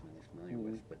now intimately familiar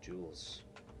with, but Jules,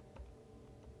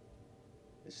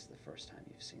 this is the first time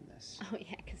you've seen this. Oh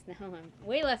yeah, because now I'm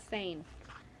way less sane.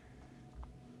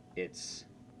 It's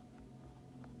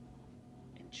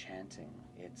enchanting,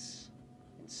 it's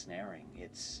ensnaring,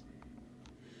 it's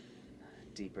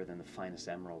deeper than the finest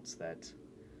emeralds that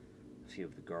a few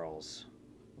of the girls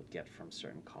would get from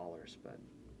certain collars, but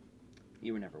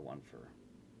you were never one for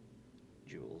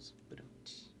jewels.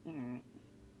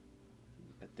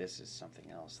 But this is something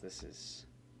else. This is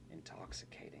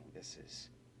intoxicating. This is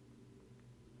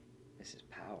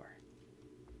power.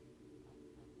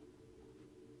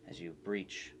 As you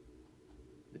breach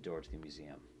the door to the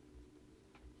museum,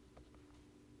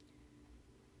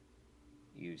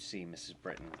 you see Mrs.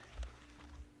 Britton.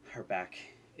 Her back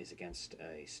is against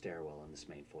a stairwell in this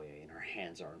main foyer, and her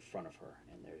hands are in front of her,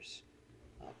 and there's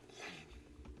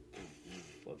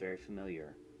a very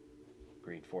familiar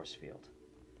green force field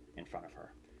in front of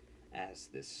her, as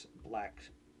this black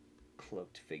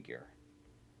cloaked figure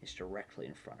is directly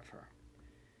in front of her.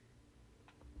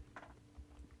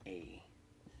 A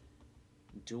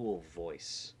dual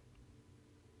voice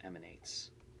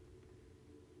emanates,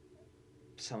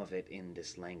 some of it in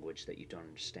this language that you don't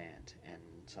understand, and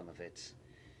some of it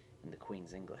in the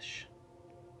Queen's English,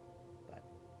 but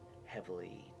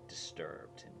heavily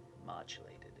disturbed and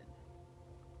modulated.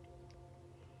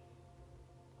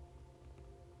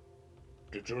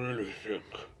 Did you really think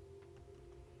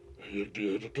you'd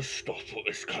be able to stop what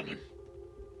is coming?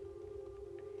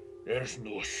 There's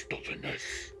no stopping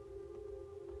this.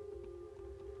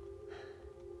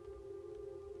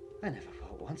 I never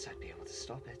thought once I'd be able to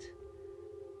stop it.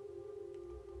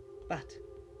 But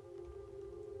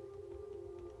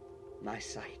my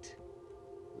sight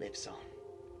lives on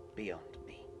beyond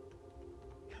me.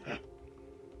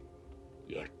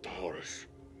 Your powers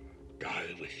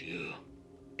die with you,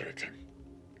 Britain.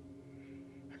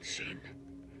 And soon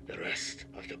the rest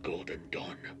of the Golden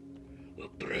Dawn will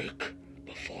break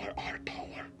before our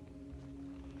power.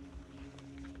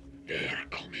 They are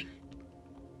coming.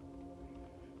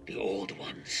 The Old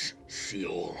Ones see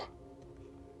all.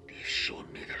 They've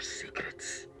shown me their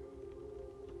secrets.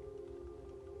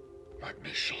 Let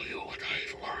me show you what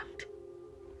I've learned.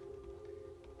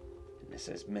 And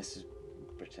Mrs.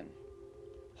 Britton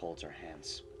holds her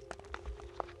hands.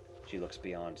 She looks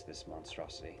beyond this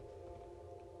monstrosity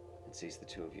and sees the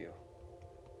two of you.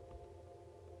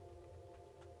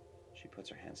 She puts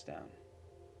her hands down,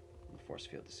 and the force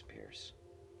field disappears.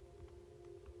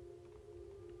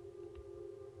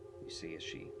 You see as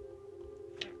she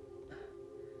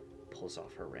pulls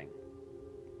off her ring,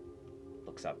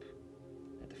 looks up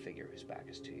at the figure whose back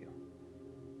is to you.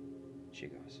 She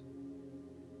goes,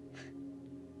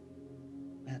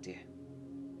 "Well, dear,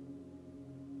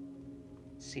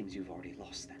 Seems you've already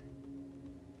lost then.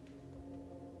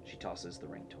 She tosses the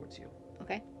ring towards you.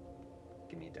 Okay.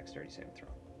 Give me a dexterity saving throw.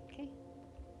 Okay.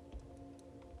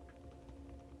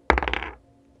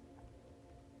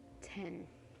 10.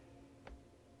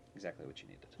 Exactly what you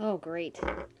needed. Oh, great.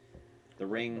 The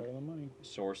ring Right on the money.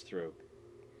 soars through.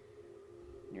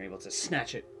 You're able to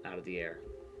snatch it out of the air.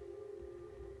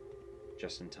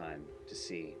 Just in time to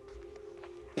see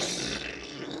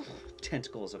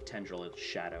tentacles of tendril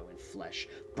shadow and flesh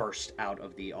burst out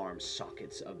of the arm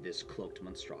sockets of this cloaked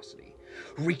monstrosity,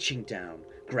 reaching down,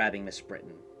 grabbing Miss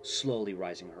Britton, slowly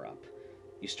rising her up.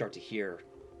 You start to hear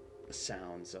the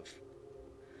sounds of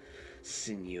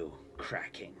sinew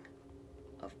cracking,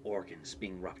 of organs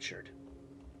being ruptured.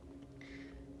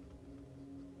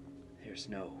 There's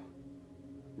no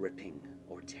ripping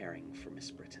or tearing for Miss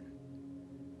Britton,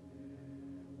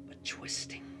 but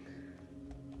twisting.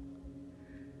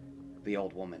 The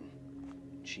old woman,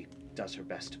 she does her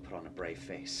best to put on a brave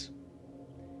face.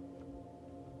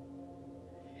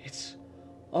 It's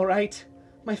all right,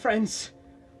 my friends.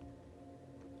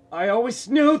 I always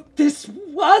knew this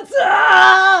was...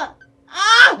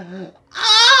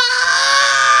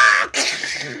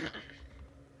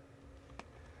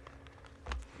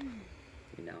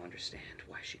 You now understand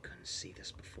why she couldn't see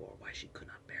this before, why she could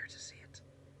not bear to see it.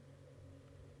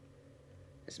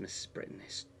 As Miss Britton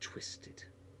is twisted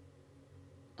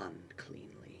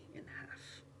uncleanly in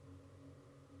half,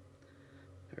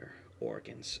 her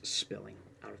organs spilling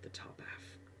out of the top half,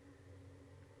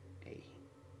 a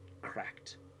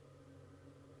cracked,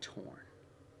 torn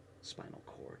spinal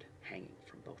cord hanging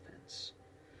from both ends,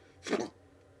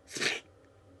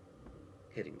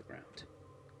 hitting the ground.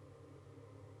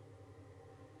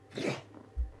 The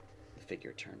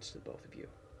figure turns to both of you,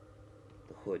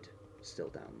 the hood still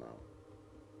down low,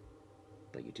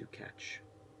 but you do catch,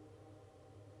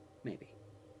 maybe,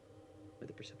 with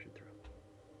a perception throw.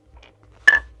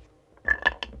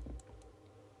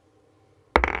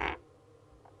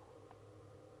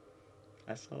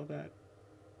 I saw that.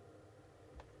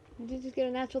 Did you just get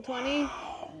a natural 20?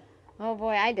 Oh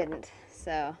boy, I didn't.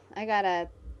 So I got a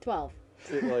 12.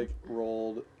 It like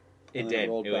rolled. It and then did. It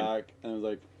rolled It went- back, and it was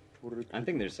like. I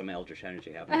think there's some eldritch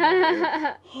energy happening.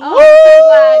 Oh, I'm so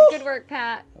glad. Good work,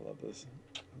 Pat. I love this.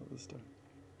 I love this stuff.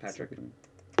 Patrick,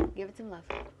 Give it some love.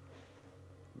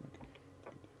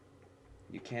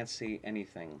 you can't see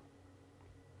anything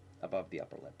above the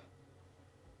upper lip.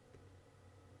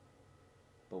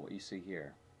 But what you see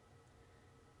here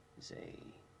is a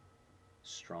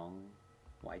strong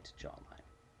white jawline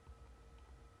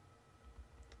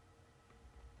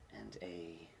and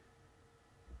a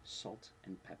salt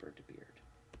and peppered beard.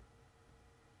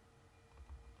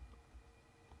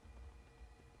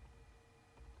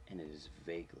 And it is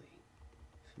vaguely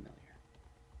familiar.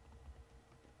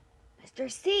 Mr.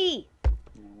 C!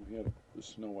 No, he had a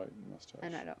Snow White mustache. I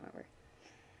don't remember.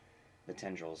 The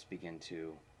tendrils begin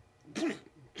to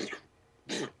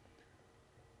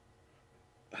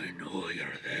I know you're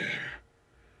there.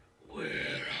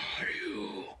 Where are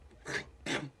you?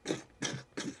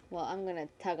 Well, I'm gonna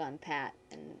tug on Pat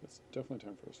and It's definitely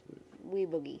time for us to leave. we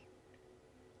boogie.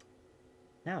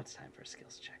 Now it's time for a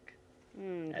skills check.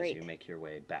 As Great. you make your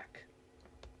way back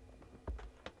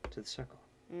to the circle.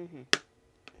 Mm-hmm.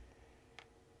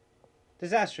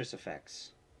 Disastrous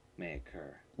effects may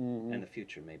occur, Mm-hmm. and the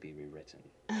future may be rewritten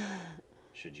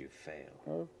should you fail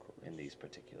Of course. in these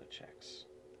particular checks.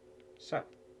 So,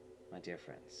 my dear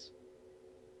friends,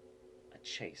 a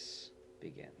chase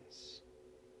begins.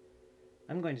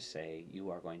 I'm going to say you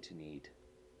are going to need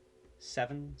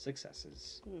 7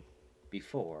 successes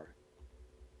before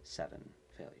 7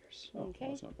 failures. Oh, Okay.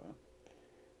 that's not bad.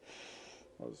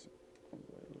 That was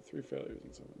 3 failures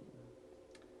and 7.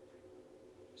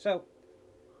 So,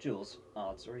 Jules,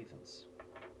 odds or evens?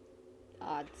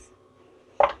 Odds.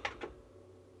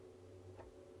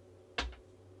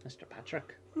 Mr.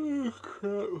 Patrick,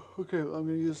 Okay, I'm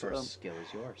gonna use first skill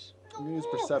is yours. I'm gonna use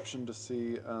perception to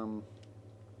see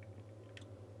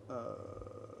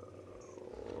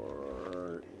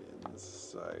or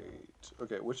insight.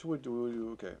 Okay, which would do we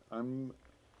do? Okay,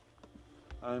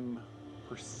 I'm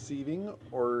perceiving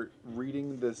or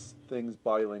reading this thing's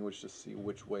body language to see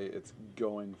which way it's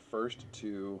going first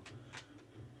to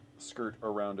skirt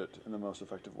around it in the most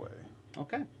effective way.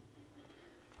 Okay.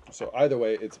 So either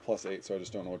way, it's +8. So I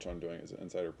just don't know which one I'm doing. Is it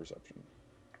insight or perception?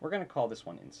 We're going to call this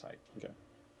one insight. Okay.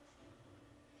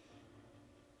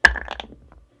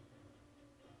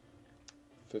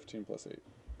 15 + 8.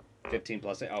 15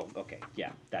 plus 8. Oh, okay.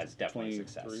 Yeah, that's definitely a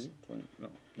success. 20, no.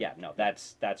 Yeah, no,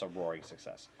 that's a roaring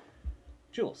success.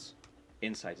 Jules,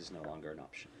 insight is no longer an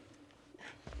option.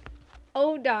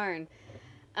 Oh darn.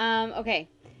 Okay.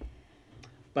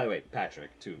 By the way,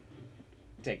 Patrick, to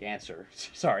take answer.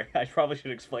 Sorry, I probably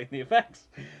should explain the effects.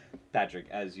 Patrick,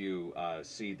 as you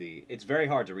see it's very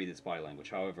hard to read its body language.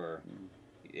 However,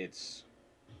 it's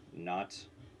not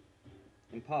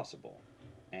impossible,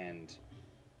 and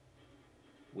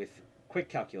with quick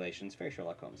calculations, very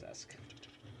Sherlock Holmes-esque.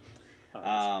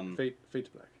 Fate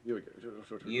to black. Here we go.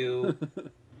 You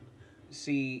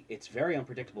see, it's very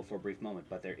unpredictable for a brief moment,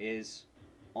 but there is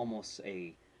almost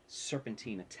a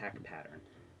serpentine attack pattern,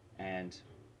 and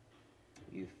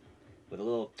you, with a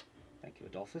little, thank you,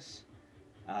 Adolphus.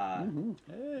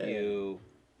 You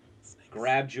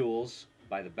grab Jules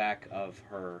by the back of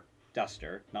her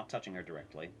duster, not touching her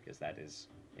directly, because that is,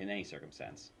 in any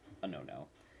circumstance, a no-no.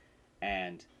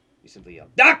 And you simply yell,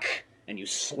 "Duck!" And you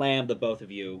slam the both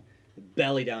of you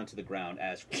belly down to the ground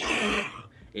as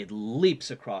it leaps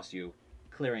across you,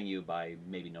 clearing you by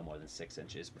maybe no more than 6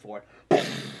 inches before it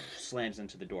slams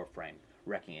into the door frame,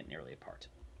 wrecking it nearly apart.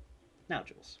 Now,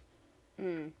 Jules.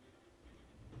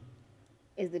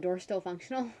 Is the door still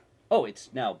functional? Oh,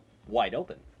 it's now wide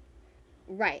open.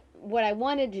 Right. What I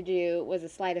wanted to do was a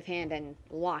sleight of hand and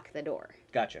lock the door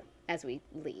Gotcha. as we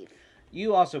leave.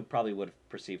 You also probably would have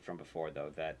perceived from before,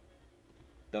 though, that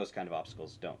those kind of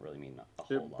obstacles don't really mean a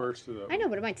whole It lot. burst through that. I know,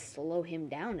 but it might slow him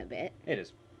down a bit. It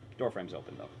is. Door frame's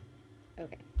open, though.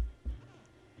 Okay.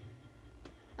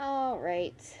 All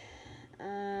right.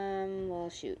 Well,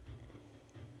 shoot.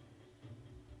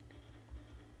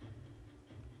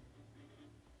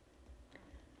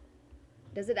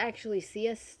 Does it actually see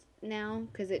us now?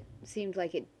 Because it seemed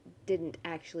like it didn't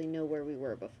actually know where we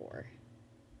were before.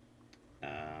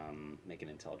 Make an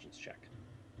intelligence check.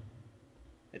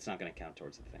 It's not going to count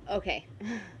towards the thing. Okay.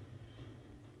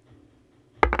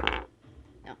 No,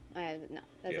 no.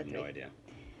 That's You a have 3. no idea.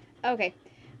 Okay.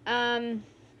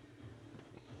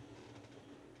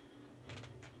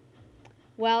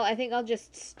 Well, I think I'll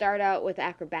just start out with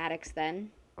acrobatics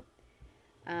then.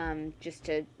 Just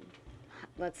to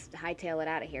let's hightail it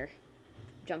out of here.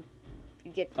 Jump,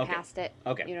 get Okay. past it.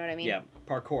 Okay. You know what I mean? Yeah,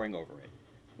 parkouring over it.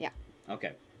 Yeah.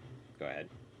 Okay. Go ahead.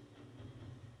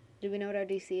 Do we know what our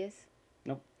DC is?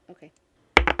 Nope. Okay.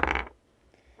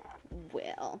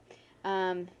 Well,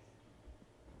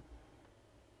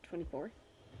 24.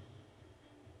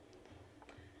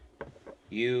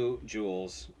 You,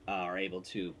 Jules, are able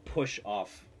to push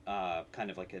off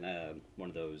kind of like in one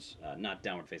of those, not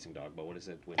downward-facing dog, but what is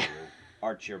it when you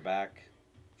arch your back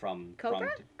from...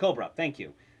 Cobra? Cobra, thank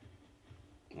you.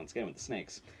 Once again with the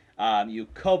snakes. You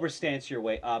cobra stance your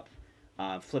way up,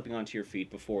 flipping onto your feet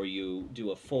before you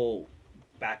do a full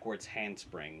backwards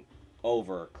handspring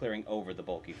over, clearing over the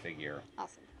bulky figure.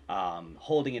 Awesome.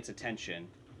 Holding its attention,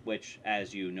 which,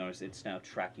 as you notice, it's now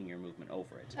tracking your movement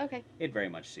over it. Okay. It very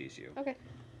much sees you. Okay.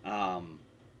 And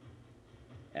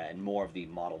more of the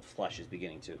mottled flesh is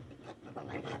beginning to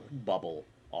bubble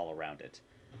all around it.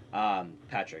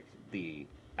 Patrick, the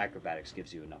acrobatics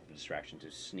gives you enough of a distraction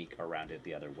to sneak around it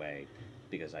the other way,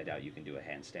 because I doubt you can do a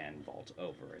handstand vault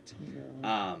over it.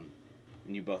 No.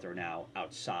 And you both are now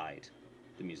outside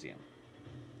the museum.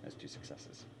 That's 2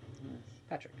 successes. Nice.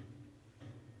 Patrick.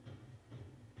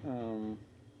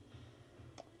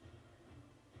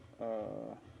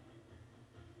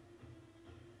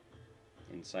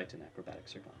 Insight and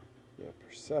acrobatics are gone. Yeah,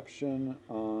 perception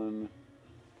on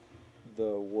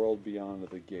the world beyond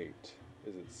the gate.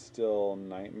 Is it still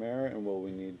nightmare, and will we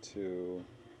need to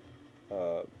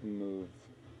move?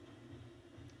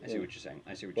 I see what you're saying.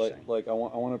 I see what you're saying. Like I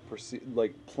want to proceed.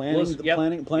 Like planning,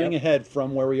 Yep, planning yep. ahead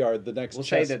from where we are. The next. We'll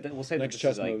chess, say that next this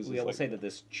chess is like, moves is we'll like- say that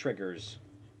this triggers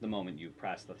the moment you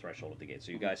pass the threshold of the gate.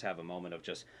 So you guys have a moment of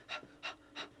just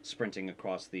sprinting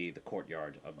across the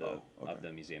courtyard of the okay. of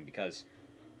the museum, because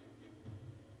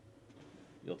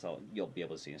you'll be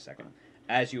able to see in a second.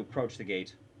 As you approach the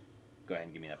gate, go ahead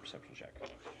and give me that perception check.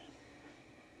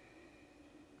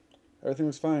 Everything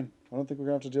was fine. I don't think we're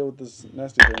gonna have to deal with this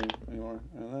nasty thing anymore.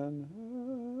 And then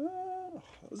that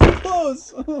was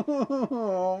close.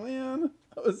 Oh man,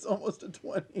 that was almost a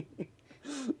 20.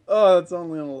 Oh, that's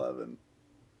only an 11.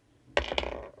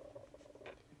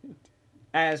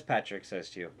 As Patrick says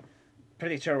to you,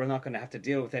 pretty sure we're not going to have to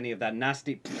deal with any of that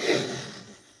nasty...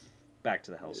 Back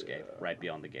to the hellscape, right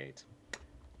beyond the gate.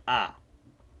 Ah,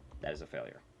 that is a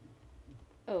failure.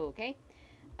 Okay.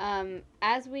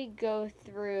 As we go Which means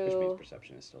through,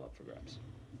 perception is still up for grabs.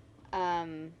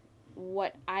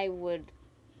 what I would...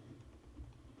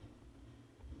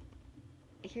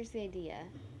 Here's the idea.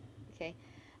 Okay.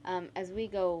 As we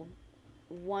go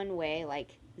one way,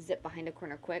 like zip behind a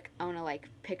corner quick, I want to like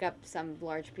pick up some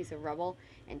large piece of rubble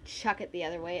and chuck it the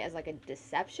other way as like a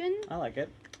deception. I like it.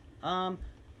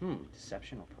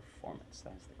 Deception or performance?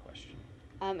 That's the question.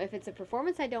 If it's a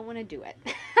performance, I don't want to do it.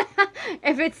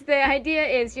 If it's the idea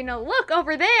is, look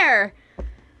over there.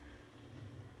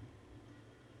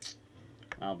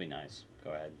 I'll be nice.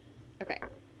 Go ahead. Okay.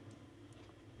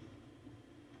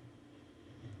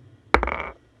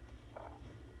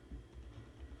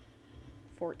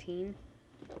 $14.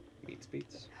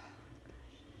 Beats.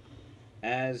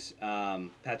 As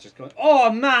Patrick's going,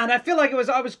 oh man, I feel like I was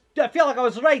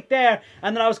right there,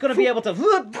 and then I was going to be able to.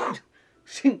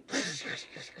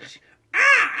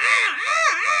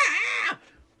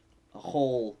 A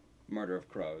whole murder of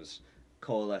crows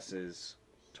coalesces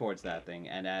towards that thing,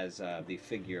 and as the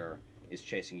figure is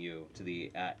chasing you to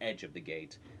the edge of the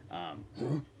gate,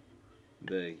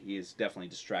 he is definitely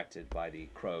distracted by the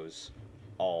crows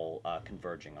all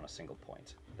converging on a single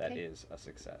point. That is a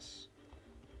success.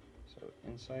 So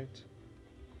insight,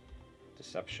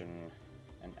 deception,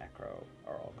 and acro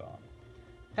are all gone.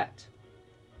 Pat,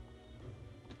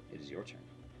 it is your turn.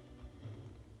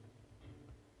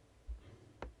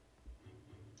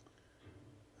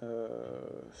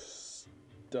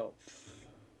 Stealth.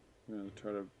 I'm gonna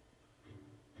try to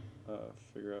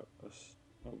figure out a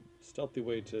stealthy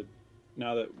way to.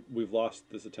 Now that we've lost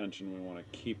this attention, we want to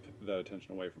keep that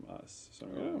attention away from us. So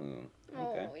I'm gonna.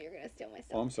 Okay. Oh, you're gonna steal my Oh,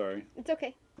 stuff. I'm sorry. It's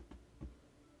okay.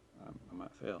 I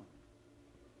might fail.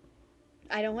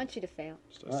 I don't want you to fail.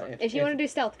 Just a Well, sec. If you want to do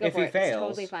stealth, go if for he it. fails, It's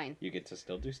totally fine. you get to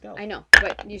still do stealth. I know,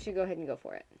 but you should go ahead and go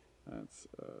for it. That's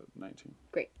 19.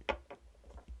 Great.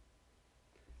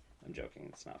 I'm joking.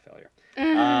 It's not a failure.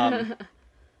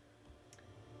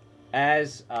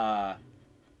 As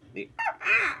the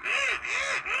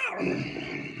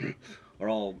are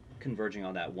all converging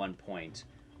on that one point,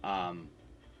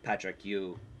 Patrick,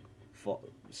 you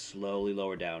slowly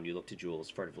lower down. You look to Jules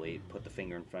furtively, put the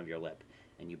finger in front of your lip,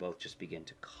 and you both just begin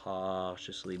to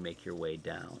cautiously make your way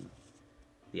down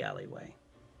the alleyway,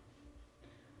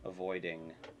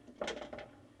 avoiding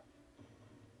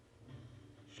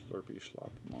Slurpy schlop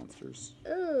monsters.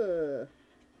 Ugh.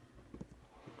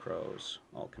 crows,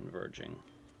 all converging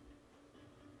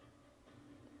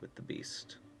with the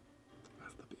beast.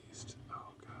 That's the beast.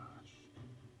 Oh gosh.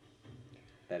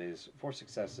 That is 4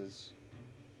 successes,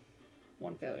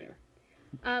 1 failure.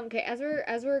 Okay, as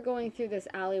we're going through this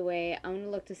alleyway, I'm gonna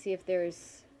look to see if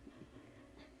there's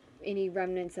any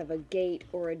remnants of a gate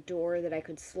or a door that I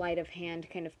could sleight of hand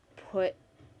kind of put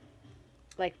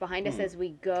like behind us as we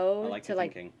go I like to your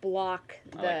like thinking. block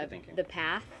I like your thinking. the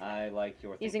path I like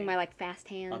your thinking. using my like fast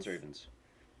hands. Odds or evens?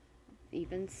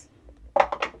 Evens.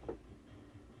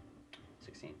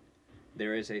 16.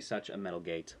 There is such a metal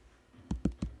gate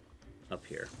up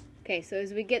here. Okay, so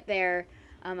as we get there,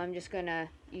 I'm just gonna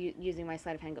using my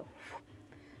sleight of hand go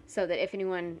so that if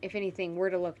anything were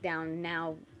to look down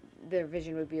now, their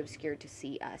vision would be obscured to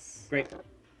see us. Great.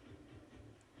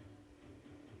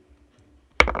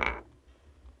 Oh,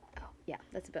 yeah,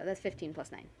 that's 15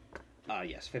 plus 9.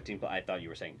 Yes, 15. I thought you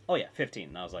were saying, oh yeah, 15.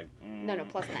 And I was like, No,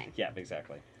 plus 9. Yeah,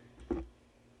 exactly.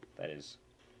 That is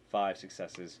 5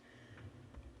 successes.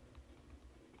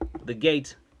 The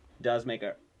gate does make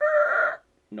a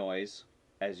noise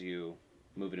as you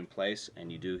move it in place,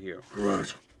 and you do hear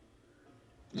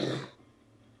a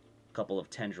couple of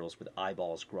tendrils with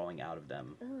eyeballs growing out of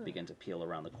them begin to peel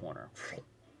around the corner.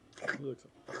 He looks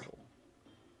like a purple.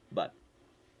 But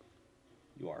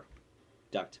you are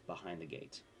ducked behind the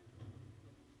gate.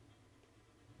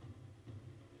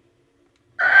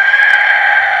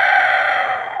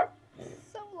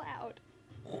 So loud.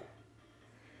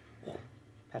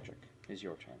 Patrick, is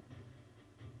your turn.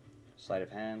 Sleight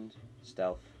of hand,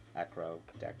 stealth, acro,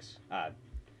 dex,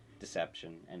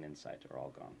 deception, and insight are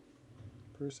all gone.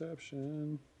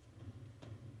 Perception.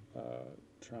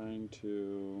 Trying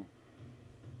to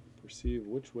perceive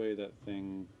which way that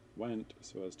thing went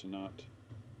so as to not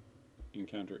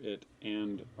encounter it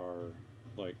and our,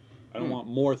 like, I don't want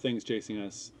more things chasing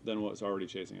us than what's already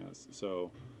chasing us.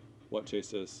 So what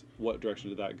chased us, what direction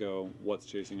did that go, what's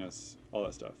chasing us, all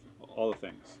that stuff. All the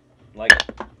things. Like,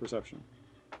 Perception.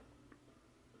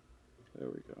 There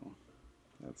we go.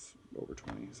 That's over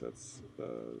 20, so that's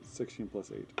 16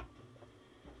 plus 8.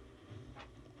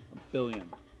 A billion.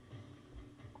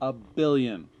 A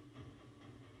billion.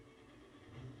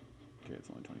 Okay, it's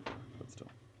only 24, but still.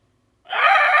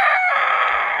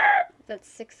 That's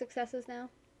 6 successes now.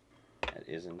 that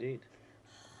is indeed.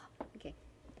 Okay.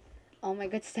 All my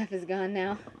good stuff is gone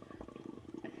now.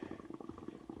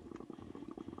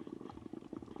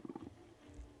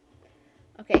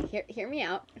 Okay, hear me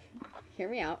out. Hear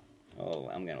me out. Oh,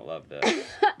 I'm gonna love this.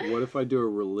 What if I do a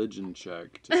religion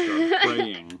check to start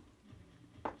praying?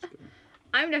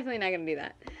 I'm definitely not gonna do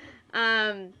that.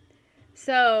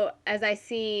 So as I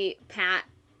see Pat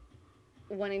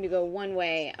wanting to go one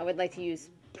way, I would like to use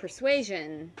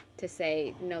persuasion to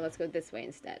say, no, let's go this way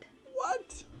instead.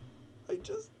 What?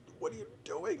 What are you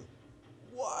doing?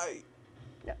 Why?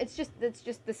 No, it's just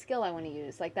the skill I want to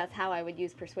use. Like, that's how I would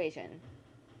use persuasion.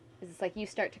 It's like you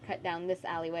start to cut down this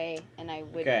alleyway, and I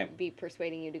would Okay. be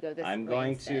persuading you to go this way I'm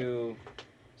going instead. to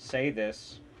say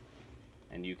this,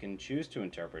 and you can choose to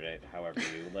interpret it however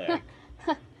you like.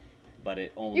 But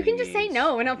it only You can just say means-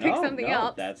 no, and I'll pick No, something no,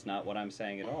 else. That's not what I'm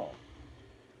saying at all.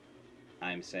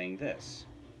 I'm saying this.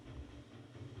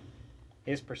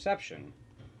 His perception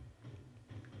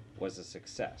was a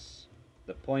success.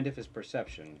 The point of his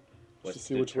perception was To to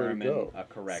see which way to determine go. a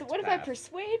correct So what if I path.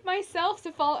 persuade myself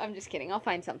to follow? I'm just kidding. I'll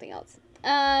find something else.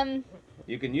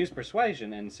 You can use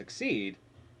persuasion and succeed,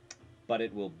 but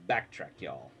it will backtrack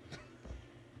y'all.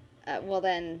 Well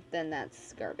then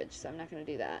that's garbage. So I'm not gonna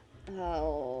do that.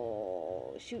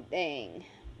 Oh shoot! Dang.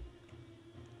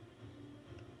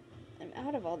 I'm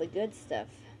out of all the good stuff.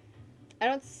 I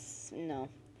don't no.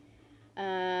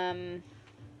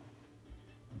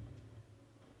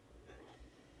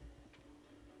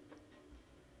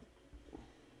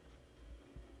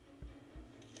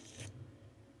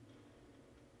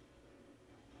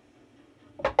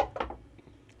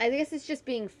 I guess it's just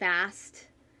being fast,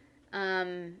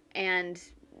 and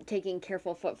taking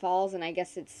careful footfalls, and I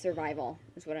guess it's survival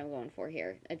is what I'm going for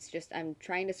here. It's just I'm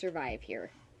trying to survive here.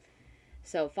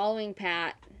 So following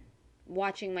Pat,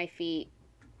 watching my feet.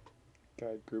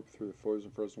 Guide group through the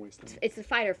frozen wasteland. It's a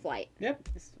fight or flight. Yep.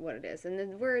 Is what it is, and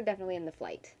then we're definitely in the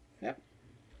flight.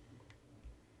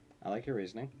 I like your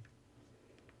reasoning.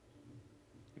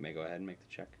 You may go ahead and make the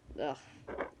check. Ugh,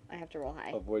 I have to roll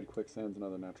high. Avoid quicksands and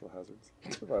other natural hazards.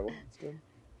 Survival. It's good.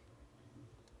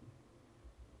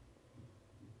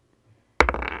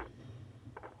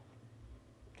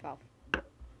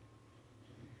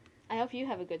 I hope you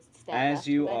have a good stat. As left,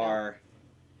 you 'cause I don't. are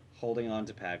holding on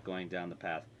to Pat, going down the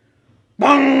path,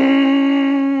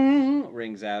 bong!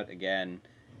 Rings out again,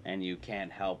 and you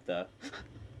can't help the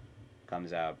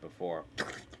comes out before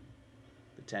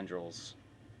the tendrils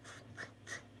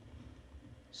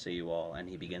see you all, and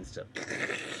he begins to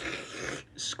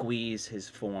squeeze his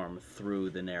form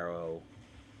through the narrow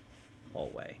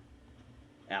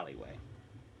alleyway.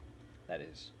 That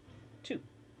is 2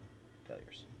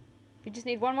 failures. We just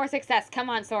need one more success. Come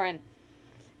on, Soren.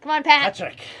 Come on, Pat.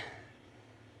 Patrick.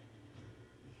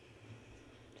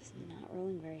 Just not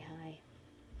rolling very high.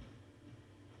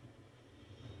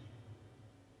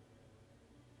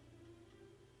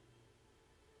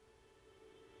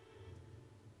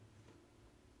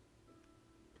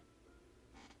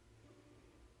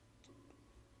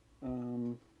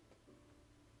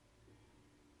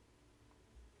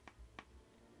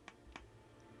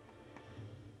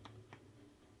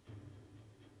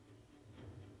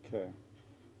 Okay.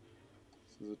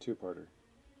 This is a two-parter.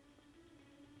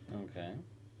 Okay.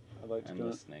 I'd like to I'm do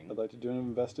listening. I'd like to do an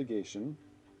investigation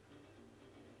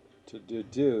to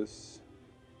deduce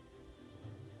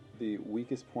the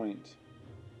weakest point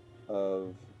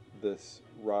of this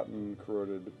rotten,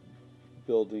 corroded,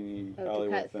 buildingy Oh, to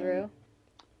alleyway cut thing. through.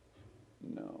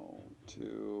 No,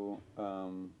 to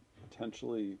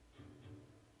potentially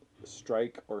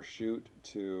strike or shoot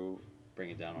to Bring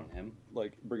it down on him.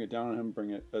 like bring it down on him,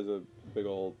 bring it as a big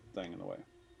old thing in the way.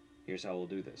 Here's how we'll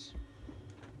do this.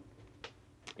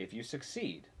 If you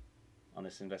succeed on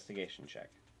this investigation check,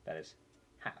 that is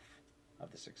half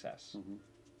of the success. Mhm.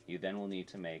 You then will need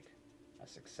to make a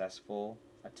successful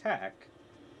attack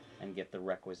and get the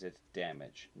requisite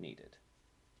damage needed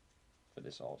for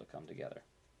this all to come together.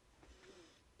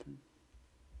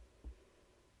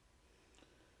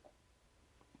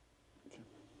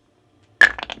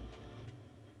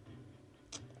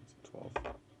 It's 12.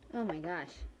 Oh my gosh.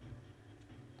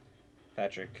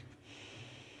 Patrick,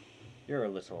 you're a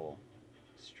little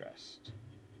stressed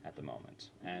at the moment,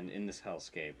 and in this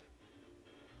hellscape,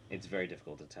 it's very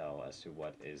difficult to tell as to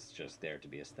what is just there to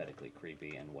be aesthetically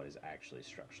creepy and what is actually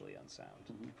structurally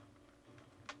unsound.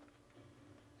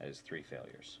 That is 3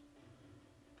 failures.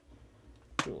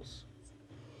 Jules.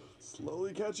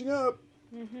 Slowly catching up.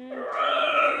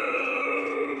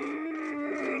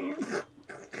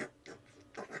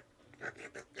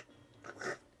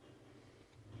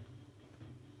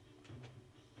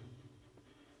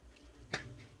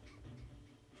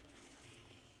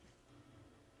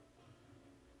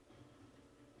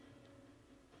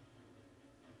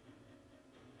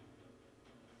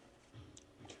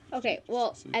 Okay,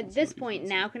 well, So you can at see this what you point can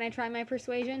now, can I try my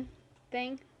persuasion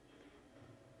thing?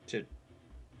 To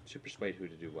persuade who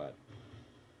to do what?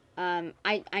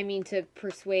 I mean to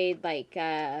persuade, like,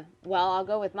 well, I'll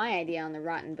go with my idea on the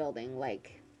rotten building.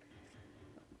 Like,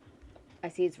 I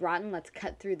see it's rotten, let's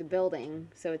cut through the building.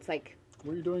 So it's like,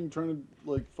 What are you doing trying to,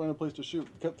 like, find a place to shoot?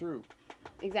 Cut through.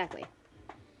 exactly.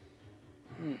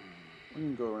 You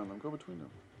can go around them. Go between them.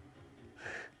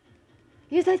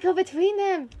 You said go between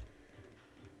them.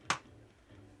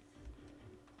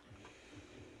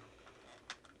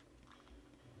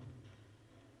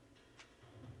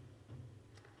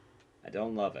 I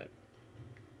don't love it.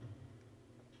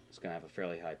 It's going to have a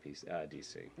fairly high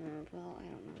DC. Well, I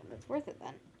don't know if that's worth it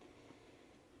then.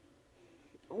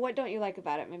 What don't you like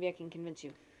about it? Maybe I can convince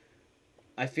you.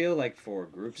 I feel like for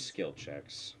group skill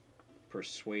checks,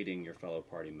 persuading your fellow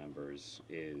party members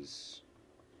is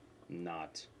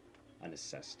not a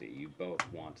necessity. You both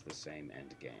want the same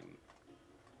end game.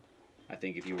 I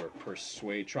think if you were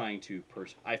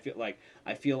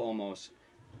I feel almost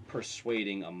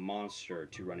persuading a monster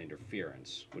to run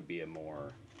interference would be a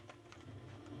more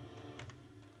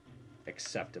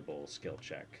acceptable skill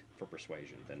check for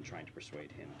persuasion than trying to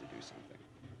persuade him to do something.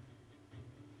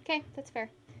 Okay, that's fair.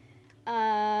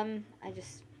 I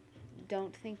just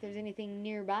don't think there's anything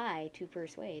nearby to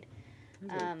persuade.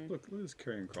 Look at this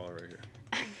carrion crawler right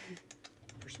here.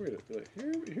 Persuade it. Be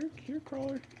like, here,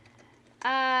 crawler.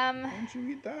 Why don't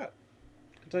you eat that?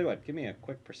 I'll tell you what, give me a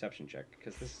quick perception check,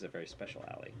 because this is a very special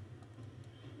alley.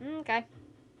 Okay.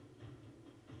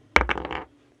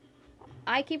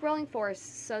 I keep rolling 4s,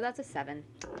 so that's a 7.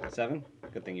 7?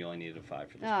 Good thing you only needed a 5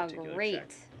 for this Oh, particular great.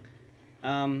 check.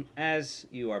 As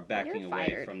you are backing You're away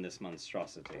fired. from this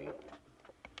monstrosity,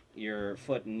 your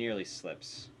foot nearly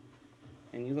slips,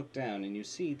 and you look down and you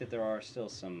see that there are still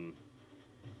some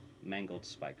mangled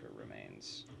spiker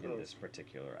remains in this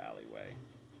particular alleyway.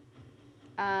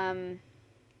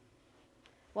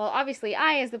 Well, obviously,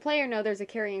 I, as the player, know there's a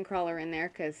carrion crawler in there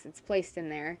because it's placed in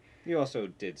there. You also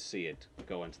did see it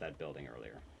go into that building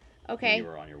earlier. When Okay. you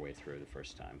were on your way through the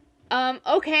first time.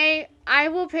 Okay. I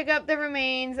will pick up the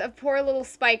remains of poor little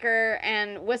Spiker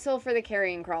and whistle for the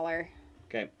carrion crawler.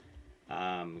 Okay.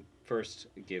 First,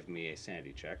 give me a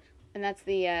sanity check. And that's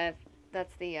the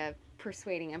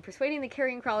persuading. I'm persuading the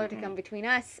carrion crawler to come between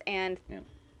us and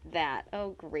that.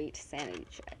 Oh, great. Sanity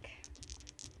check.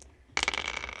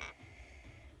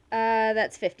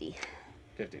 That's 50.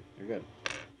 50. You're good.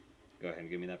 Go ahead and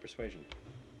give me that persuasion.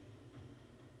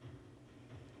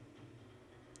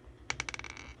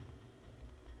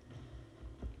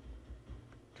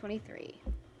 $23.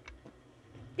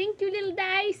 Thank you, little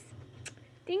dice.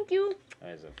 Thank you.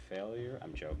 That is a failure.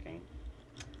 I'm joking.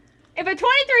 If a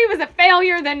 23 was a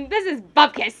failure, then this is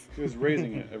bupkis. He was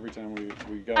raising it every time we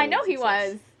got I a know he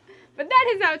success. was. But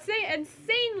that is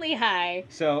insanely high.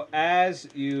 So as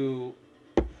you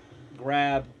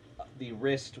grab the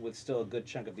wrist with still a good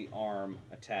chunk of the arm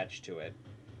attached to it.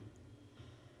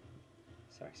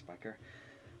 Sorry, Spiker.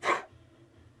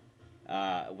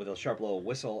 With a sharp little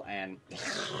whistle and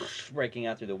breaking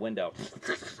out through the window,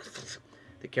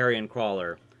 the carrion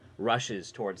crawler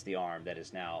rushes towards the arm that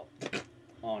is now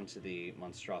onto the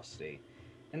monstrosity.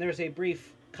 And there's a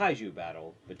brief kaiju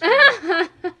battle between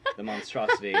the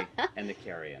monstrosity and the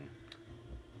carrion.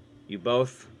 You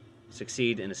both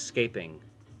succeed in escaping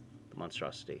the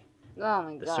monstrosity. Oh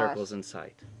my The gosh. circle's in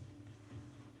sight.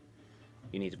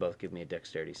 You need to both give me a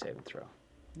dexterity saving throw.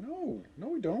 No,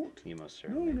 we don't. You most No,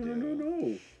 certainly no, do. no,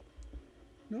 no,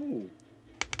 no. No.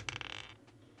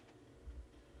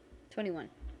 21.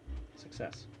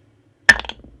 Success.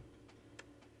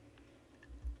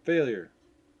 Failure.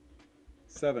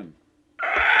 7.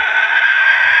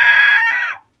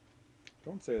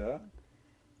 Don't say that.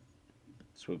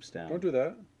 Swoops down. Don't do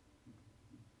that.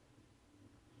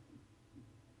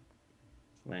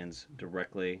 Lands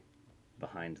directly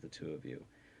behind the two of you.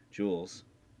 Jules,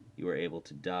 you are able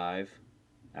to dive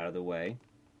out of the way,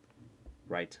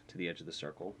 right to the edge of the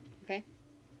circle. Okay.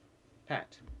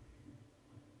 Pat.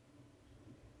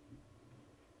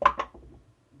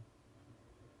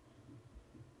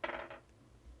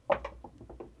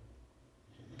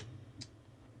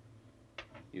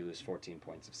 You lose 14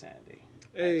 points of sanity.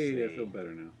 Hey, I feel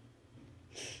better now.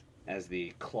 As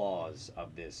the claws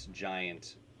of this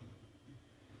giant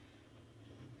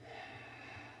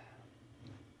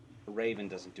raven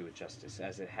doesn't do it justice,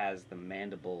 as it has the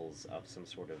mandibles of some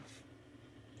sort of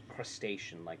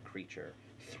crustacean-like creature.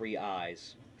 3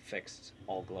 eyes fixed,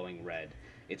 all glowing red.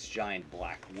 Its giant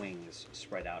black wings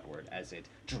spread outward as it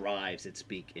drives its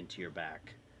beak into your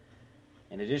back.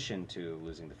 In addition to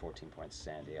losing the 14 points of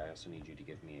sanity, I also need you to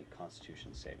give me a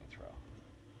Constitution saving throw.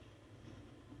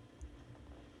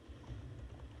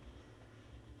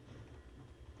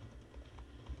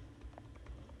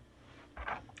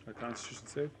 I A Constitution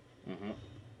save? Mm-hmm.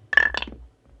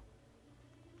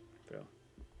 Fail.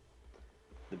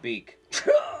 The beak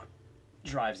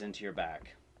drives into your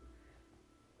back.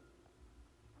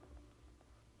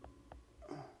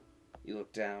 You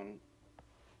look down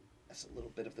as a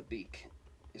little bit of the beak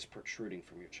is protruding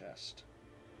from your chest.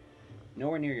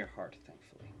 Nowhere near your heart,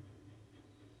 thankfully.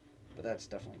 But that's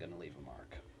definitely going to leave a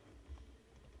mark.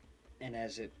 And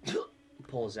as it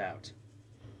pulls out,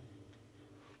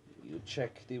 you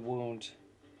check the wound,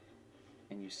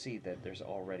 and you see that there's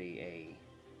already a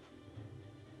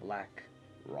black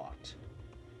rot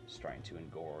starting to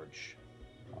engorge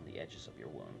on the edges of your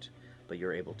wound. But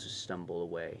you're able to stumble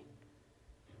away.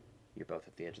 You're both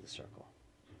at the edge of the circle.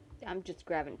 I'm just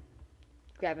grabbing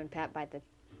Pat by the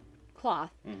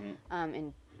cloth,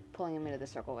 and pulling him into the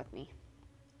circle with me.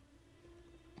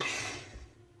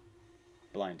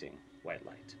 Blinding white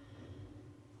light.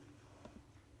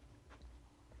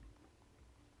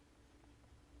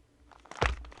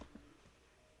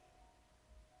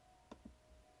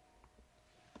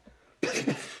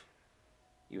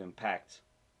 You impact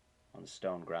on the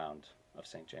stone ground of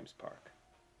St. James Park.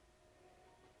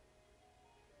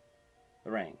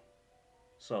 The rain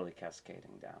slowly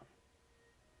cascading down.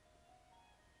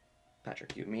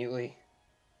 Patrick, you immediately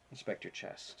inspect your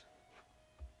chest.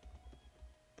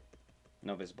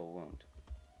 No visible wound.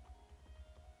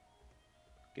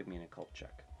 Give me an occult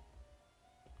check.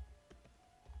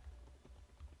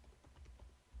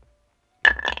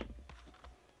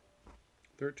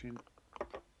 13.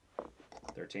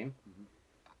 13?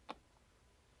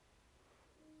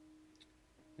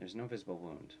 There's no visible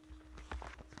wound,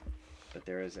 but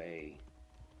there is a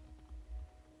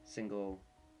single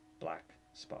black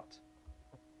spot,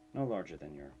 no larger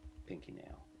than your pinky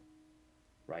nail,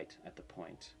 right at the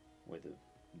point where the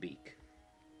beak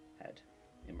had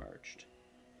emerged.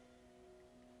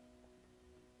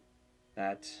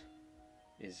 That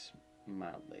is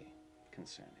mildly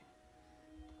concerning.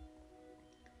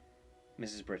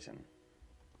 Mrs. Britton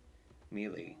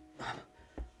immediately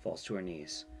falls to her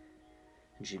knees,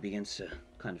 and she begins to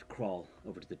kind of crawl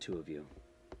over to the two of you.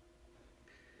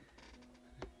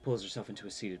 Pulls herself into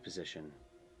a seated position,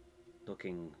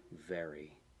 looking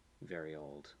very, very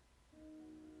old,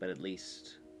 but at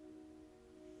least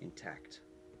intact.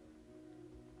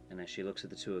 And as she looks at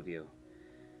the two of you,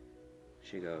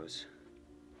 she goes,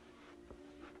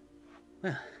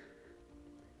 "Well,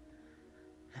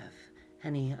 have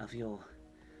any of your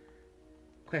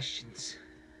questions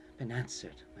been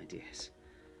answered, my dears?"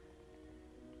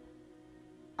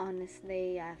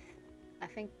 Honestly, I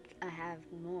think I have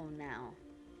more now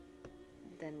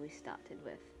than we started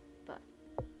with, but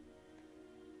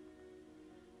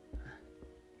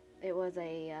it was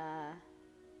a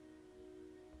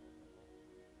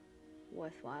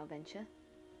worthwhile venture,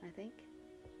 I think.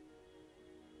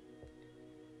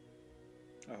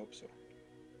 I hope so.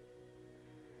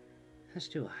 As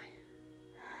do I.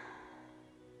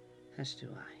 As do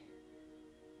I.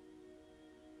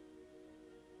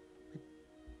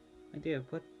 My dear,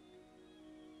 what's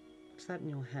that in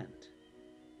your hand?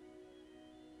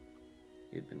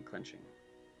 You'd been clenching.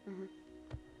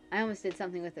 I almost did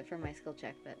something with it for my skill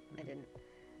check, but I didn't.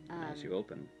 As you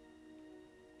open,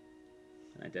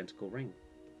 an identical ring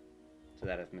to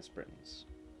that of Miss Britton's.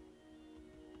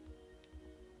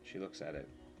 She looks at it.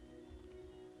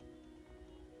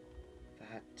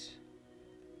 That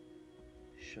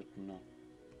should not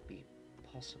be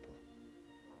possible.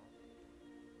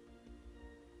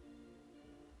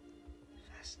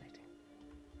 Fascinating.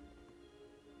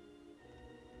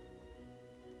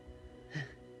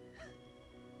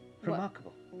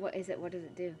 Remarkable. What is it? What does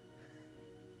it do?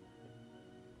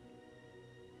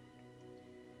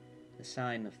 The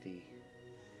sign of the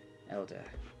Elder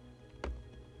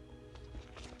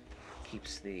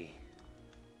keeps the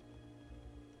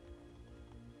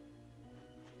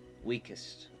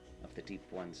weakest of the Deep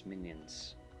One's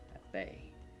minions at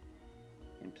bay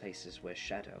in places where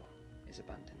shadow is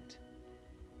abundant.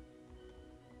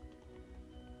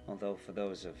 Although for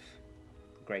those of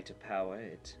greater power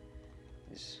it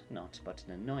is not but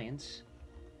an annoyance,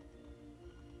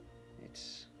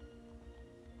 it's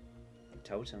the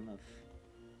totem of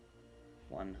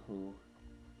one who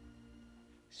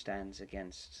stands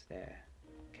against their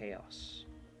chaos,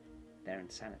 their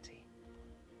insanity.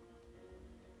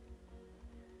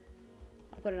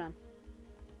 I'll put it on.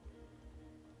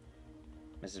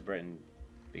 Mrs. Britton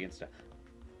begins to...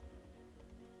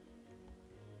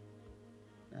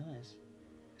 No, I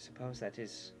suppose that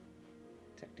is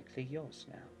technically yours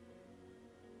now.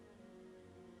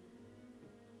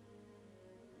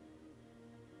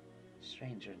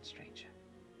 Stranger and stranger.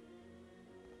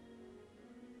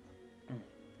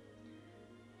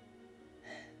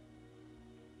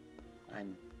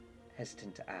 I'm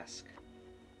hesitant to ask.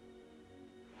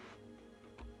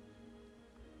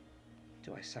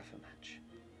 Do I suffer much?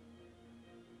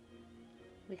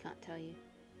 We can't tell you.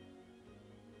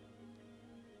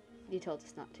 You told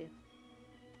us not to.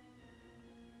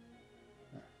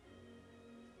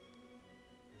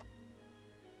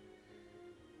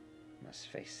 Must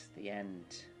face the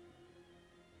end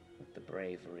with the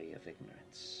bravery of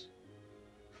ignorance.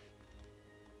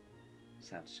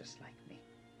 Sounds just like me.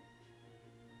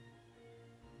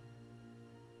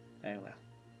 Very well.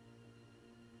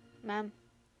 Ma'am,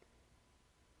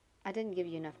 I didn't give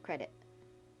you enough credit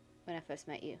when I first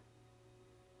met you.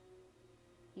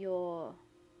 Your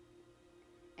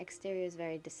exterior is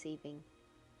very deceiving.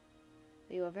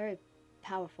 But you are a very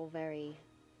powerful, very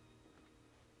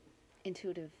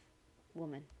intuitive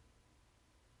woman.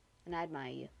 And I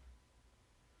admire you.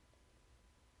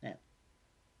 Well,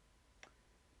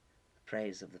 the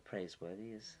praise of the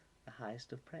praiseworthy is the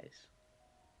highest of praise.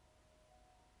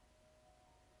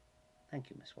 Thank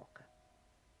you, Miss Walker.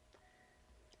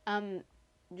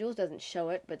 Jules doesn't show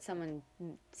it, but someone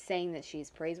saying that she's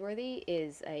praiseworthy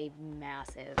is a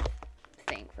massive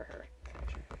thing for her.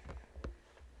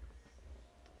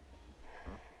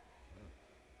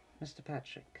 Mr.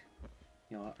 Patrick,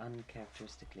 you're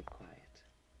uncharacteristically quiet.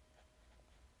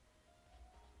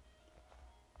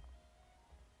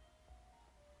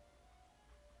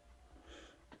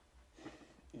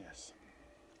 Yes.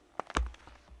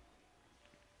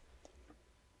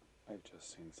 I've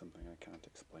just seen something I can't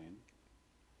explain.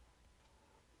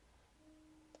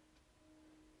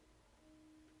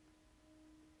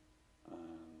 And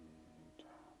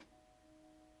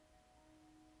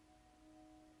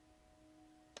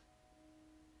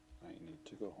I need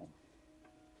to go home.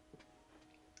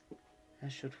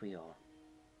 As should we all.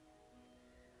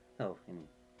 Though, in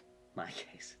my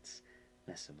case, it's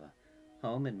less of a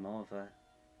home and more of a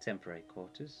temporary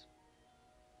quarters.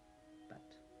 But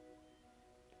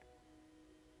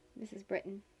Mrs.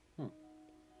 Britton. Hmm.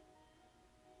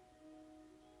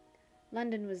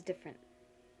 London was different.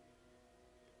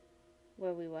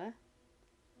 Where we were.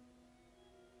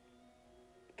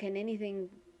 Can anything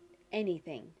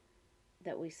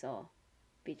that we saw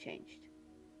be changed?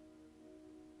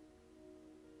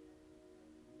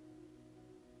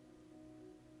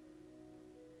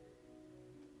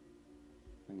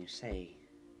 when you say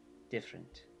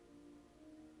different,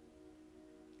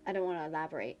 I don't want to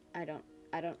elaborate. I don't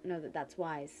know that that's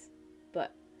wise,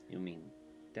 but you mean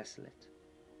desolate?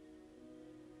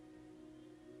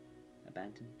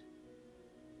 Abandoned?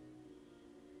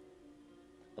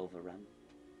 Overrun?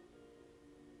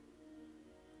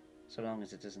 So long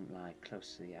as it doesn't lie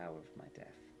close to the hour of my death.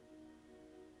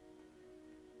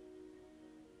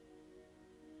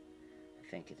 I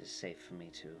think it is safe for me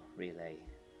to relay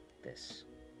this.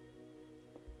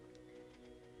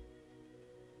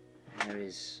 There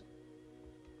is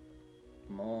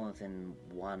more than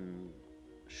one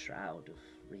shroud of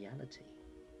reality,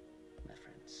 my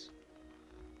friends.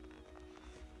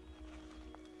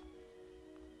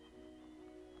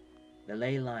 The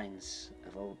ley lines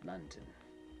of old London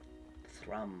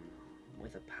thrum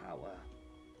with a power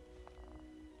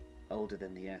older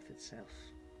than the earth itself.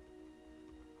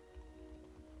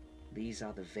 These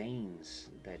are the veins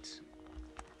that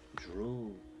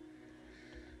drew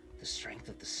the strength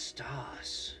of the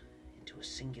stars into a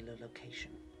singular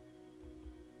location.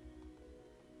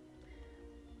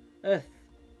 Earth,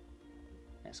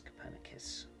 as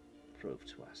Copernicus proved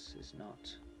to us, is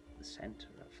not the center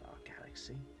of our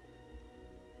galaxy,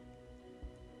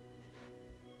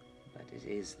 but it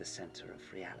is the center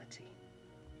of reality,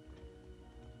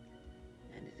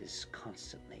 and it is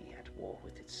constantly at war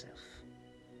with itself.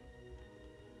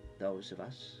 Those of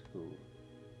us who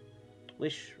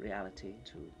wish reality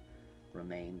to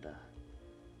remain the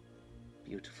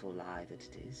beautiful lie that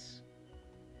it is,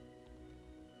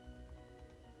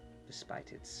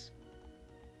 despite its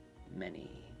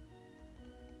many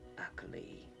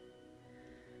accolades,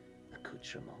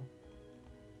 accoutrements.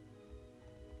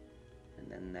 And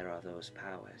then there are those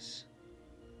powers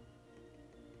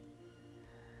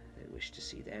that wish to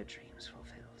see their dreams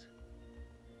fulfilled.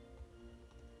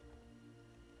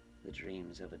 The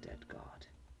dreams of a dead god.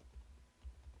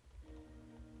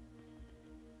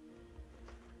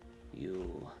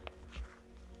 You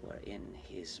were in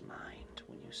his mind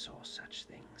when you saw such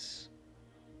things.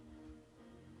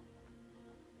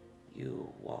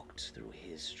 You walked through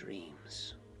his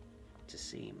dreams to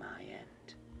see my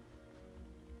end.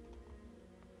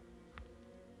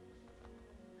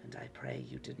 And I pray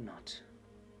you did not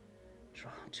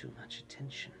draw too much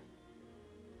attention.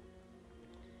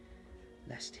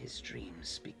 lest his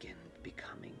dreams begin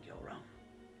becoming your own.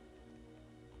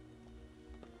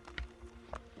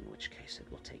 In which case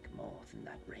it will take more than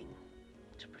that ring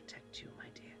to protect you, my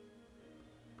dear.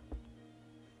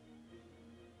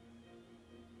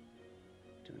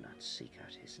 Do not seek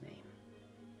out his name.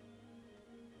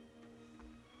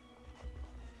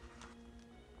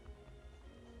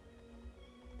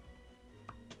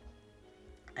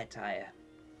 I tire.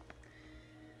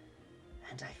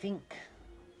 And I think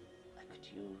I could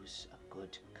use a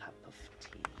good cup of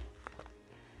tea.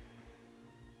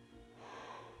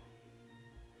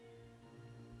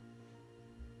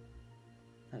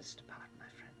 Let us depart, my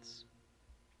friends.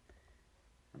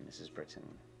 And Mrs. Britton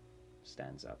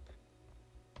stands up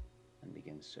and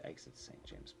begins to exit St.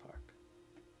 James Park.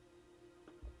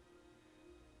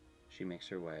 She makes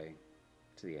her way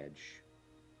to the edge,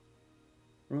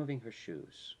 removing her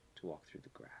shoes to walk through the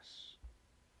grass,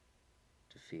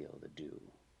 to feel the dew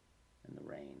and the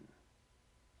rain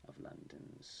of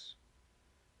London's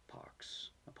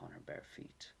parks upon her bare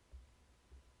feet,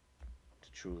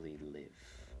 to truly live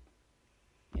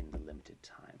in the limited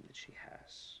time that she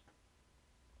has.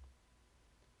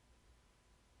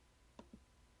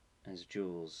 As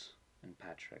Jules and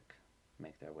Patrick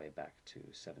make their way back to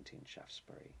 17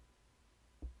 Shaftesbury,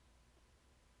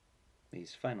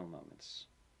 these final moments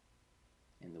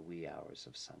in the wee hours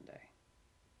of Sunday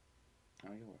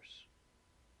are yours.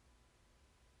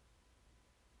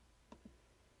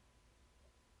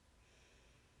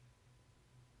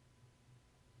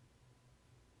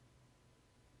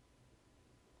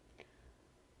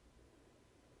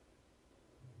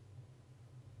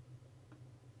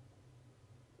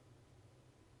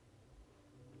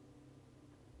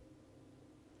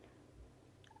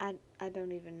 I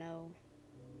don't even know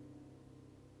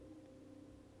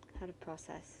how to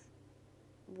process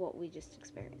what we just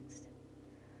experienced.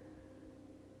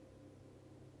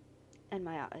 And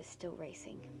my heart is still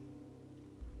racing.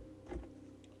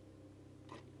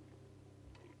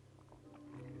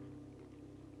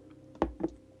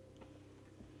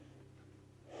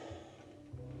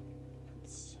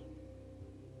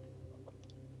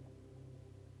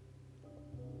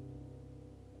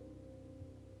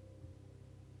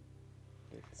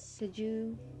 Did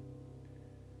you...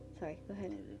 Sorry, go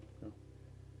ahead. Go.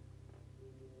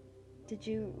 Did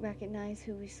you recognize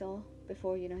who we saw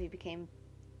before, he became...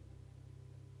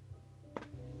 I've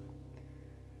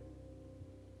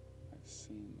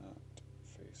seen that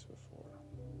face before.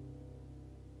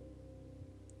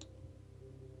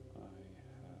 I have.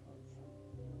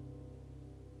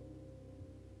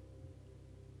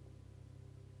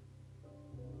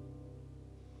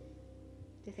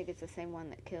 Do you think it's the same one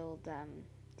that killed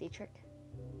Dietrich?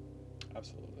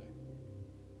 Absolutely.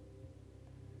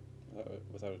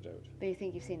 Without a doubt. But you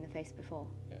think you've seen the face before?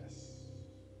 Yes.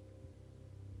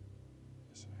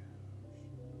 Yes, I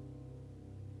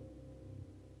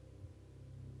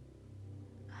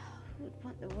have. Who would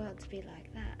want the world to be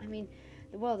like that? I mean,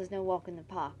 the world is no walk in the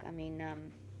park. I mean,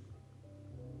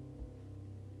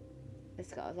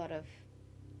 it's got a lot of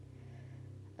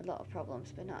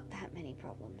problems, but not that many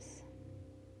problems.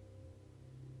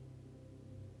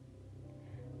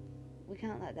 We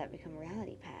can't let that become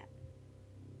reality, Pat.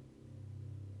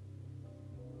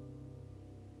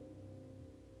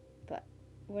 But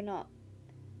we're not.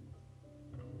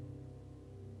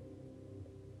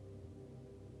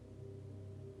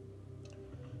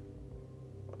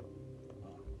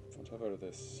 Whatever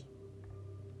this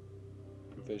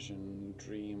vision,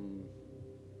 dream,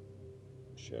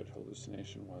 shared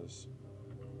hallucination was,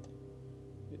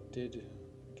 it did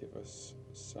give us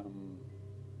some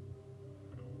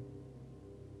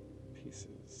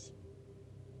pieces.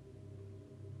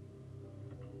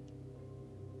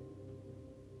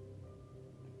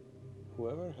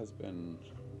 Whoever has been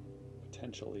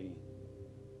potentially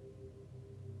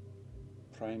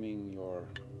priming your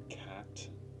cat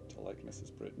to like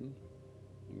Mrs. Britton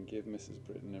and give Mrs.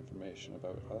 Britton information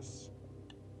about us,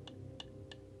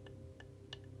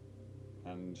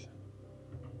 and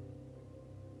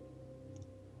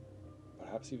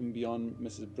perhaps even beyond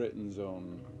Mrs. Britton's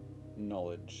own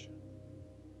knowledge,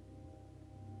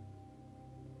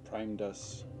 primed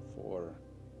us for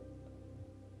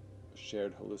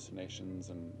shared hallucinations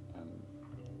and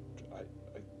I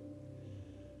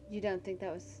You don't think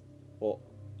that was... well,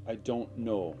 I don't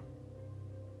know.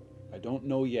 I don't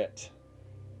know yet.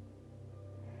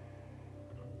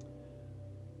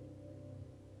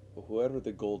 But whoever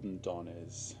the Golden Dawn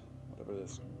is, whatever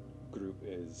this group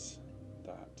is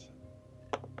that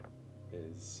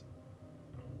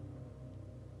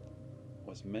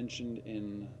was mentioned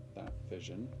in that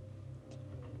vision,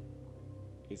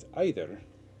 is either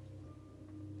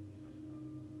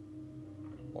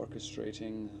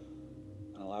orchestrating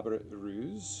an elaborate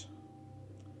ruse?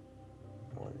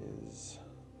 Or is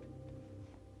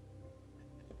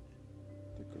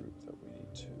the group that we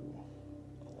need to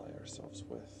ally ourselves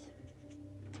with?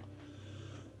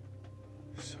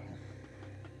 So,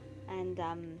 And,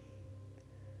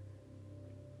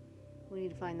 we need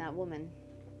to find that woman.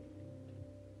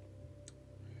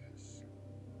 yes.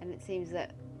 And it seems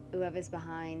that whoever's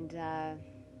behind,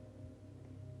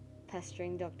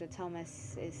 pestering Dr.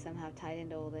 Thomas is somehow tied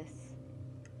into all this.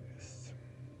 Yes.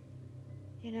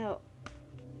 You know,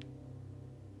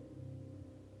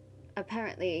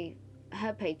 apparently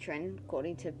her patron,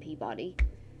 according to Peabody,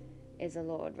 is a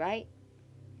lord, right?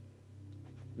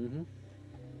 Mm-hmm.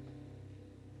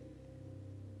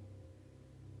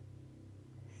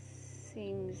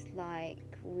 Seems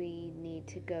like we need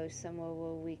to go somewhere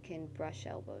where we can brush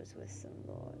elbows with some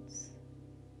lords.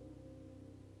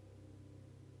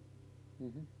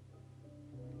 Mm-hmm.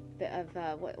 Bit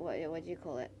of what do you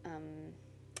call it?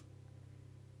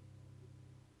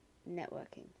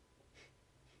 Networking.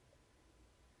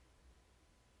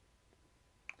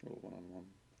 A little one-on-one,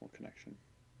 or connection.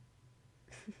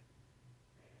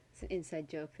 It's an inside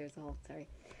joke. There's a whole sorry.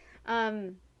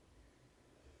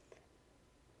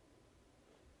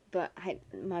 But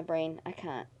my brain, I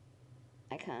can't.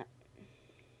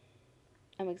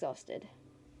 I'm exhausted.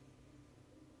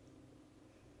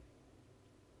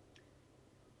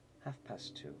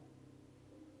 2:30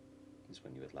 is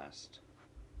when you at last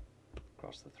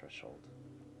cross the threshold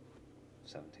of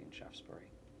 17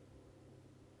 Shaftesbury.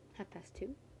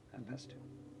 2:30. 2:30.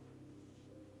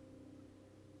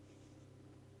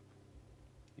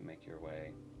 You make your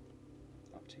way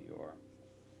up to your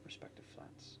respective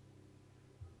flats.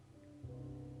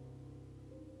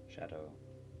 Shadow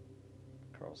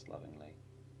curls lovingly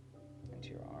into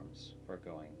your arms,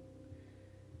 foregoing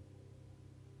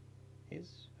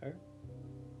her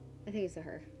I think it's a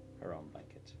her. own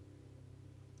blanket.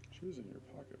 She was in your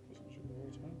pocket, wasn't she, the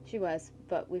whole time? She was,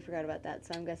 but we forgot about that,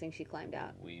 so I'm guessing she climbed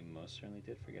out. We most certainly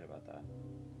did forget about that.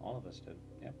 All of us did,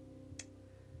 yeah.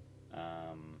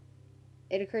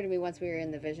 It occurred to me once we were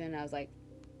in the vision, I was like,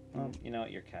 Well, you know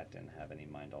what? Your cat didn't have any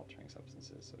mind-altering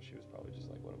substances, so she was probably just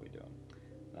like, "What are we doing?"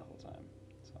 the whole time.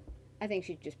 So I think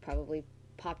she just probably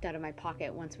popped out of my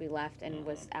pocket once we left and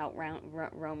was out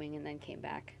roaming and then came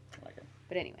back. I like it.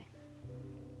 But anyway.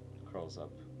 Curls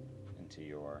up into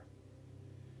your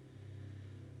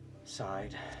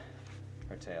side,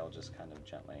 her tail just kind of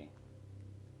gently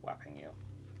whapping you,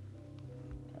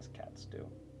 as cats do.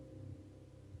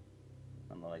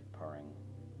 And the light purring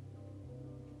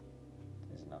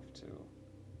is enough to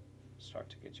start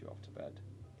to get you off to bed.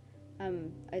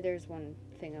 There's one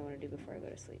thing I want to do before I go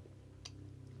to sleep.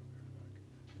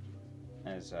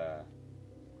 As the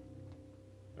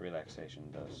relaxation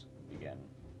does begin,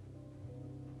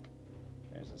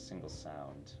 there's a single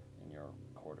sound in your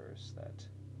quarters that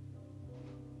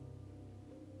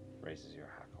raises your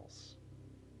hackles.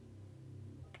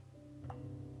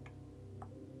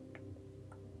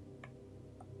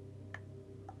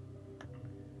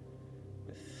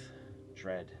 With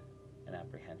dread and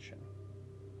apprehension,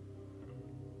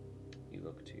 you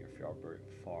look to your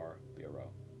far bureau,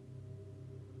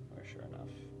 where sure enough,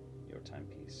 your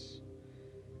timepiece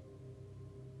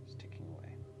is ticking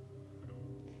away.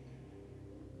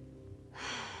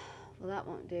 Well, that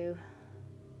won't do.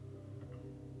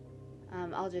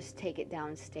 I'll just take it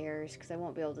downstairs because I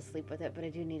won't be able to sleep with it, but I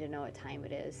do need to know what time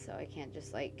it is, so I can't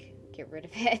just, like, get rid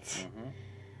of it.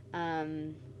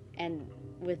 And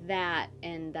with that,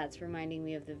 and that's reminding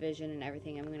me of the vision and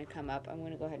everything, I'm going to come up. I'm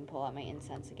going to go ahead and pull out my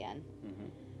incense again.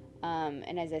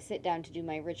 And as I sit down to do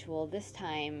my ritual this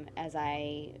time, as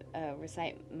I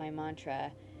recite my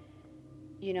mantra,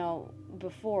 you know,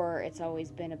 before it's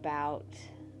always been about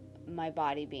my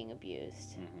body being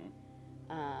abused.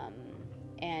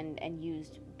 And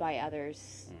used by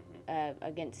others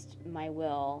against my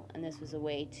will, and this was a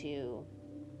way to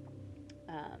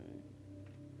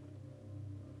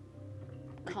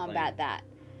combat that.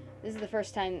 This is the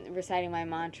first time reciting my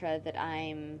mantra that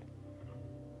I'm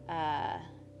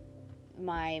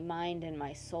my mind and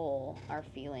my soul are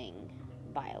feeling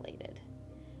violated.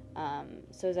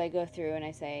 So as I go through and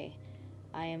I say,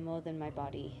 I am more than my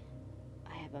body.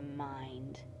 I have a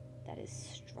mind that is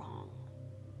strong.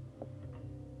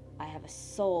 I have a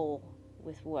soul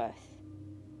with worth.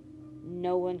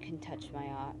 No one can touch my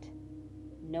art.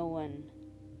 No one.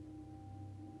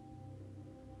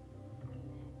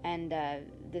 And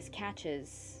this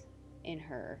catches in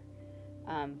her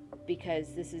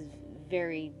because this is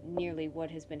very nearly what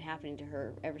has been happening to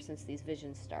her ever since these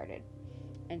visions started.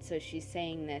 And so she's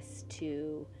saying this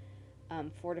to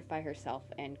fortify herself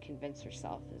and convince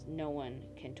herself that no one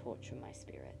can torture my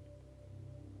spirit.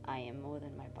 I am more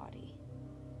than my body.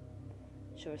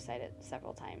 She'll recite it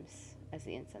several times as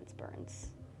the incense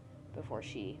burns before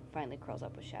she finally curls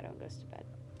up with Shadow and goes to bed.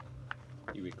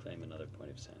 You reclaim another point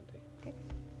of sanity. Okay.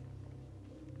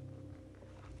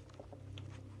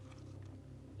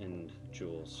 And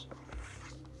Jules,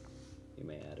 you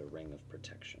may add a ring of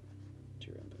protection to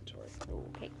your inventory.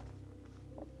 Okay.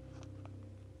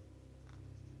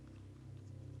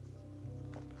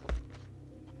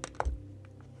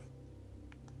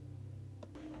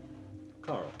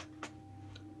 Carl,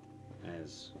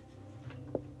 as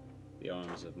the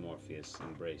arms of Morpheus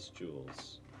embrace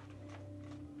Jules,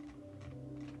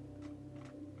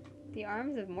 The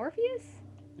arms of Morpheus?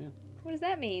 Yeah. What does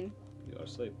that mean? you are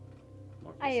asleep.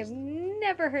 Morpheus I have is-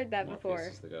 never heard that Morpheus before.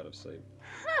 is the god of sleep.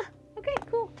 Huh. Okay,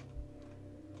 cool.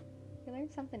 You learn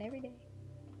something every day.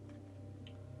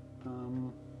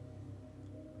 I'm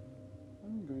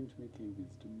going to make a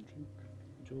wisdom check.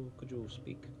 Could you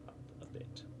speak up a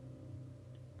bit?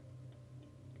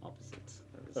 Opposite.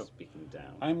 That is Oh. speaking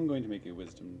down. I'm going to make a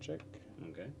wisdom check.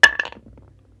 Okay.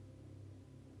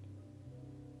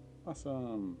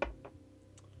 Awesome.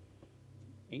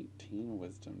 18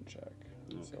 wisdom check.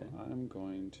 So Okay. I'm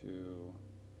going to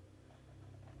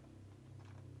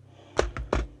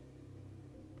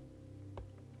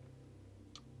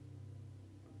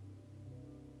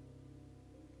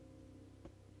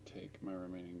take my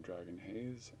remaining dragon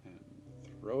haze and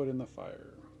throw it in the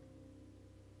fire.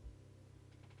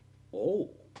 Oh.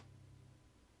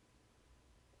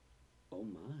 Oh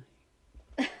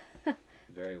my.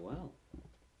 Very well.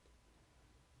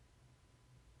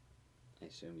 I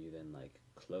assume you then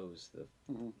close the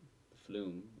Mhm.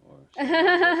 flume or something so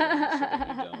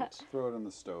that you don't. Throw it in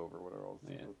the stove or whatever. I'll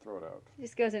Yeah. throw it out.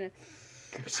 Just goes in.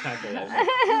 Exactly.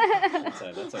 That's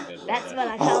a good word. That's what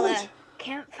I call a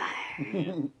campfire.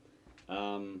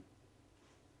 Yeah.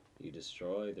 You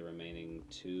destroy the remaining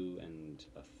 2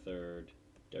 1/3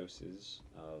 doses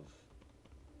of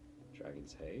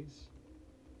Dragon's Haze.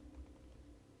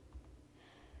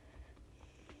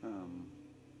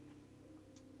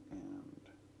 And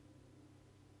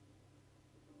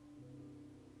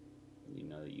You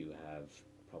know that you have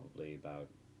probably about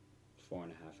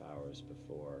 4.5 hours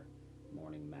before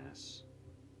morning mass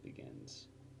begins.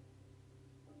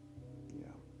 yeah,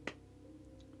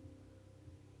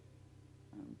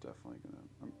 I'm definitely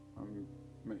gonna. I'm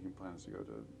making plans to go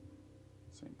to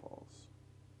St. Paul's.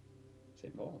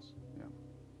 St. Paul's. Yeah.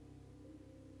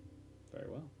 Very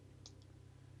well.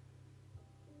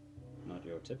 Not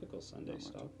your typical Sunday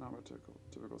stop. Not my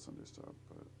typical Sunday stop,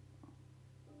 but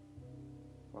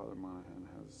Father Monahan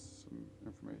has some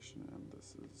information, and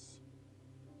this is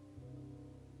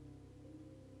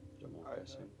You're more I-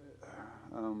 pressing.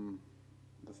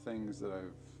 the things that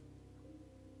I've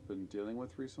been dealing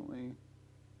with recently.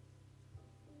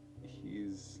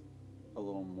 He's a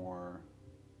little more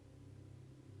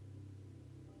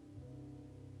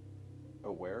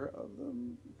aware of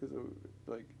them because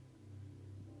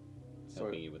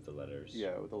Helping you with the letters.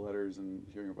 yeah, with the letters and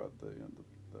hearing about the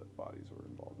bodies were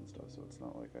involved and stuff. So it's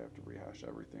not like I have to rehash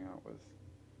everything out with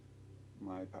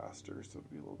my pastor. So it'd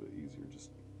be a little bit easier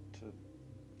just to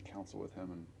counsel with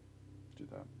him and do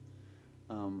that.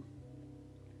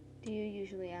 Do you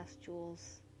usually ask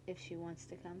Jules if she wants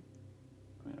to come?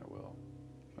 I mean, I will.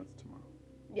 That's tomorrow.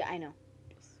 Yeah, I know.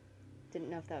 Just didn't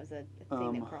know if that was a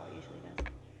thing that Carl usually does.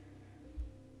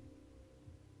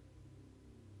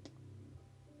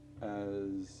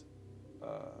 As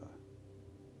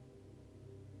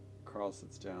Carl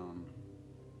sits down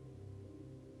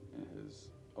in his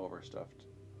overstuffed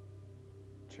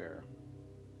chair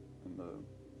in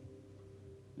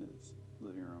his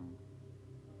living room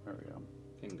area,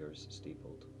 Fingers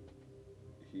steepled.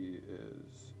 he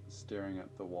is staring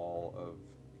at the wall of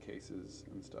cases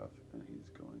and stuff, and he's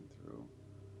going through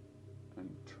and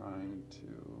trying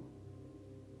to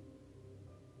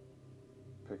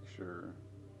picture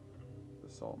the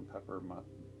salt and pepper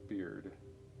beard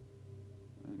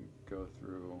and go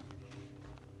through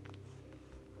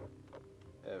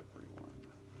everyone.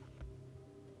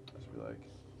 Just be like,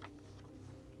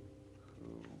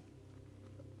 who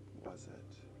was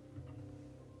it?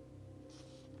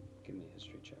 Give me a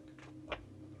history check.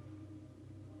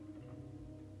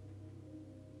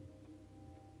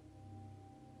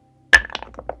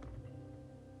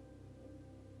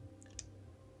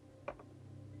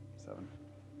 Seven.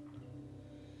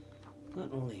 Not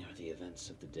only are the events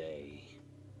of the day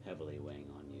heavily weighing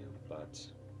on you, but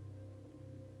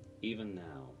even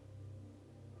now,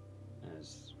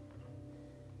 as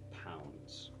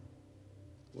pounds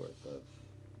worth of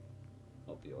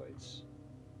opioids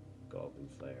go up in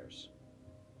flares.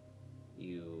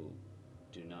 You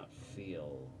do not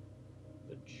feel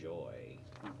the joy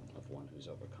of one who's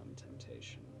overcome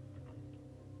temptation,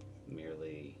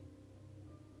 merely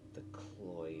the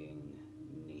cloying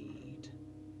need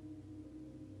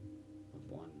of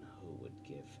one who would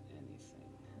give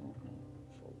anything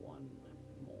for one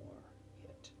more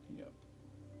hit. Yep.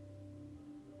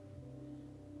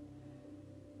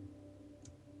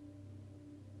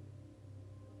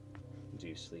 Do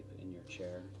you sleep in your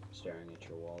chair, staring at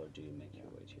your wall, or do you make your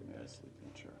way to your Yeah, bed?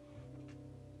 sleeping chair.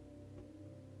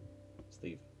 As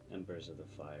the embers of the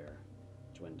fire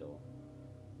dwindle,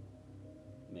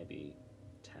 maybe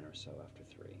 10 or so after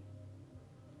 3.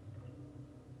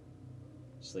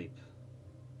 Sleep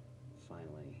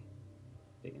finally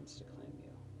begins to claim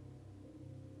you.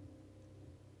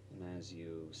 And as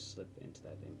you slip into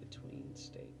that in-between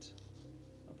state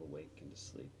of awake and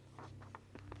asleep,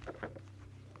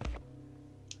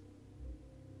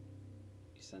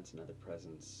 you sense another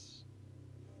presence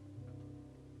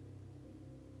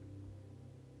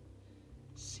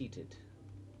seated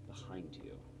behind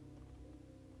you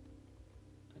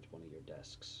at one of your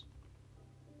desks.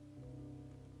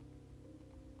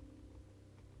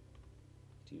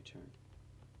 Do you turn?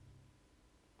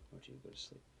 Or do you go to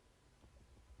sleep?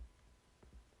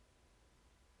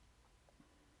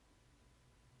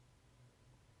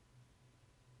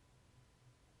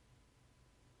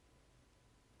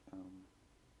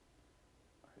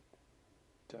 I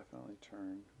definitely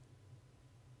turn.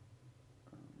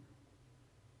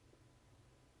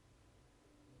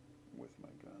 With my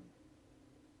gun.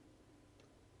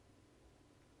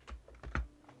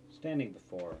 Standing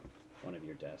before one of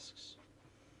your desks,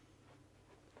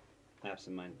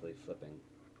 absentmindedly flipping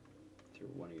through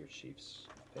one of your sheets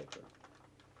of paper,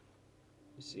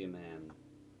 you see a man,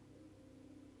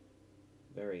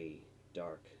 very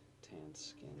dark tan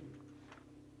skin,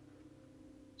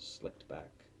 slicked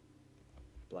back,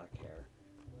 black hair,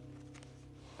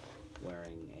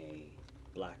 wearing a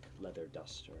black leather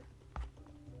duster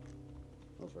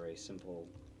over a simple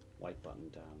white button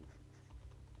down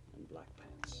and black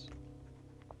pants.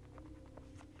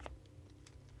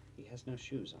 He has no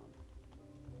shoes on.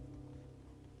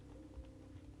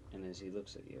 And as he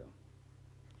looks at you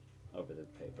over the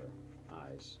paper,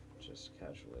 eyes just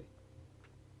casually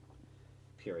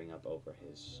peering up over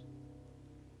his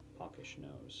hawkish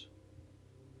nose,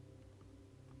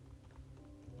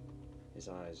 his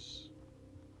eyes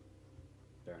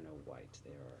bear no white,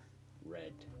 they are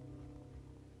red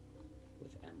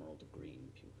with emerald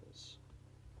green pupils.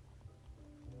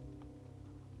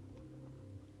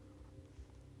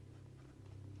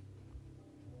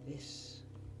 This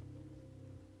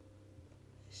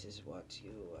is what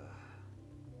you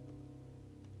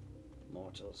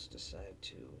mortals decide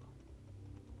to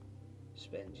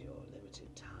spend your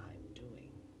limited time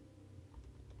doing.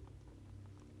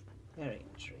 Very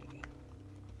intriguing.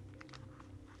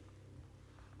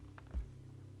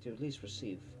 To at least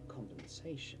receive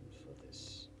compensation for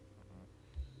this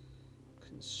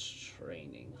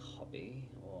constraining hobby,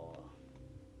 or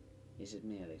is it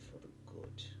merely for the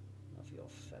good of your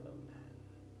fellow man?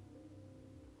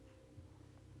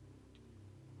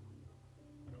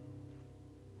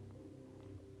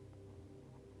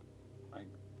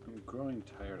 I'm growing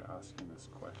tired asking this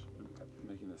question,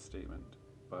 making this statement,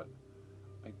 but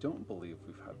I don't believe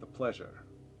we've had the pleasure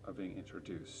of being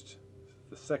introduced.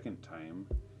 The second time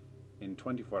in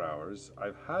 24 hours,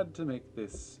 I've had to make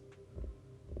this.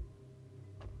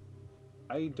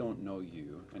 I don't know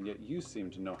you, and yet you seem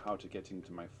to know how to get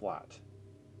into my flat.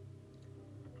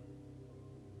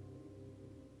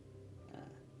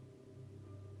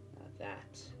 Now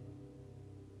that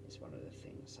is one of the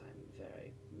things I'm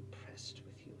very impressed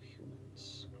with you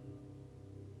humans.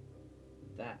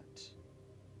 That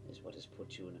is what has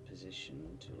put you in a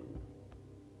position to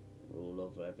rule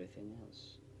over everything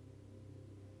else.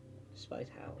 Despite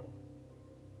how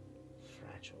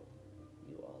fragile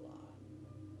you all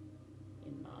are,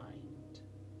 in mind,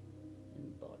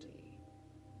 in body.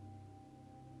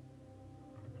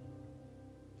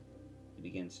 He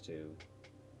begins to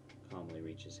calmly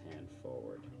reach his hand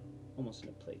forward, almost in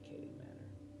a placating manner.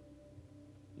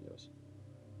 He goes,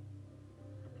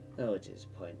 "Though it is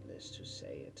pointless to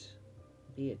say it,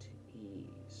 be at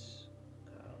ease,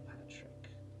 Carl Patrick.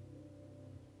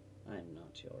 I'm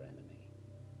not your enemy.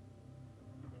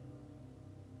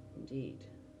 Indeed,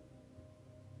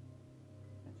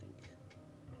 I think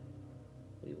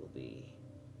we will be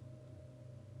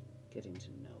getting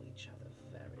to know each other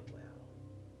very well,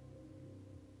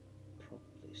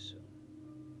 probably soon.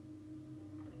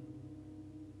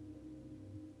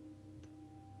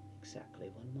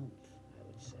 exactly 1 month, I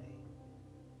would say.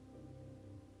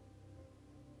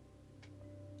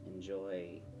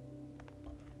 Enjoy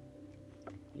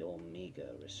your meager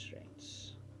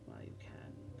restraints while you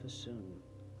can, for soon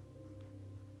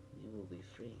you will be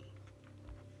free.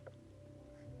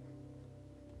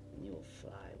 And you will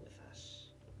fly with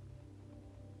us,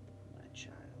 my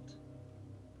child.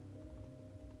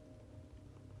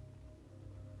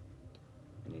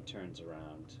 And he turns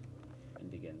around and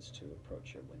begins to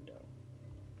approach your window.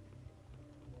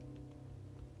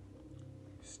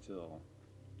 You still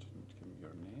didn't give me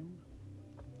your name,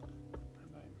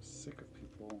 and I'm sick of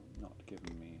people not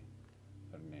giving me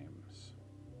their names.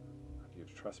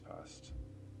 You've trespassed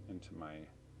into my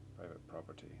private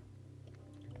property.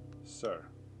 Sir.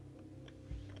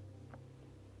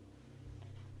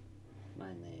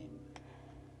 My name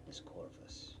is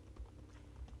Corvus.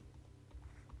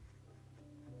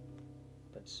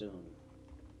 But soon,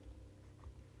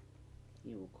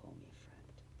 you will call me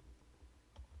friend.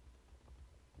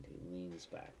 And he leans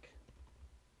back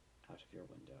out of your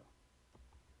window.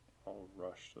 I'll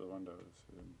rush to the windows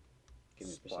and Give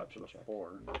me a splat to perception the check.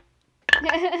 floor.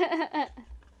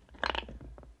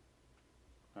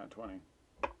 At 20.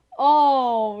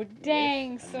 Oh,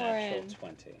 dang, With a natural Soren.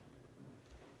 20.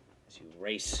 As you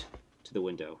race to the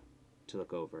window to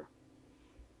look over,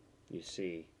 you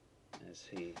see as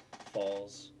he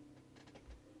falls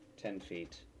 10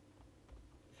 feet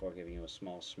before giving you a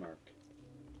small smirk.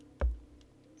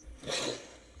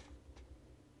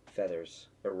 Feathers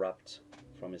erupt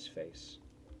from his face,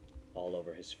 all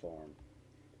over his form.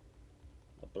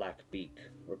 A black beak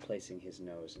replacing his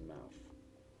nose and mouth.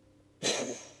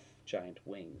 Giant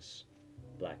wings,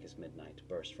 black as midnight,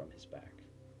 burst from his back.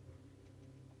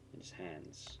 And his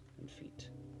hands and feet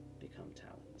become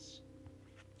talons.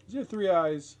 Does he have 3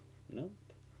 eyes? Nope.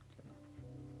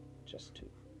 Just 2.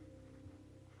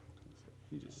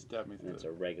 He just stabbed me And through it's the...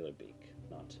 a regular beak,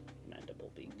 not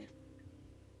mandible beak.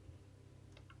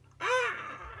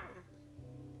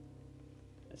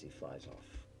 As he flies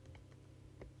off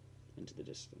into the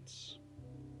distance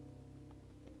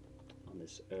on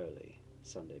this early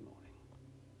Sunday morning.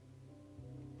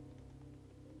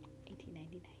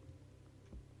 1899.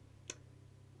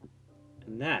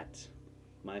 And that,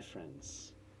 my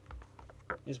friends,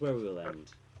 is where we will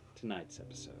end tonight's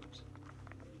episode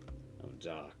of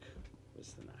Dark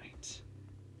Was the Night.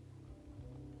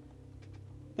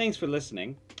 Thanks for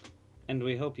listening, and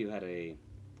we hope you had a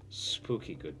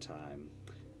spooky good time.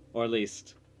 Or at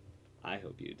least, I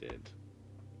hope you did.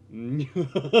 And we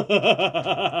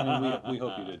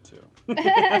hope you did too.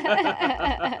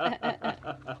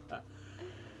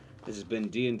 This has been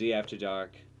D&D After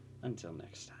Dark. Until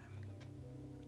next time.